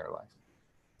my entire life.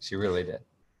 She really did.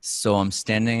 So I'm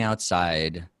standing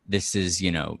outside. This is,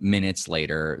 minutes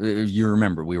later. You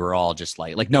remember, we were all just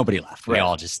like nobody left. We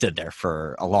all just stood there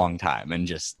for a long time and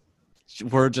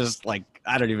we're just like,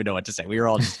 I don't even know what to say. We were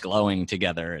all just glowing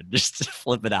together and just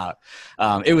flip it out.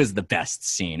 It was the best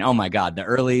scene. Oh my God. The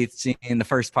early scene, the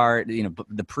first part,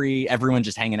 the everyone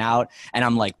just hanging out. And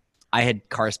I'm like, I had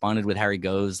corresponded with Harry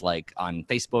Goes like on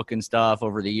Facebook and stuff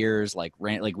over the years, like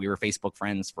we were Facebook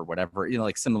friends for whatever,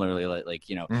 similarly,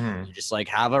 you just like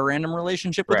have a random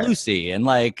relationship with Lucy and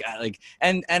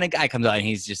and a guy comes out and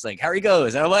he's just like, Harry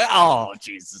Goes. And I'm like, oh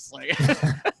Jesus. Like,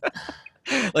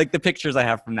 like the pictures I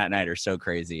have from that night are so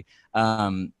crazy.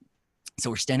 So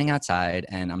we're standing outside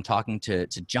and I'm talking to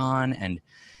John and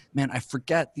man, I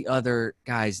forget the other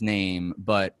guy's name,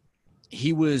 but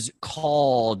he was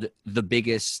called the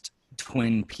biggest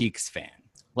Twin Peaks fan.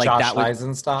 Like Josh that was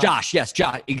Eisenstock? Josh, yes,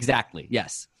 Josh, exactly,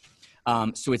 yes.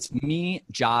 So it's me,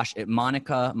 Josh,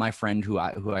 Monica, my friend who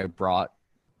I brought,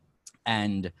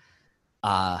 and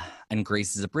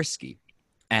Grace Zabriskie.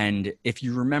 And if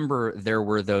you remember, there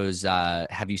were those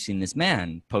 "Have you seen this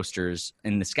man?" posters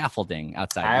in the scaffolding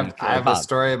outside. I have a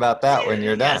story about that when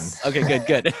you're done. Yes. Okay,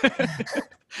 good.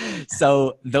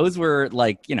 So those were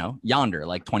yonder,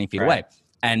 like 20 feet away.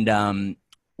 And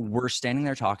we're standing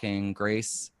there talking,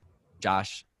 Grace,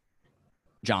 Josh,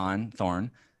 John,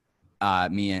 Thorne,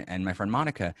 me and my friend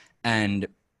Monica. And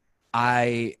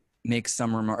I make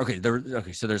some remark.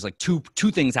 Okay, so there's like two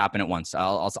things happen at once.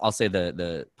 I'll say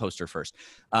the poster first.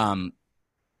 I'd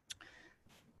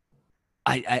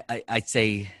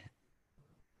say,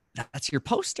 that's your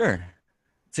poster.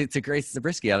 To Grace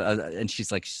Zabriskie, and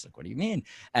she's like, what do you mean?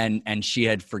 And she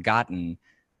had forgotten.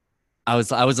 I was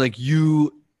like,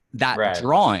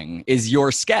 drawing is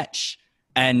your sketch.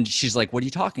 And she's like, what are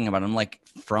you talking about? I'm like,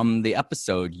 from the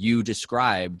episode you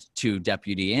described to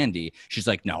Deputy Andy. She's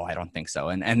like, no, I don't think so.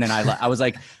 And then I was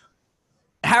like,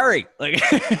 Harry, like,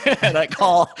 and I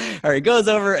call Harry, goes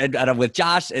over, and I'm with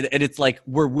Josh, and it's like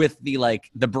we're with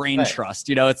the brain trust,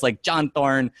 you know. It's like John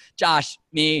Thorne, Josh,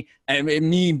 me, and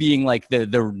me being like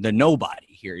the nobody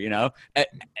here, you know,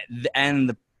 and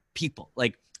the people,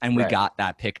 like, and we got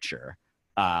that picture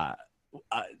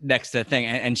next to the thing,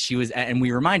 and she was, and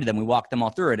we reminded them, we walked them all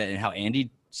through it, and how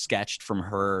Andy sketched from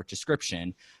her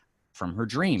description, from her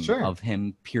dream of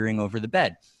him peering over the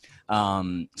bed.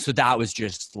 So that was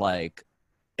just like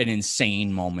an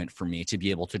insane moment for me to be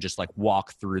able to just like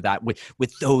walk through that with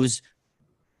those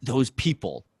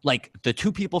people, like the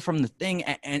two people from the thing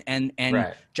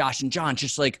and Josh and John,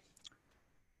 just like,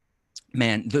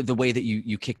 man, the way that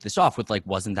you kicked this off with like,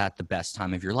 wasn't that the best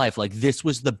time of your life? Like, this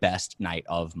was the best night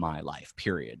of my life,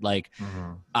 period. Like,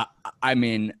 I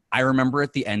mean, I remember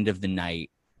at the end of the night,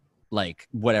 like,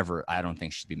 whatever, I don't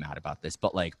think she'd be mad about this,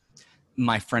 but like,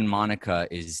 my friend Monica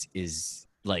is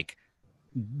like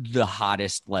the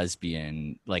hottest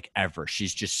lesbian like ever.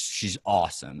 She's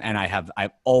awesome. And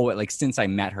I've always, like, since I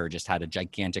met her, just had a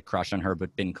gigantic crush on her,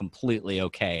 but been completely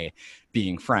okay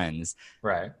being friends.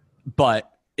 Right.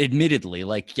 But admittedly,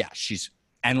 like, yeah,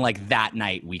 and like that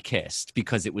night we kissed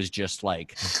because it was just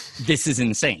like, this is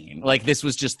insane. Like, this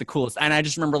was just the coolest. And I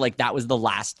just remember like, that was the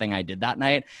last thing I did that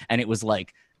night. And it was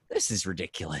like, this is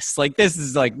ridiculous. Like, this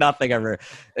is like nothing ever,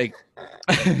 like,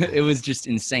 it was just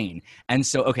insane. And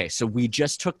so, okay, so we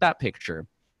just took that picture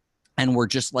and we're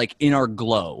just like in our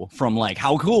glow from like,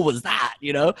 how cool was that,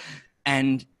 you know?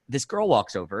 And this girl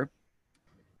walks over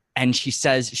and she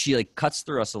says, she like cuts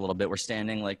through us a little bit. We're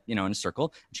standing like, you know, in a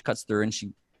circle. She cuts through and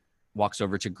she walks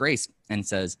over to Grace and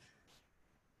says,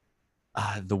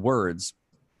 the words,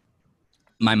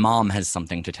 "My mom has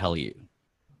something to tell you."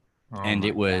 And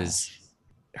it was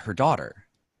her daughter.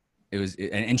 It was,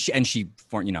 and she,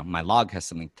 for, you know, my log has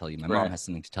something to tell you. My mom has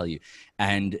something to tell you.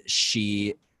 And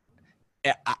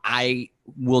I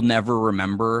will never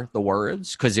remember the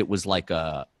words, because it was like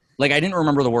I didn't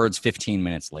remember the words 15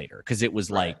 minutes later, because it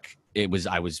was like,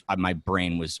 my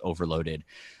brain was overloaded.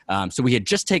 So we had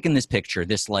just taken this picture,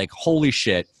 this like, holy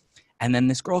shit. And then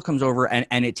this girl comes over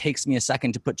and it takes me a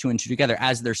second to put two and two together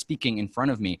as they're speaking in front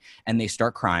of me, and they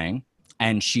start crying.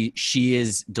 And she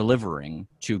is delivering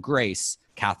to Grace,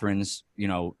 Catherine's, you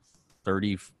know,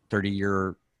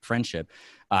 30-year friendship,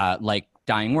 like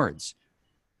dying words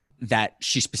that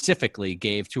she specifically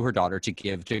gave to her daughter to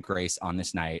give to Grace on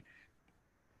this night.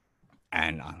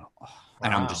 And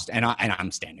I'm just, and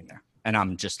I'm standing there, and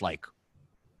I'm just like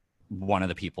one of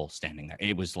the people standing there.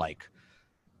 It was like,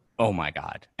 oh my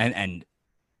God. And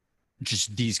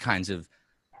just these kinds of,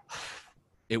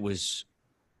 it was,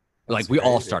 like, we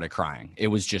all started crying. It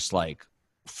was just like,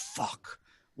 fuck,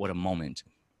 what a moment.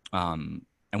 And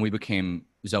we became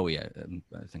Zoe, I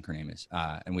think her name is,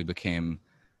 and we became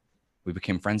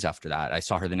friends after that. I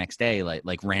saw her the next day,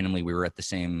 like randomly. We were at the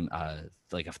same,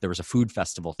 like, if there was a food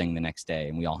festival thing the next day,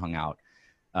 and we all hung out.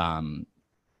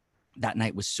 That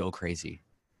night was so crazy.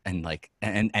 And like,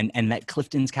 and that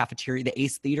Clifton's cafeteria, the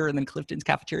Ace Theater, and then Clifton's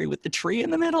cafeteria with the tree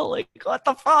in the middle. Like, what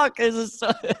the fuck? It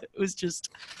was just,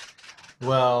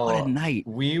 well, what a night.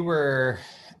 We were,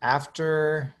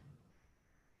 after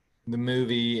the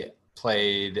movie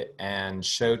played and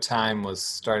Showtime was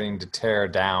starting to tear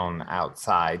down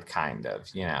outside, kind of,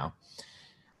 you know,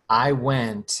 I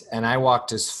went and I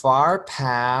walked as far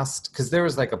past, because there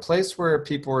was like a place where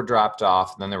people were dropped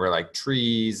off, and then there were like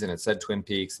trees and it said Twin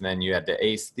Peaks, and then you had the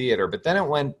Ace Theater, but then it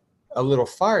went a little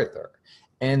farther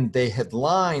and they had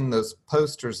lined those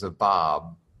posters of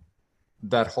Bob,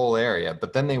 that whole area,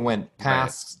 but then they went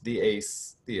past the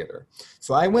Ace Theater.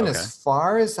 So I went as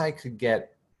far as I could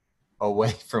get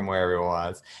away from where it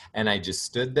was, and I just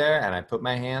stood there and I put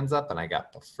my hands up and I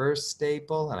got the first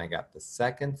staple and I got the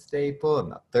second staple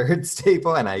and the third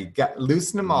staple, and I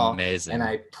loosened them all. Amazing. And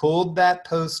I pulled that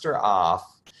poster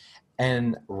off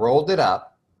and rolled it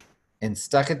up and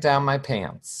stuck it down my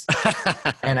pants.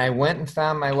 And I went and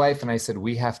found my wife and I said,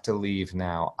 "We have to leave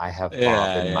now. I have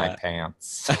Bob in my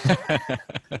pants."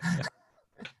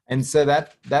 And so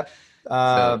that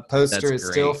poster is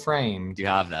still framed. Do you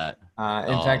have that?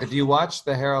 In fact, if you watch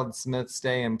the Harold Smith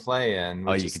Stay and Play In,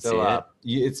 which is still up,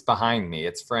 it's behind me.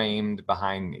 It's framed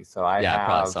behind me. So I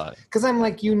probably saw it. Because I'm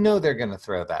like, you know, they're going to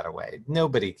throw that away.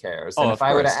 Nobody cares. And if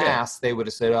I would have asked, they would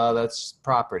have said, "Oh, that's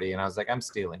property." And I was like, "I'm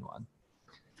stealing one."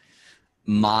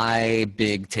 My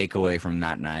big takeaway from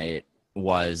that night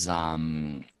was, I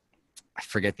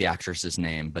forget the actress's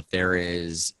name, but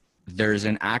there's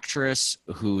an actress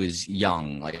who is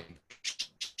young, like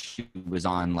she was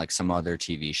on like some other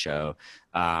TV show.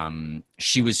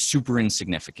 She was super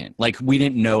insignificant. Like we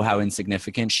didn't know how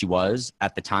insignificant she was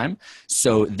at the time.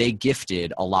 So they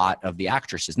gifted a lot of the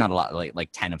actresses, not a lot, like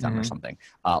 10 of them or something,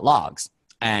 logs.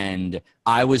 And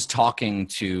I was talking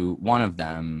to one of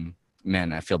them.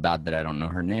 Man, I feel bad that I don't know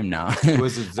her name now.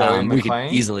 Was it Zoe McClain? We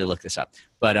could easily look this up.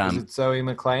 But was it Zoe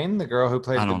McClain, the girl who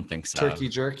played I don't think so. Turkey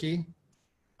Jerky?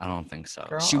 I don't think so.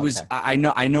 Girl? She was, I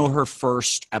know her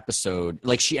first episode,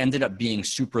 like she ended up being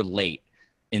super late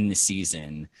in the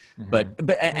season, but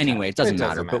anyway, it doesn't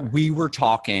matter. But we were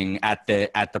talking at the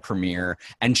premiere,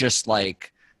 and just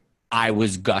like, I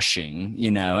was gushing,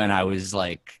 you know, and I was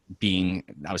like I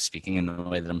was speaking in the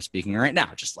way that I'm speaking right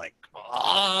now, just like,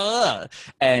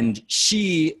 and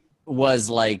she was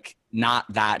like,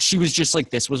 not that, she was just like,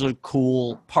 this was a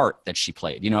cool part that she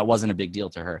played, you know, it wasn't a big deal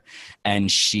to her. And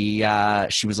she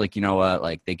was like, you know what,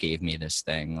 like they gave me this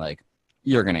thing, like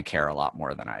you're going to care a lot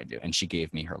more than I do. And she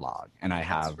gave me her log, and I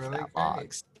have that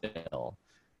log still.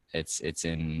 It's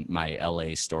in my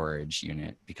LA storage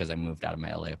unit because I moved out of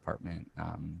my LA apartment.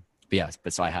 But yes,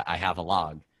 so I have a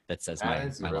log that says my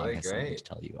log has something to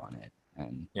tell you on it.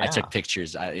 And I took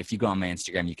pictures. If you go on my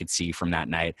Instagram, you could see from that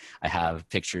night, I have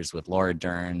pictures with Laura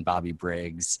Dern, Bobby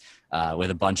Briggs,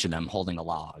 with a bunch of them holding a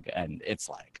log. And it's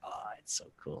like, oh, it's so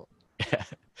cool.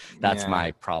 That's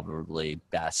my probably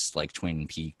best, like, Twin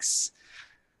Peaks.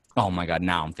 Oh my God,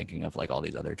 now I'm thinking of like all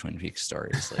these other Twin Peaks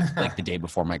stories. Like the day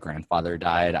before my grandfather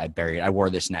died, I wore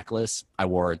this necklace. I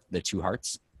wore the two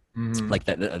hearts. Like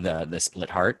the split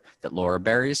heart that Laura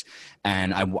buries,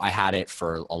 and I had it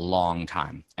for a long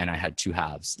time, and I had two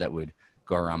halves that would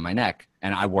go around my neck,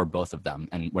 and I wore both of them.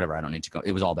 And whatever, I don't need to go.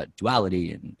 It was all about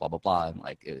duality and blah blah blah, and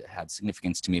like it had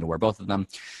significance to me to wear both of them.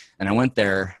 And I went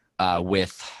there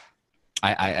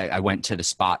I went to the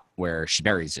spot where she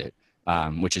buries it,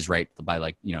 which is right by,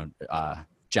 like, you know,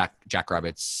 Jack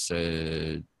Rabbit's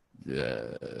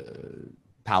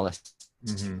palace,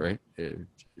 right? In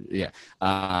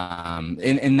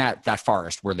that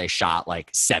forest where they shot like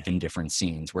 7 different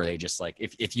scenes, where they just like,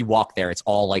 if you walk there, it's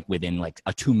all like within like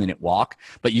a 2-minute walk,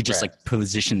 but you just like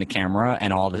position the camera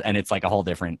and it's like a whole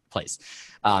different place.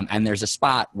 And there's a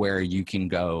spot where you can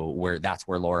go where that's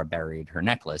where Laura buried her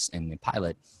necklace in the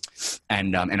pilot.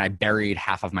 And I buried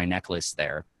half of my necklace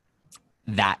there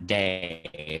that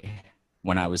day.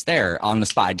 When I was there on the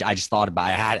spot, I just thought about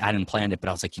it. I hadn't planned it, but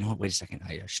I was like, you know what, wait a second,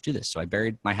 I should do this. So I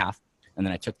buried my half, and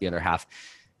then I took the other half.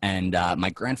 And my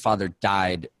grandfather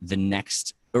died the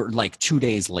next, or like 2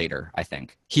 days later, I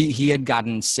think. He had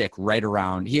gotten sick right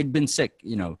around, he had been sick,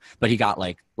 you know, but he got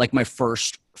like my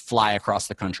first fly across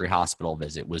the country hospital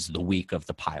visit was the week of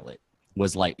the pilot,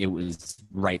 it was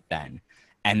right then.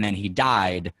 And then he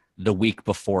died the week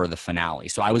before the finale.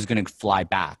 So I was going to fly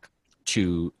back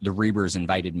to the Reibers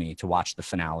invited me to watch the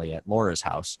finale at Laura's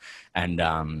house. And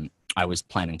I was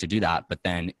planning to do that. But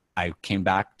then I came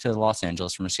back to Los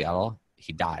Angeles from Seattle.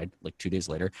 He died like 2 days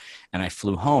later. And I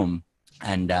flew home,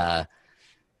 and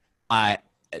I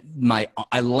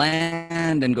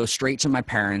land and go straight to my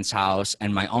parents' house,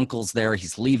 and my uncle's there.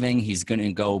 He's leaving. He's going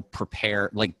to go prepare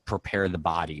the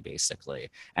body, basically.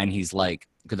 And he's like,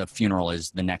 because the funeral is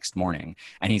the next morning.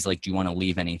 And he's like, do you want to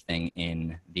leave anything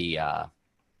in the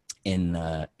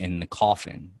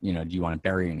coffin? You know, do you want to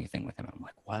bury anything with him? I'm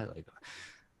like, what? Like,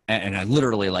 and I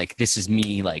literally, like, this is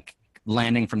me like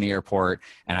landing from the airport,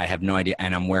 and I have no idea.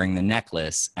 And I'm wearing the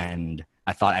necklace, and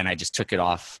I just took it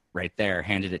off right there,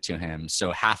 handed it to him.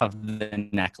 So half of the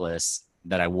necklace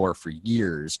that I wore for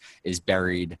years is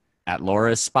buried at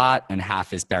Laura's spot, and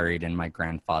half is buried in my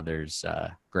grandfather's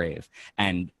grave.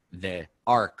 And the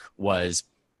arc was,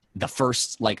 the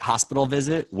first like hospital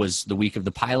visit was the week of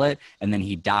the pilot, and then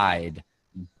he died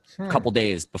a couple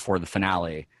days before the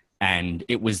finale. And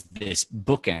it was this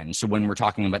bookend. So when we're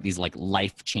talking about these like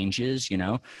life changes, you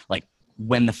know, like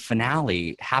when the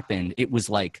finale happened, it was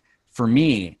like, for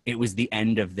me, it was the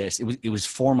end of this. It was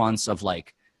 4 months of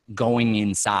like going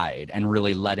inside and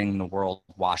really letting the world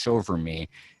wash over me.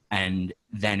 And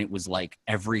then it was like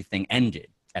everything ended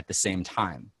at the same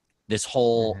time. This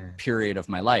whole period of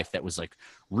my life that was like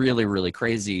really, really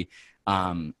crazy.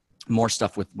 More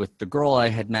stuff with the girl I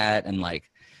had met, and like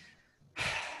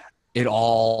it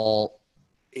all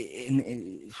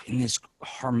in this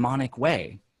harmonic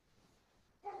way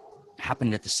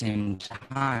happened at the same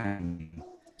time.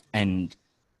 And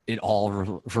it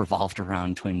all revolved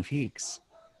around Twin Peaks.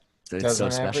 So it's so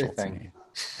special to me.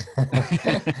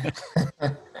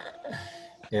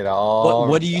 It all.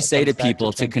 What do you say to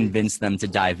people to convince them to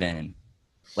dive in?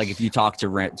 Like if you talk to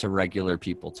regular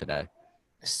people today.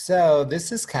 So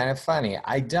this is kind of funny.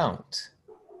 I don't.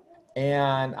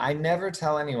 And I never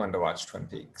tell anyone to watch Twin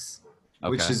Peaks,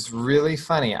 which Okay. is really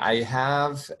funny. I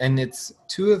have, and it's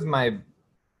two of my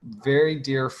very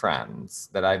dear friends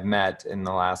that I've met in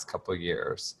the last couple of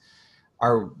years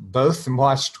are both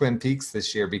watched Twin Peaks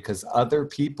this year because other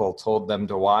people told them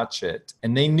to watch it,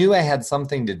 and they knew I had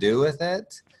something to do with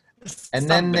it. And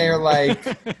then they're like,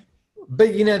 but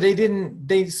they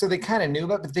didn't, so they kind of knew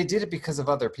about it, but they did it because of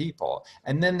other people.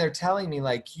 And then they're telling me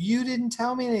like, you didn't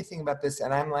tell me anything about this.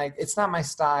 And I'm like, it's not my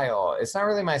style. It's not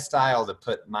really my style to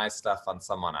put my stuff on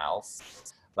someone else.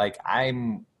 Like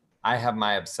I have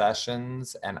my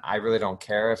obsessions and I really don't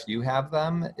care if you have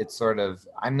them. It's sort of,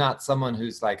 I'm not someone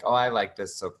who's like, oh, I like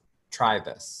this, so try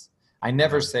this. I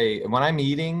never say, when I'm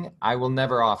eating, I will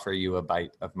never offer you a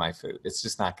bite of my food. It's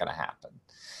just not going to happen.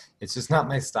 It's just not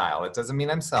my style. It doesn't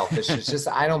mean I'm selfish. It's just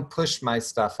I don't push my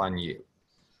stuff on you.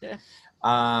 Yeah.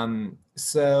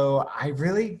 So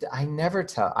I never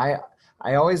tell. I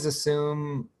always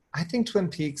assume. I think Twin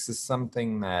Peaks is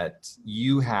something that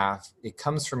it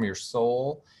comes from your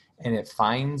soul and it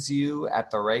finds you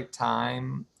at the right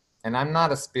time. And I'm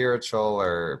not a spiritual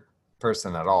or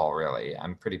person at all, really.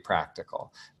 I'm pretty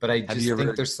practical, but I just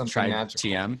think there's something tried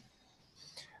magical. TM?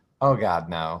 Oh God,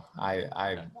 no.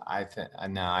 I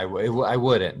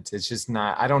wouldn't. It's just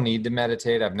not. I don't need to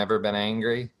meditate. I've never been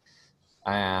angry,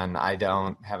 and I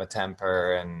don't have a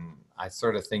temper. And I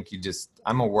sort of think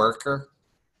I'm a worker,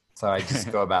 so I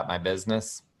just go about my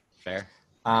business. Fair.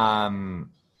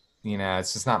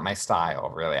 It's just not my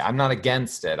style, really. I'm not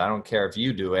against it. I don't care if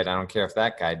you do it. I don't care if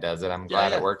that guy does it. I'm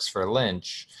glad it works for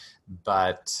Lynch,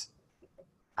 but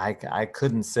I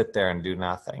couldn't sit there and do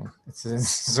nothing. It's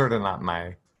sort of not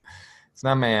my. It's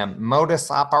not my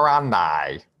modus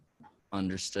operandi.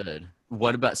 Understood.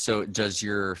 What about, so does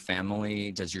your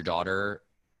daughter,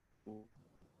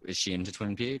 is she into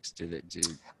Twin Peaks?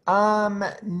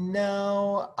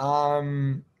 No.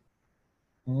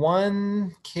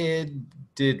 One kid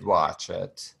did watch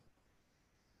it.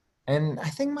 And I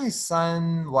think my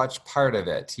son watched part of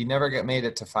it. He never made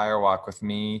it to Firewalk with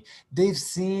me. They've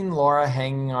seen Laura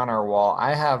hanging on our wall.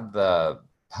 I have the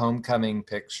homecoming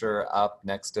picture up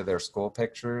next to their school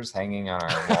pictures hanging on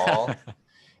our wall.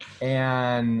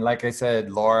 And like I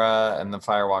said, Laura and the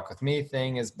Firewalk with Me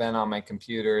thing has been on my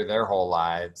computer their whole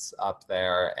lives up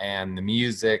there. And the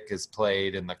music is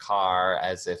played in the car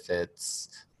as if it's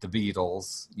the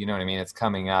Beatles. You know what I mean? It's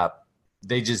coming up.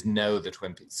 They just know the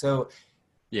Twin Peaks. So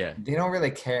yeah, they don't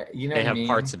really care. You know they what I mean? They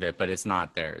have parts of it, but it's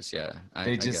not theirs. Yeah.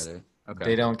 I get it. Okay.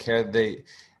 They don't care.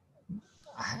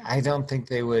 I don't think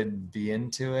they would be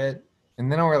into it.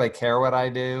 And they don't really care what I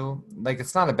do. Like,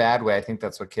 it's not a bad way. I think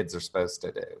that's what kids are supposed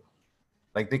to do.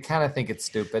 Like, they kind of think it's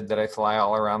stupid that I fly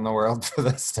all around the world for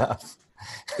this stuff.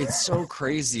 It's so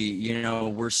crazy.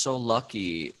 We're so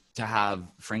lucky to have,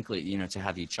 frankly, to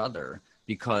have each other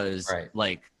because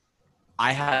like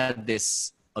I had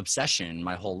this obsession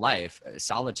my whole life,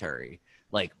 solitary.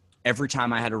 Like every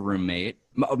time I had a roommate,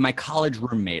 my college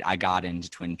roommate, I got into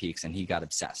Twin Peaks and he got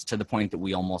obsessed to the point that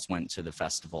we almost went to the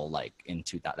festival like in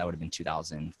 2000. That would have been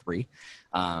 2003.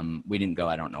 We didn't go.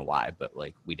 I don't know why, but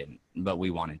like we didn't, but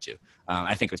we wanted to.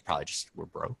 I think it was probably just we're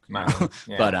broke.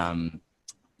 Yeah.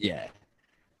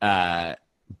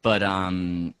 But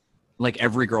like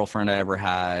every girlfriend I ever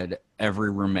had,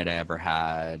 every roommate I ever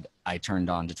had, I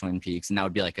turned on to Twin Peaks, and that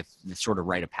would be like a sort of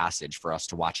rite of passage for us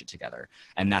to watch it together.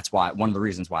 And that's why one of the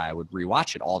reasons why I would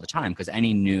rewatch it all the time, because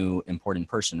any new important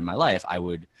person in my life, I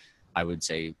would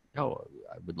say, oh,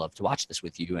 I would love to watch this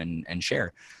with you and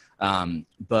share.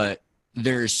 But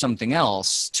there's something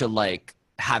else to like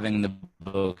having the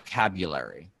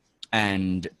vocabulary,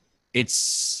 and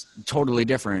it's totally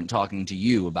different talking to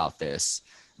you about this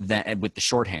than with the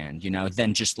shorthand,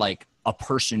 than just like a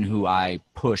person who I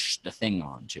push the thing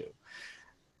onto.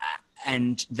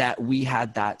 And that we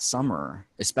had that summer,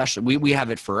 especially we have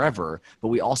it forever, but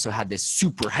we also had this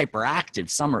super hyperactive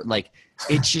summer. Like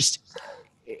it's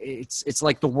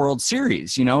like the World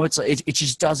Series, it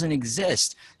just doesn't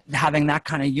exist. Having that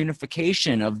kind of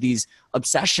unification of these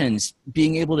obsessions,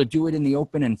 being able to do it in the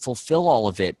open and fulfill all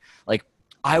of it. Like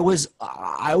it was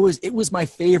my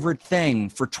favorite thing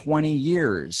for 20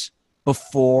 years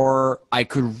before I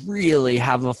could really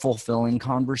have a fulfilling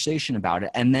conversation about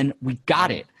it. And then we got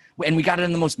it. And we got it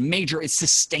in the most major,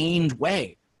 sustained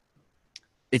way.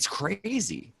 It's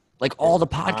crazy. Like all the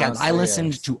podcasts, I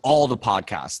listened to all the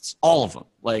podcasts, all of them.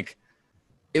 Like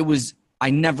I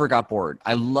never got bored.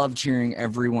 I loved hearing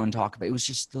everyone talk about it. It was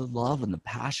just the love and the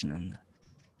passion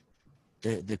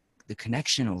and the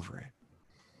connection over it.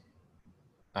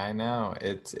 I know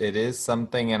it is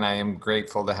something, and I am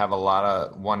grateful to have a lot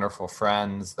of wonderful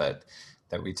friends that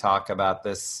that we talk about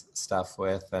this stuff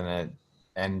with,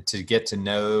 and to get to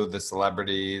know the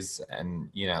celebrities. And,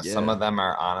 you know, some of them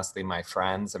are honestly my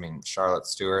friends. I mean, Charlotte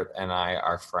Stewart and I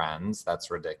are friends.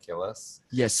 That's ridiculous.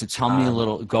 Yeah. So tell me a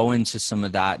little, go into some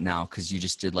of that now, because you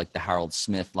just did like the Harold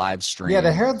Smith live stream. Yeah,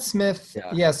 the Harold Smith.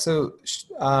 Yeah. So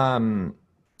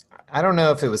I don't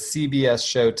know if it was CBS,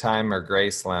 Showtime, or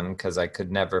Graceland, because I could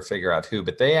never figure out who,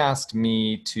 but they asked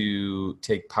me to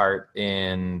take part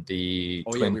in the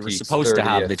Twin Peaks. We were supposed to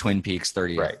have the Twin Peaks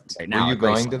 30th. Right now. Were you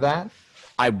going to that?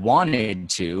 I wanted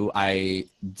to. I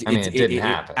mean, it didn't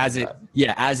happen.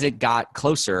 As it got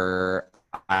closer,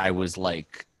 I was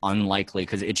like unlikely,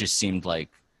 because it just seemed like,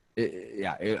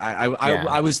 I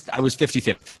was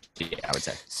 50-50, I would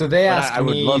say. So they asked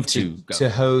me to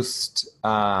host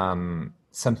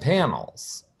some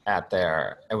panels at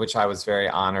there, which I was very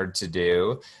honored to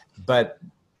do, but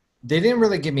they didn't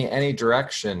really give me any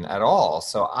direction at all.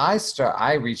 So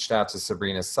I reached out to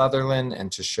Sabrina Sutherland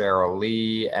and to Cheryl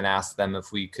Lee and asked them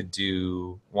if we could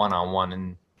do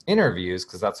one-on-one interviews,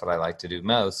 because that's what I like to do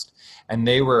most. And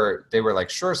they were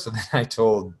like, sure. So then I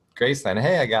told Graceland,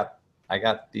 hey, I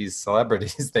got these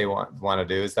celebrities they want to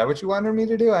do. Is that what you wanted me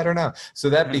to do? I don't know. So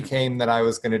that became that I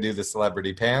was going to do the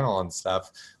celebrity panel and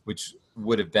stuff, which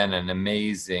would have been an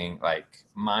amazing, like,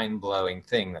 mind-blowing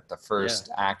thing, that the first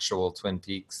actual Twin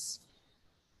Peaks,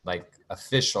 like,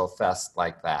 official fest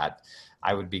like that,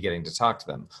 I would be getting to talk to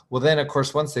them. Well, then, of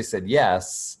course, once they said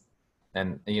yes,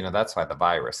 and, you know, that's why the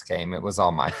virus came. It was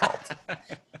all my fault.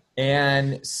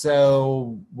 And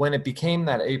so when it became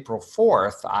that April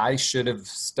 4th, I should have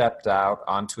stepped out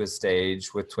onto a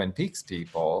stage with Twin Peaks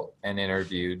people and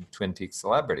interviewed Twin Peaks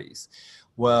celebrities.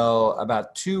 Well,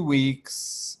 about 2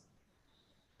 weeks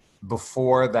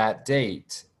before that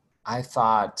date, I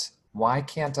thought, why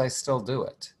can't I still do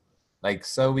it? Like,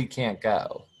 so we can't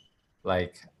go.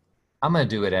 Like, I'm going to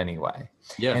do it anyway.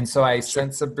 Yeah. And so I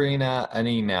sent Sabrina an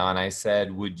email and I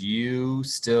said, would you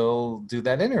still do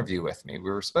that interview with me?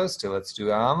 We were supposed to. Let's do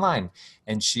it online.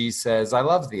 And she says, I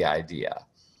love the idea.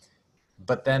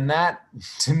 But then that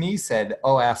to me said,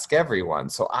 oh, ask everyone.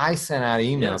 So I sent out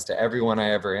emails to everyone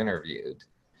I ever interviewed.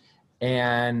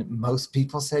 And most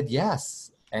people said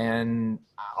yes. And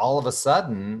all of a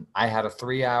sudden, I had a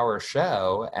 3-hour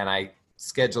show and I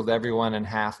scheduled everyone in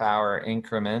half-hour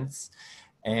increments.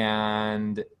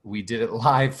 And we did it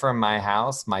live from my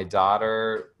house. My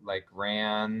daughter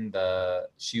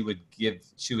she was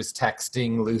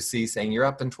texting Lucy saying, you're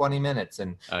up in 20 minutes.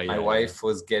 And my wife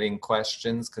was getting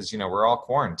questions because, you know, we're all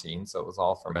quarantined. So it was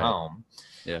all from home.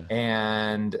 Yeah.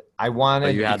 And I wanted,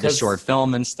 but you had the short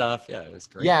film and stuff. Yeah, it was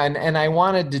great. Yeah. And I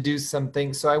wanted to do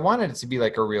something. So I wanted it to be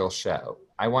like a real show.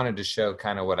 I wanted to show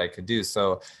kind of what I could do.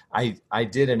 So I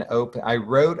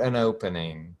wrote an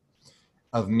opening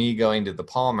of me going to the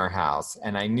Palmer House,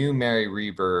 and I knew Mary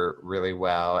Reber really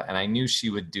well, and I knew she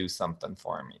would do something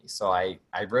for me. So I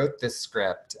wrote this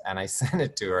script and I sent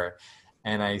it to her,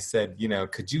 and I said, you know,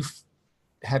 could you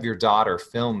have your daughter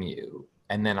film you,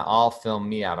 and then I'll film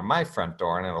me out of my front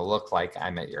door, and it'll look like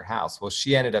I'm at your house. Well,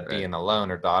 she ended up being alone.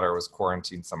 Her daughter was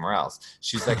quarantined somewhere else.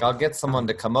 She's like, I'll get someone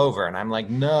to come over. And I'm like,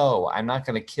 no, I'm not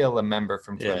going to kill a member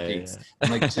from Twin Peaks.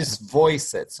 I'm like, just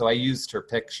voice it. So I used her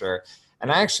picture, and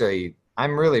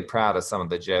I'm really proud of some of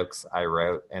the jokes I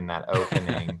wrote in that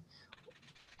opening.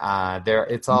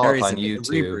 It's all up on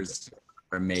YouTube.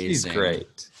 Amazing. She's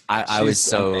great. I was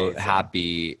so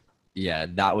happy. Yeah,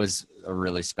 that was a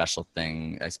really special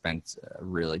thing. I spent a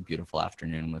really beautiful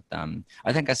afternoon with them.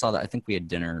 I think we had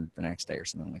dinner the next day or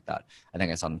something like that. I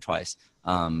think I saw them twice.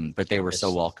 But they were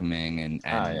so welcoming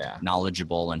and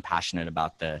knowledgeable and passionate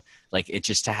about it,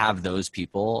 just to have those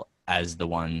people as the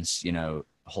ones, you know,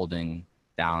 holding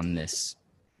down this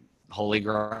holy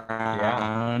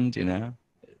ground, you know.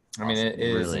 I mean, it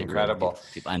is really incredible.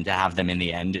 People, and to have them in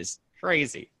the end is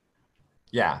crazy.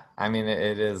 Yeah, I mean,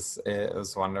 it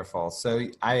was wonderful. So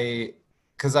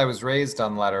because I was raised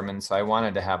on Letterman, so I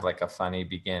wanted to have like a funny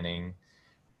beginning.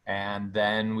 And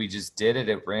then we just did it.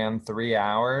 It ran 3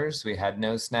 hours. We had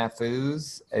no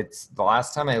snafus. It's the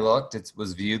last time I looked, it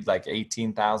was viewed like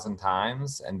 18,000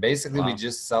 times. And basically we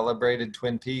just celebrated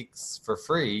Twin Peaks for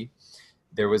free.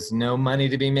 There was no money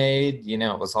to be made. You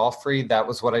know, it was all free. That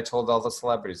was what I told all the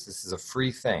celebrities. This is a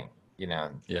free thing, you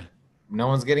know. Yeah. No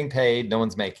one's getting paid. No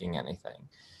one's making anything.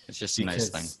 It's just a nice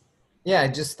thing. Yeah, I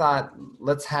just thought,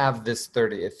 let's have this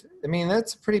 30th. I mean,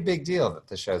 that's a pretty big deal that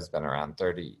the show's been around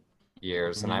 30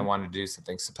 years, and I wanted to do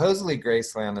something. Supposedly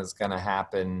Graceland is going to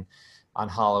happen on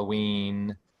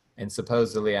Halloween, and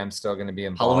supposedly I'm still going to be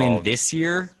involved. Halloween this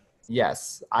year?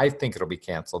 Yes. I think it'll be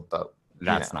canceled, but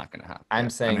that's not going to happen.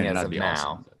 I'm saying as of now.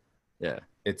 Awesome, yeah.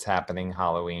 it's happening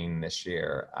Halloween this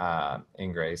year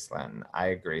in Graceland. I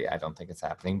agree. I don't think it's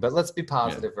happening, but let's be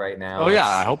positive right now. Oh yeah,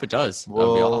 I hope it does. That'd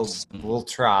be awesome. We'll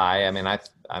try. I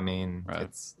mean, Right.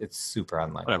 it's super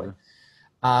unlikely.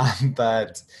 Whatever.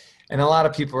 But and a lot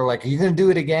of people were like, "Are you going to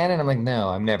do it again?" And I'm like, "No,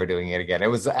 I'm never doing it again." It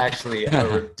was actually a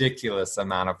ridiculous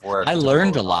amount of work. I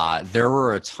learned a lot. There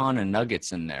were a ton of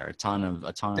nuggets in there. A ton of.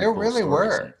 There really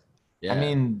were. Yeah. I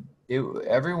mean,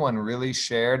 everyone really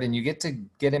shared, and you get to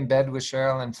get in bed with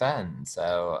Sherilyn Fenn.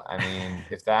 So, I mean,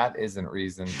 if that isn't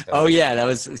reason to... Oh, yeah, that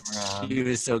was... She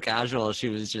was so casual. She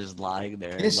was just lying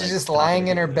there. Yeah, she's just lying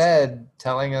in her bed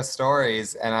telling us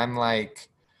stories. And I'm like,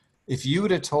 if you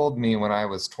would have told me when I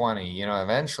was 20, you know,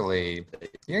 eventually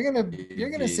you're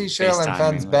gonna see Sherilyn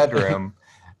Fenn's bedroom,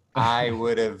 I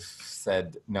would have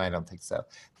said, no, I don't think so.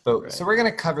 But so we're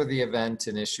going to cover the event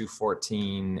in issue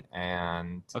 14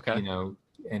 and, you know,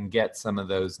 and get some of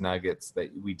those nuggets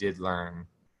that we did learn.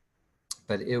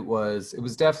 But it was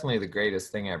definitely the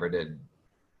greatest thing I ever did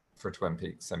for Twin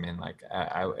Peaks. I mean, like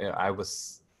I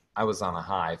was on a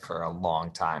high for a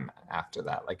long time after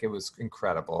that. Like it was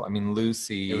incredible. I mean,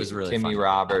 Lucy, it was really Kimmy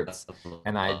Roberts,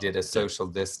 and I did a social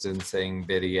distancing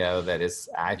video that is,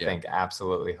 I think,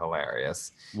 absolutely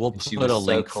hilarious. We'll put a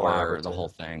link for the whole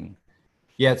thing.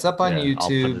 Yeah, it's up on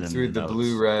YouTube through the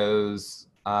Blue Rose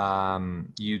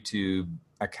YouTube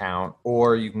account,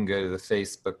 or you can go to the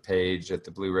Facebook page at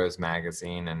the Blue Rose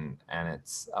Magazine, and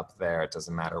it's up there. It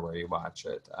doesn't matter where you watch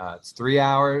it. It's 3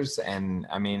 hours, and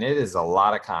I mean, it is a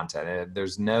lot of content.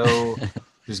 There's no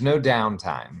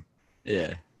downtime.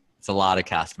 Yeah, it's a lot of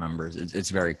cast members. It's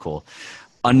very cool.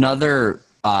 Another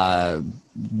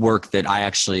work that I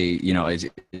actually, you know, is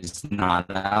not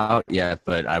out yet,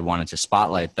 but I wanted to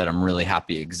spotlight that I'm really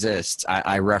happy exists.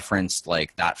 I referenced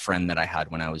like that friend that I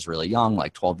had when I was really young,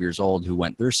 like 12 years old, who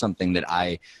went through something that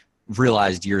I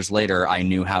realized years later I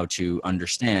knew how to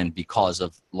understand because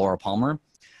of Laura Palmer.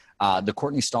 The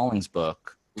Courtney Stallings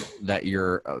book that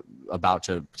you're about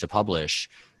to publish,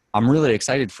 I'm really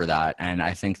excited for that. And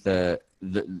I think the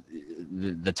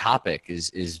topic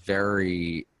is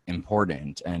very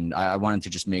important, and I wanted to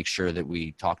just make sure that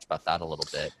we talked about that a little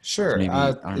bit. Sure.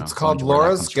 It's called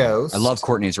Laura's Ghost. I love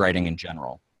Courtney's writing in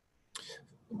general.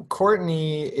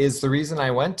 Courtney is the reason I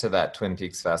went to that Twin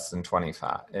Peaks Fest in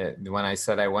 25. When I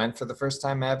said I went for the first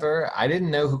time ever, I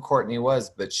didn't know who Courtney was,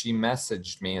 but she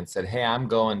messaged me and said, "Hey, I'm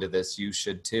going to this. You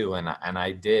should too." And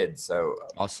I did. So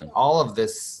awesome. All of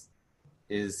this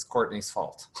is Courtney's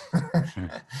fault.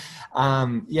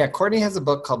 Yeah, Courtney has a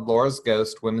book called Laura's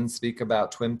Ghost, Women Speak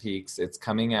About Twin Peaks. It's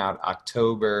coming out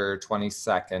October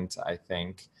 22nd, I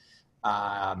think.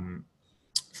 And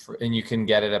you can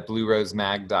get it at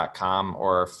bluerosemag.com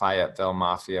or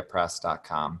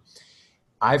FayettevilleMafiaPress.com.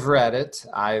 I've read it.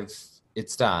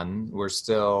 It's done. We're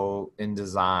still in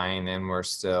design and we're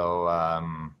still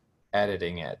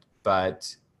editing it,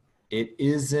 but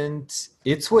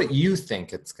it's what you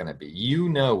think it's going to be. You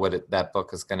know what that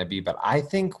book is going to be, but I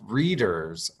think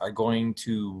readers are going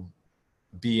to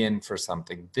be in for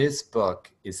something. This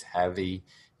book is heavy.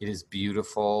 It is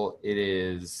beautiful. It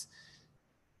is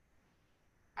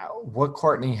what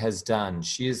Courtney has done.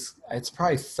 It's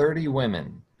probably 30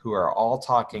 women who are all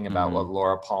talking about what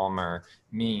Laura Palmer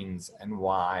means and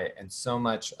why, and so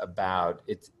much about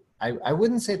it. I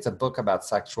wouldn't say it's a book about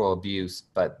sexual abuse,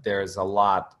 but there's a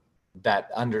lot that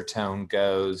undertone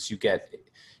goes. You get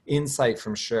insight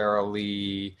from Cheryl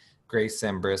Lee, Grace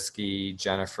Zabriskie,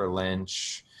 Jennifer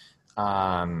Lynch.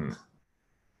 I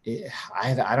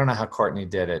don't know how Courtney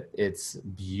did it. It's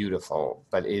beautiful,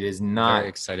 but it is not. Very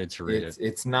excited to read it.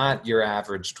 It's not your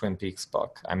average Twin Peaks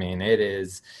book. I mean, it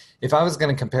is. If I was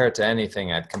going to compare it to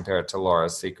anything, I'd compare it to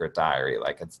Laura's Secret Diary.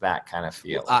 Like it's that kind of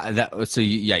feel. Because I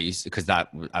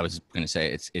was going to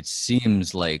say it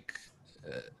seems like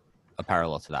a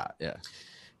parallel to that.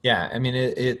 Yeah, I mean,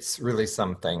 it's really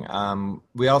something.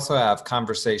 We also have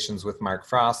conversations with Mark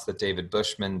Frost that David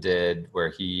Bushman did, where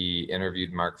he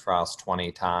interviewed Mark Frost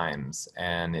 20 times.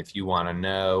 And if you want to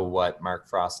know what Mark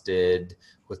Frost did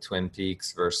with Twin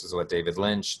Peaks versus what David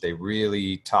Lynch, they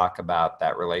really talk about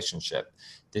that relationship.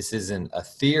 This isn't a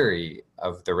theory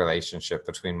of the relationship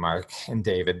between Mark and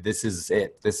David. This is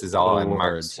it. This is all in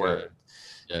Mark's word.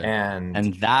 Yeah.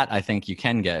 And that I think you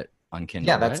can get on Kindle.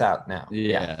 Yeah, that's out now.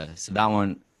 Yeah. So that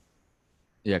one.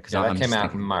 Yeah, because that came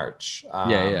out in March.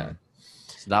 So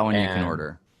that one you can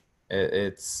order.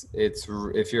 It's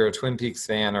if you're a Twin Peaks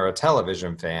fan or a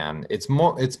television fan, it's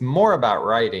more about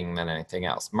writing than anything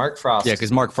else. Mark Frost. Yeah,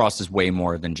 because Mark Frost is way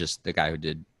more than just the guy who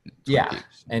did Twin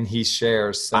Peaks. And he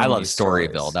shares. I love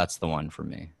Storyville. That's the one for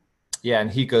me. Yeah,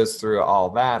 and he goes through all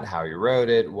that, how he wrote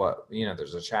it,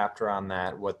 there's a chapter on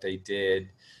that, what they did.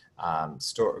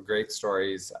 great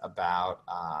stories about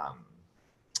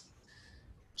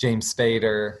James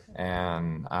Spader,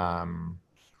 and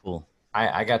Cool.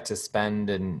 I got to spend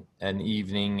an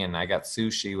evening, and I got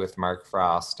sushi with Mark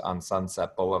Frost on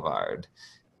Sunset Boulevard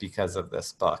because of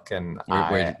this book. And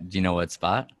Where do you know what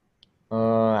spot?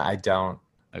 I don't.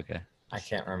 Okay. I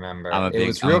can't remember. It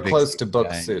was real close to sushi Book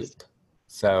guy. Soup.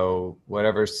 So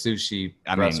whatever sushi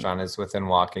restaurant is within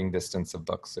walking distance of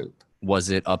Book Soup. Was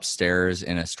it upstairs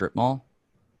in a strip mall?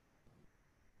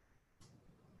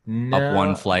 No. Up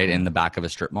one flight in the back of a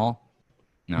strip mall?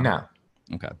 No.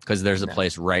 Okay. Because there's a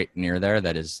place right near there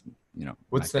that is,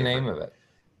 What's the name of it?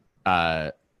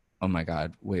 Oh my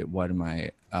God. Wait, what am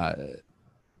I,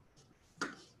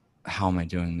 how am I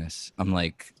doing this? I'm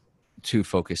like too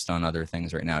focused on other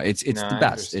things right now. It's the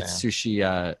best. It's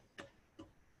sushi.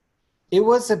 It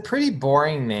was a pretty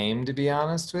boring name, to be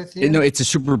honest with you. No, it's a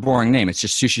super boring name. It's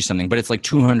just sushi something, but it's like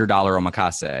 $200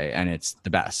 omakase, and it's the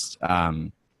best. I'll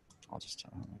just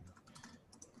tell you.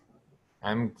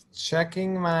 I'm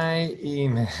checking my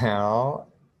email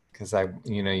because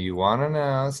you want to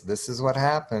know. So this is what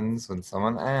happens when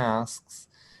someone asks,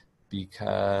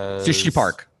 because Sushi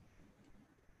Park.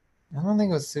 I don't think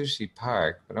it was Sushi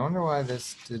Park, but I wonder why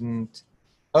this didn't.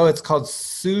 Oh, it's called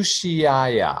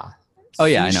Sushiaya. Oh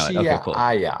yeah, I know it. Okay, cool.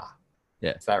 Sushiaya.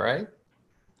 Yeah. Is that right?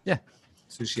 Yeah.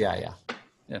 Sushiaya.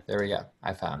 Yeah. There we go.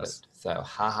 I found it. So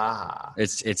ha.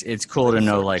 It's cool to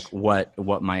know like what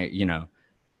my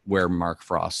where Mark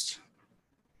Frost.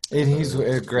 He's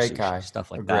a great guy.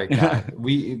 Stuff like that. Great guy.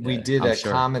 We did a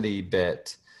comedy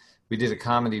bit. We did a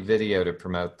comedy video to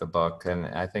promote the book, and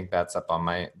I think that's up on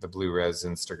the Blue Rose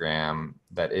Instagram.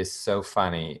 That is so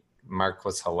funny. Mark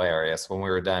was hilarious. When we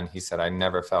were done, he said, "I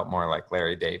never felt more like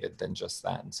Larry David than just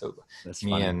then." So that's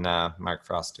me funny. And Mark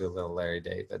Frost do a little Larry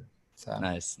David. So.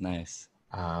 Nice.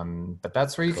 But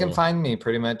that's where you can find me.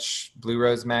 Pretty much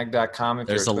BlueRoseMag.com. If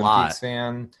There's you're a Twin Peaks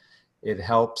fan, it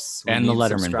helps. And the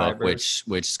Letterman book,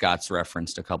 which Scott's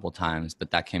referenced a couple times,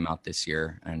 but that came out this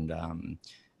year, and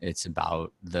it's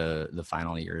about the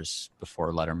final years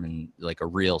before Letterman, like a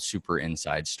real super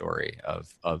inside story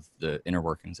of the inner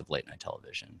workings of late night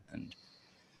television. And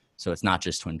so it's not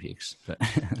just Twin Peaks. But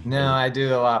no, I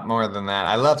do a lot more than that.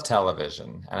 I love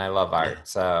television and I love art.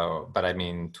 So, but I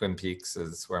mean, Twin Peaks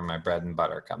is where my bread and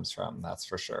butter comes from. That's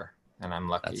for sure. And I'm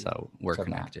lucky. That's how we're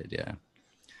connected. Yeah.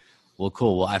 Well,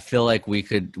 cool. Well, I feel like we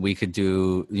could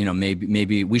do,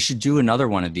 maybe we should do another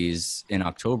one of these in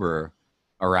October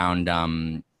around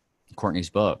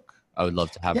Courtney's book. I would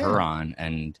love to have her on,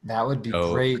 and that would be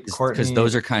great, Courtney. Because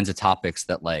those are kinds of topics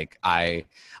that like I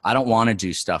don't want to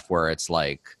do stuff where it's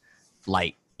like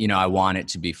light. I want it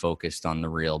to be focused on the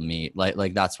real meat.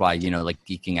 Like that's why like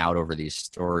geeking out over these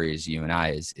stories, you and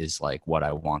I is like what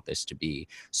I want this to be.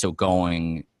 So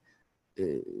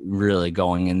really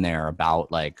going in there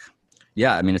about like.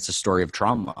 Yeah, I mean, it's a story of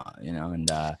trauma, and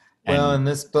well, in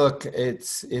this book,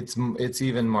 it's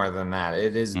even more than that.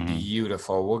 It is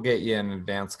beautiful. We'll get you an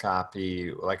advance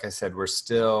copy. Like I said, there's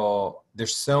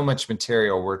so much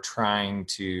material. We're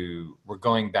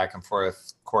going back and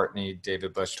forth, Courtney,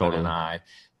 David Bushman, and I,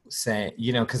 saying,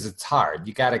 because it's hard.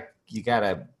 You gotta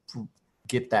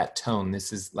get that tone.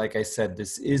 This is, like I said,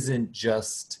 this isn't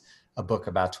just a book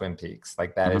about Twin Peaks.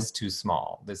 Like that is too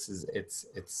small. This is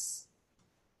it's.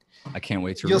 I can't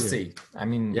wait to read it. You'll see. I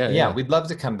mean, yeah, we'd love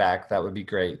to come back. That would be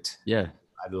great. Yeah.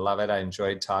 I'd love it. I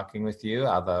enjoyed talking with you,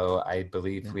 although I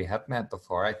believe we have met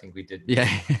before. I think we did. Yeah.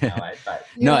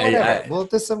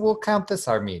 We'll count this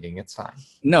our meeting. It's fine.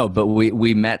 No, but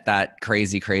we met that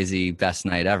crazy best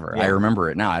night ever. Yeah. I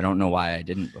remember it now. I don't know why I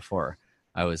didn't before.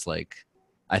 I was like,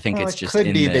 I think it's just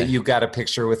could be that you got a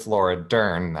picture with Laura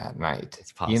Dern that night.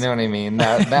 It's possible. You know what I mean?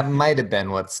 That might have been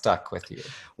what stuck with you.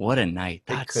 What a night.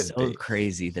 That's so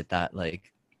crazy that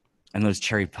like, and those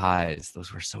cherry pies,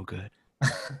 those were so good.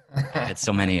 I had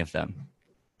so many of them.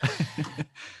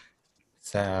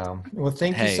 So, well,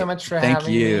 thank you so much for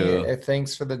having me.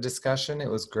 Thanks for the discussion.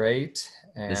 It was great.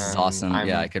 And this is awesome.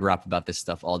 I could rap about this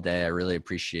stuff all day. I really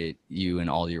appreciate you and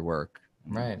all your work.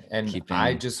 Right. And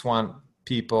I just want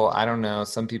people, I don't know,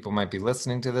 some people might be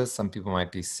listening to this, some people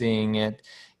might be seeing it.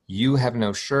 You have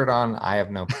no shirt on, I have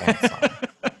no pants on.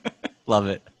 Love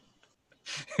it.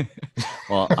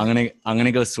 Well, I'm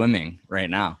gonna go swimming right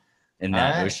now in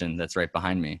that ocean that's right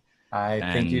behind me. I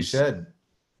think you should.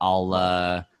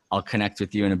 I'll connect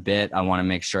with you in a bit. I want to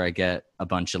make sure I get a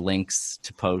bunch of links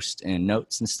to post and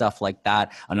notes and stuff like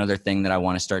that. Another thing that I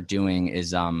want to start doing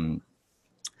is I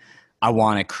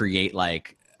want to create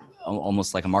like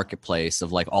almost like a marketplace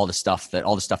of like all the stuff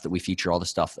that we feature, all the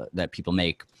stuff that people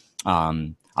make.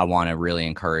 I want to really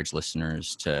encourage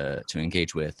listeners to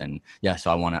engage with. And yeah,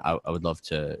 so I would love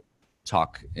to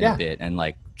talk in a bit and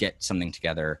like get something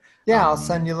together. Yeah, I'll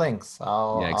send you links.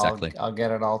 Exactly. I'll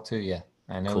get it all to you.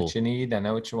 I know what you need. I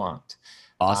know what you want.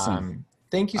 Awesome.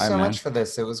 Thank you so much for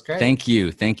this. It was great. Thank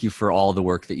you. Thank you for all the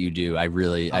work that you do. I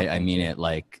really, I mean it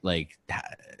like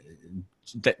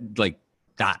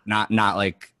that, not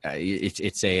like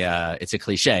it's a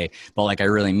cliche, but like, I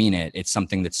really mean it. It's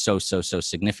something that's so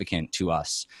significant to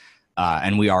us.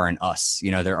 And we are an us,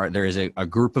 you know, there is a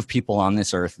group of people on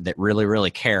this earth that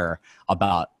really care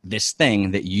about this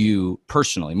thing that you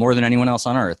personally, more than anyone else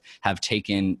on earth, have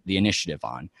taken the initiative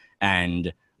on.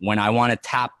 And when I want to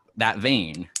tap that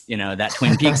vein, you know, that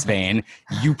Twin Peaks vein,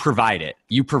 you provide it.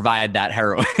 You provide that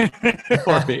heroin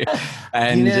for me.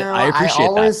 And you know, I appreciate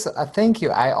that. Thank you.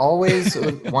 I always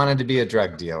wanted to be a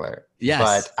drug dealer. Yes.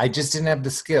 But I just didn't have the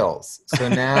skills. So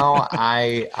now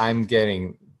I'm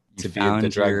getting to be the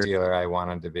drug dealer I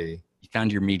wanted to be. You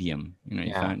found your medium.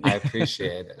 You know, I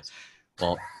appreciate it.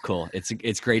 Well, cool.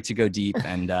 It's great to go deep,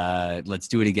 and let's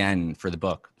do it again for the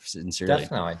book. Sincerely.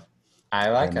 Definitely. I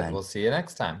like it. We'll see you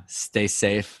next time. Stay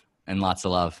safe and lots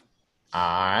of love. All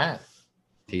right.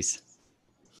 Peace.